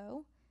slaves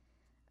go.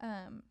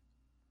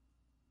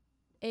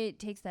 It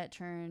takes that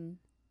turn...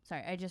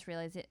 Sorry, I just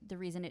realized it. The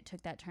reason it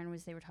took that turn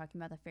was they were talking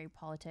about the fairy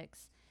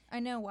politics. I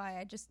know why.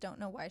 I just don't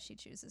know why she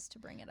chooses to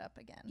bring it up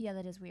again. Yeah,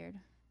 that is weird.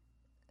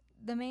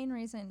 The main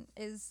reason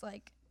is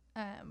like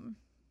I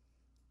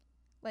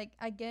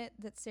get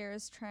that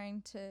Sarah's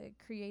trying to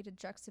create a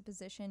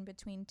juxtaposition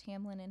between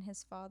Tamlin and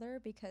his father,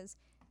 because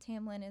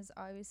Tamlin is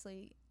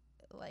obviously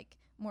like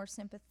more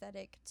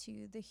sympathetic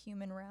to the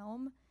human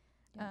realm.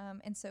 Yeah.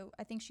 And so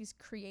I think she's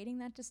creating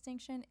that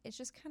distinction. It's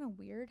just kind of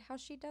weird how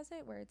she does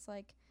it, where it's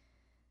like,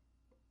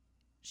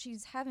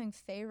 she's having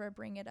Farah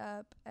bring it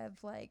up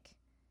of like,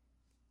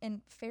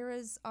 and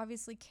Farah's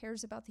obviously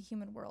cares about the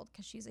human world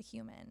because she's a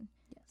human.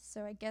 Yes.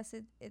 So I guess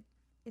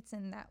it's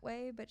in that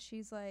way, but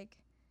she's like,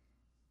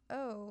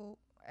 oh,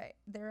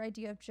 their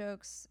idea of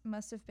jokes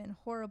must have been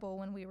horrible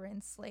when we were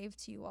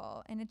enslaved to you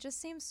all. And it just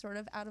seems sort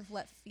of out of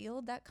left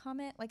field, that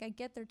comment. Like, I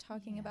get they're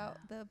talking about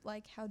the,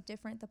 like, how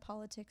different the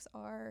politics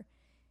are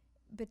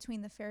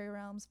between the fairy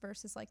realms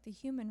versus like the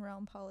human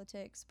realm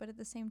politics. But at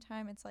the same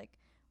time, it's like,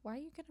 why are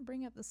you going to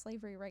bring up the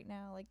slavery right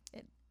now? Like,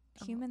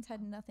 humans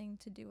had nothing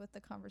to do with the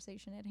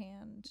conversation at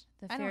hand.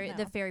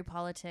 The fairy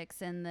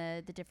politics and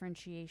the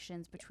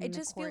differentiations between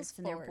the courts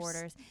and their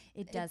borders.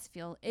 It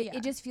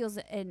just feels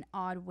an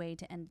odd way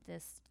to end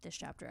this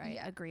chapter.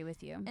 I agree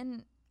with you.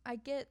 And I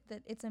get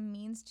that it's a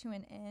means to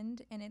an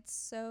end, and it's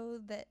so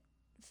that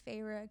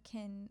Farah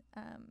can,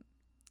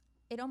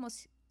 it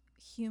almost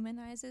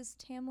humanizes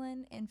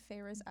Tamlin in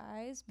Farah's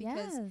eyes,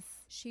 because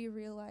she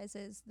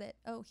realizes that,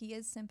 oh, he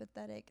is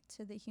sympathetic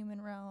to the human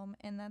realm.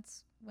 And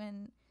that's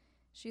when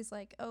she's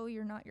like, oh,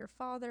 you're not your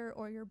father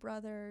or your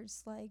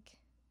brothers, like,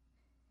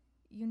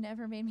 you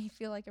never made me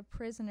feel like a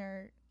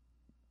prisoner,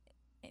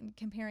 and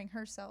comparing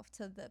herself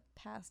to the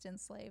past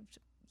enslaved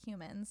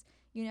humans.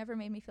 You never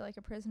made me feel like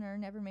a prisoner,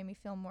 never made me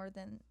feel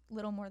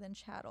little more than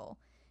chattel.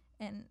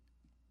 And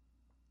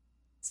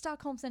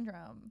Stockholm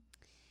Syndrome,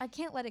 I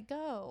can't let it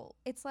go.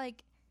 It's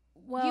like,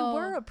 well, you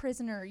were a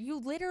prisoner. You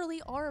literally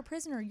are a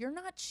prisoner. You're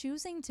not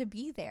choosing to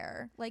be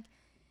there. Like,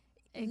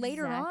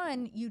 later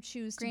on, you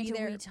choose to be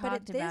there. We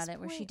talked about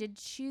it, where she did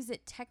choose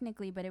it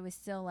technically, but it was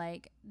still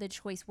like the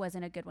choice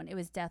wasn't a good one. It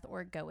was death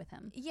or go with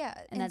him. Yeah,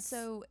 and that's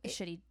so a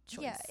shitty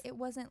choice. Yeah, it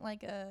wasn't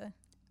like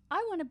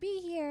I want to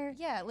be here.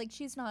 Yeah, like,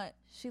 she's not...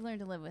 She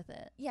learned to live with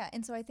it. Yeah,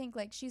 and so I think,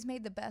 like, she's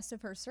made the best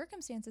of her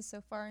circumstances so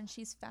far, and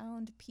she's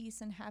found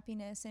peace and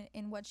happiness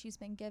in what she's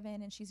been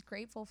given, and she's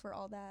grateful for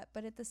all that.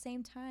 But at the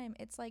same time,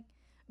 it's like,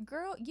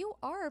 girl, you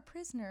are a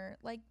prisoner.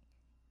 Like,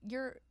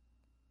 you're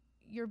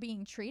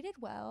being treated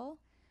well,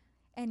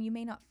 and you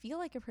may not feel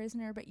like a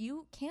prisoner, but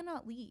you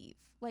cannot leave.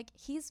 Like,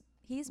 he's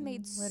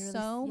made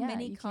so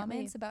many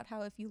comments about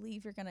how if you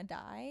leave, you're going to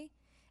die.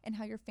 And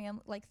how your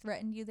family, like,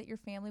 threatened you that your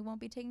family won't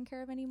be taken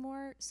care of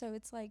anymore. So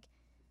it's like,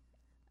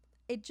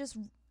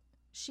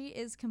 she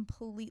is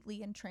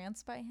completely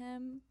entranced by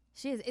him.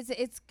 She is.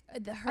 It's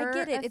her I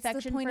get it.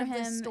 It's the point for of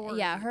him. the story.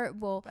 Yeah,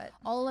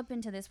 all up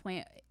until this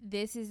point,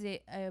 this is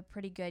a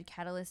pretty good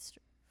catalyst,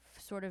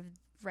 sort of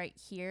right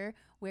here,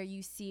 where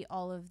you see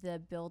all of the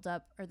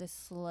buildup, or the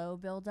slow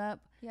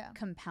buildup,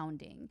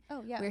 compounding.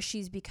 Oh yeah, where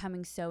she's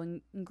becoming so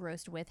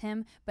engrossed with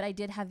him. But I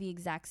did have the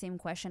exact same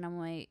question. I'm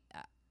like,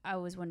 I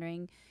was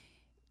wondering,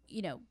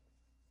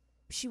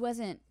 she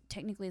wasn't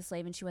technically a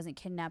slave and she wasn't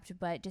kidnapped,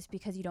 but just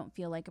because you don't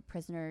feel like a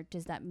prisoner,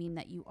 does that mean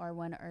that you are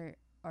one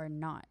or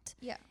not?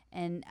 Yeah.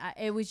 And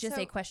it was just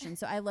a question.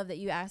 So I love that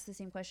you asked the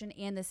same question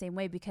and the same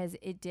way, because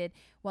it did.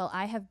 Well,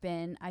 I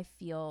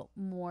feel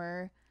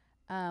more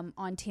on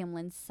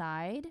Tamlin's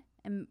side,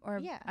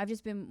 I've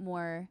just been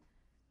more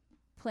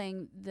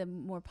playing the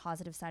more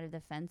positive side of the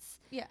fence.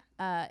 Yeah.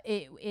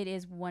 It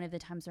is one of the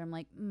times where I'm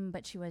like,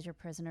 but she was your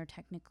prisoner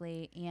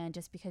technically, and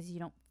just because you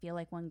don't feel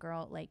like one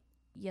girl, like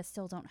you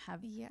still don't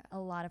have a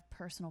lot of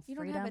personal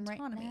freedom you don't have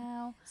autonomy right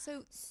now.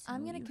 So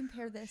I'm gonna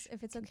compare this,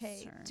 if it's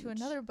okay, to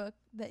another book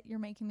that you're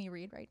making me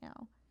read right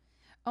now.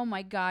 Oh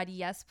my God,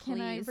 yes, please.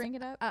 Can I bring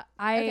it up?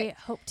 I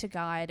hope to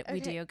God we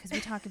do, because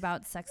we talk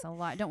about sex a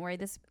lot. Don't worry,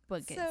 this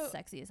book gets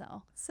sexy as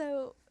hell.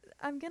 So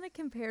I'm going to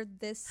compare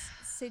this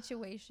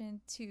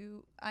situation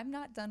to, I'm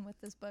not done with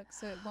this book,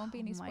 so it won't be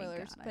any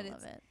spoilers, but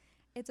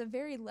it's a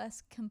very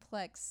less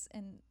complex,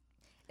 and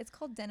it's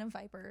called Den of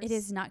Vipers. It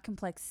is not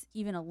complex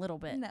even a little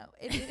bit. No,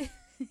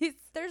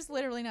 there's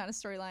literally not a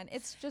storyline.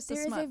 It's just a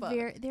smut book.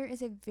 There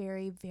is a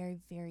very, very,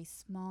 very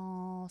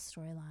small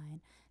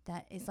storyline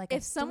that is like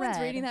if someone's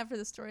reading that for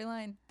the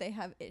storyline, they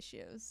have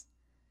issues.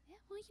 Yeah,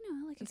 well,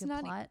 I like a good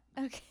plot.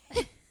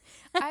 Okay.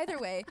 Either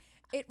way,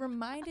 it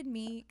reminded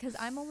me, because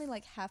I'm only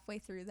like halfway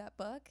through that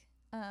book.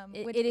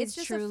 It is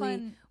just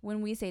truly,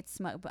 when we say it's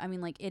smut, but I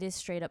mean, like, it is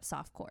straight up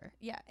softcore.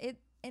 Yeah,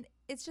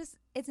 it's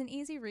an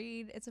easy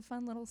read. It's a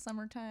fun little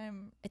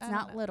summertime. It's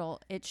not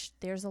little.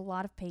 there's a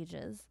lot of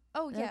pages.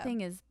 Oh yeah, that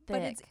thing is thick,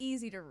 but it's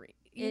easy to read.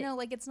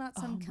 Like, it's not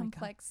some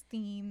complex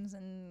themes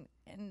and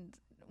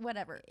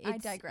whatever. I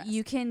digress.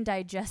 You can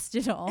digest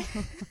it all.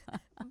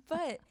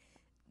 But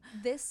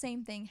this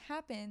same thing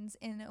happens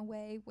in a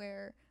way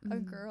where a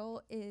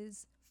girl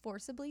is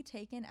forcibly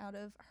taken out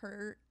of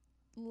her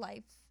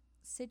life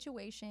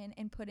situation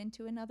and put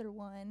into another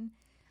one,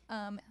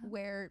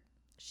 where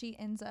she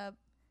ends up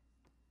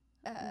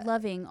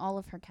loving all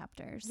of her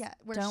captors. Yeah,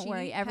 don't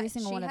worry, every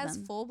single one of them. She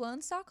has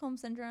full-blown Stockholm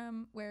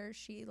syndrome, where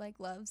she like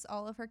loves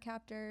all of her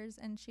captors,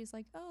 and she's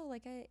like, oh,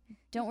 like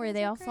don't worry,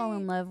 they all fall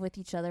in love with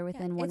each other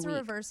within 1 week. It's a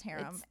reverse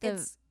harem.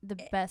 It's the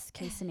best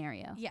case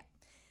scenario. Yeah,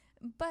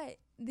 but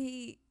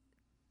the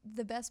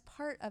best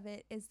part of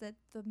it is that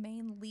the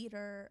main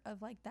leader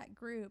of like that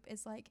group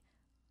is like,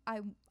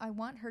 I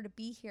want her to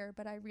be here,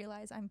 but I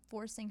realize I'm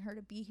forcing her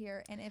to be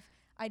here, and if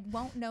I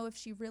won't know if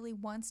she really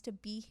wants to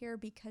be here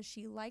because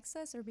she likes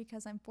us or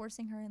because I'm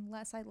forcing her,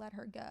 unless I let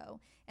her go.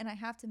 And I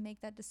have to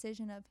make that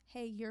decision of,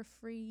 hey, you're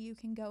free, you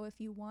can go if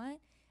you want.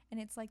 And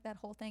it's like that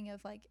whole thing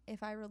of like,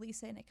 if I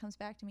release it and it comes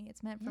back to me,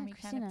 it's meant for me,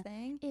 Christina, kind of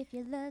thing. If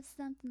you love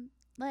something,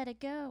 let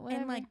it go.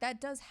 Whatever. And like that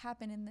does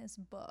happen in this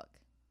book,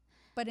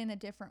 but in a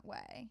different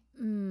way.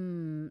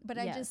 But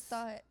I just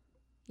thought,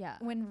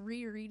 when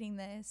rereading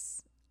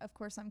this, of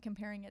course, I'm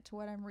comparing it to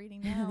what I'm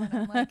reading now, and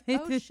I'm like,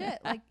 oh shit,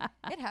 like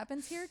it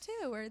happens here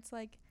too, where it's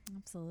like,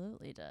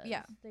 absolutely does.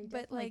 Yeah,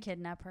 but like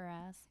kidnap her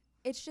ass.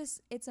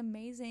 It's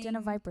amazing. Den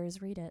of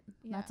Vipers, read it.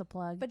 Yeah. That's a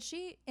plug. But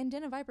in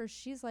Den of Vipers,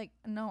 she's like,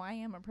 no, I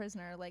am a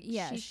prisoner. Like,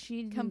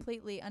 she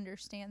completely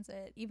understands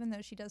it, even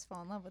though she does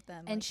fall in love with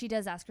them. And she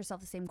does ask herself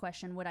the same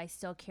question: would I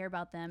still care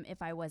about them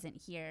if I wasn't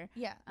here?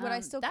 Yeah, would I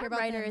still care about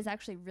them? That writer is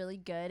actually really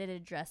good at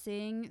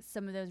addressing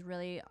some of those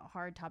really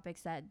hard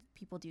topics that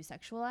people do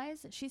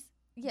sexualize. She's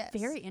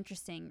very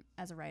interesting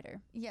as a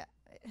writer. Yeah.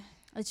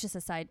 It's just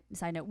a side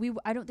note.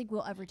 I don't think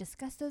we'll ever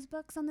discuss those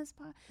books on this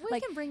pod. We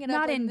can bring it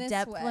not up in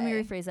depth. Let me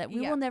rephrase that.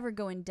 We will never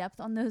go in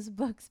depth on those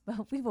books,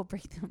 but we will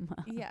break them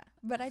up. Yeah,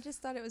 but I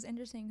just thought it was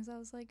interesting because I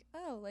was like,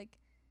 oh, like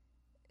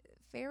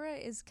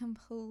Farah is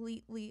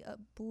completely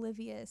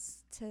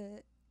oblivious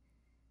to.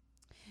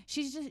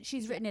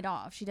 She's written it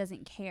off. She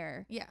doesn't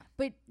care. Yeah.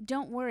 But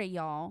don't worry,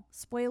 y'all.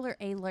 Spoiler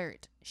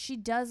alert. She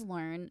does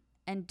learn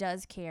and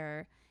does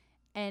care,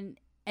 and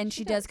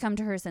she does come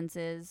to her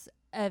senses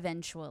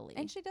eventually.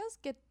 And she does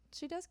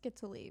get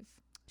to leave.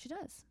 She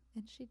does.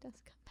 And she does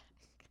come back.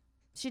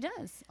 She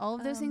does. All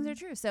of those things are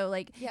true. So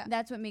like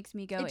that's what makes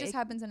me go. It just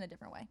happens in a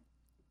different way.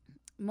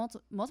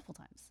 Multiple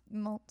times.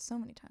 So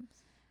many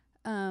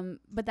times.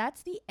 But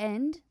that's the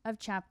end of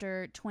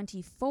chapter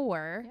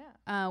 24.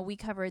 Yeah. We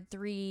covered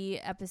 3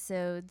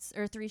 episodes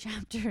or 3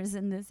 chapters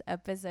in this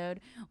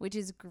episode, which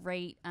is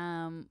great.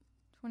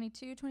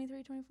 22,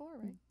 23, 24,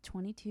 right?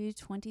 22,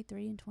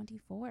 23, and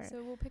 24.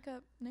 So we'll pick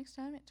up next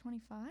time at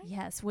 25?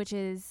 Yes, which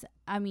is,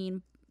 I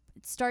mean,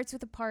 it starts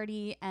with a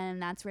party,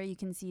 and that's where you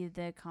can see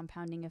the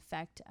compounding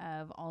effect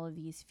of all of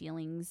these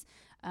feelings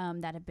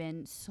that have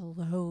been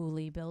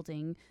slowly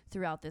building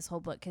throughout this whole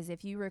book. Because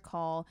if you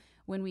recall,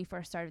 when we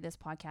first started this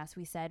podcast,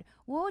 we said,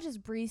 we'll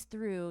just breeze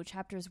through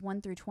chapters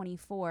 1 through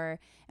 24,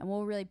 and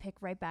we'll really pick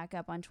right back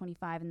up on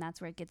 25, and that's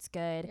where it gets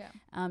good.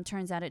 Yeah.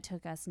 Turns out it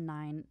took us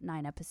nine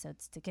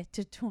episodes to get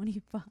to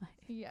 25.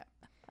 Yeah.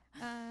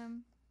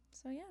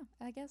 So, yeah,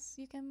 I guess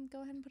you can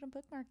go ahead and put a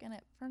bookmark in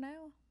it for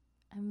now.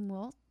 And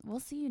we'll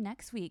see you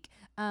next week.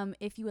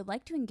 If you would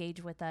like to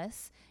engage with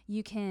us,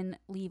 you can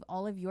leave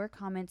all of your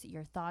comments,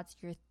 your thoughts,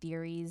 your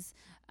theories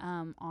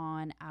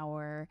on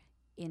our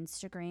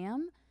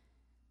Instagram,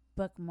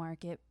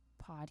 Bookmark It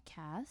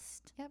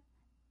Podcast. Yep.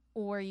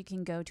 Or you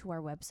can go to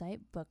our website,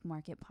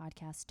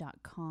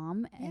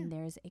 bookmarkitpodcast.com, and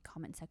there's a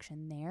comment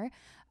section there.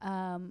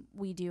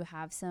 We do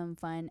have some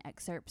fun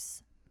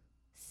excerpts,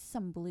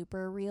 some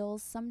blooper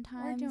reels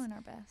sometimes. We're doing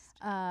our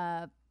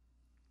best.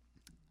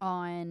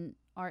 On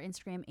our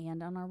Instagram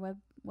and on our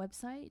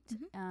website.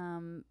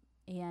 Mm-hmm.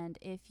 And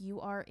if you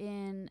are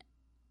in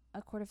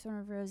A Court of Thorn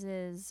of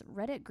Roses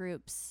Reddit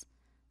groups,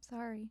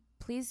 sorry,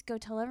 please go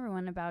tell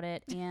everyone about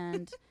it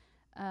and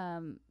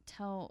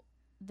tell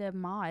the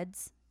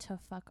mods to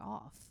fuck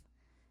off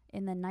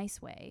in the nice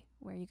way,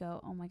 where you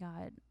go, oh my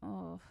God,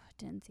 oh,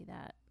 didn't see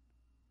that.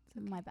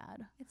 Okay. My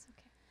bad. It's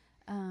okay.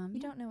 You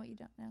don't know what you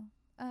don't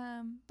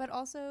know. But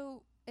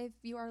also, if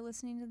you are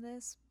listening to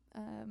this,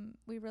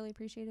 we really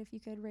appreciate if you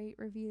could rate,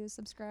 review,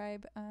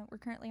 subscribe. We're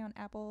currently on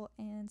Apple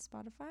and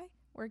Spotify,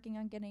 working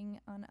on getting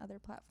on other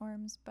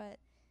platforms, but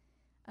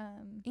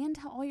and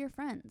tell all your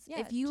friends. Yeah,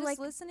 if you just like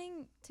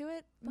listening to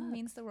it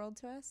means the world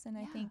to us, and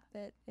I think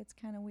that it's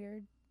kind of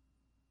weird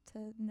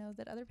to know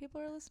that other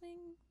people are listening.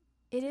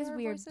 It is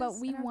weird, but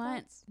we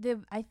want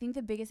I think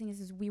the biggest thing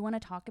is we want to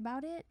talk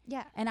about it.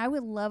 Yeah. And I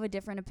would love a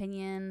different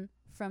opinion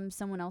from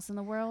someone else in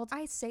the world.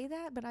 I say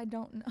that, but I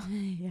don't know.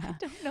 Yeah. I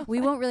don't know.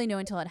 We won't really know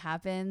until it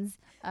happens.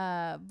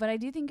 But I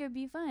do think it'd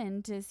be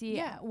fun to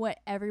see what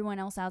everyone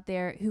else out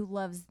there who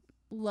loves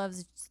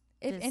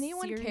if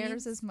anyone series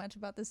cares as much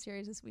about this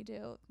series as we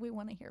do, we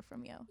want to hear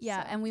from you.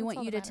 Yeah, so and we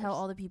want you to tell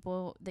all the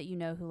people that you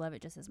know who love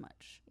it just as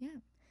much. Yeah.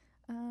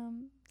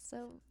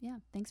 So yeah,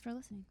 thanks for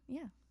listening.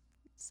 Yeah.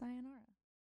 Sayonara.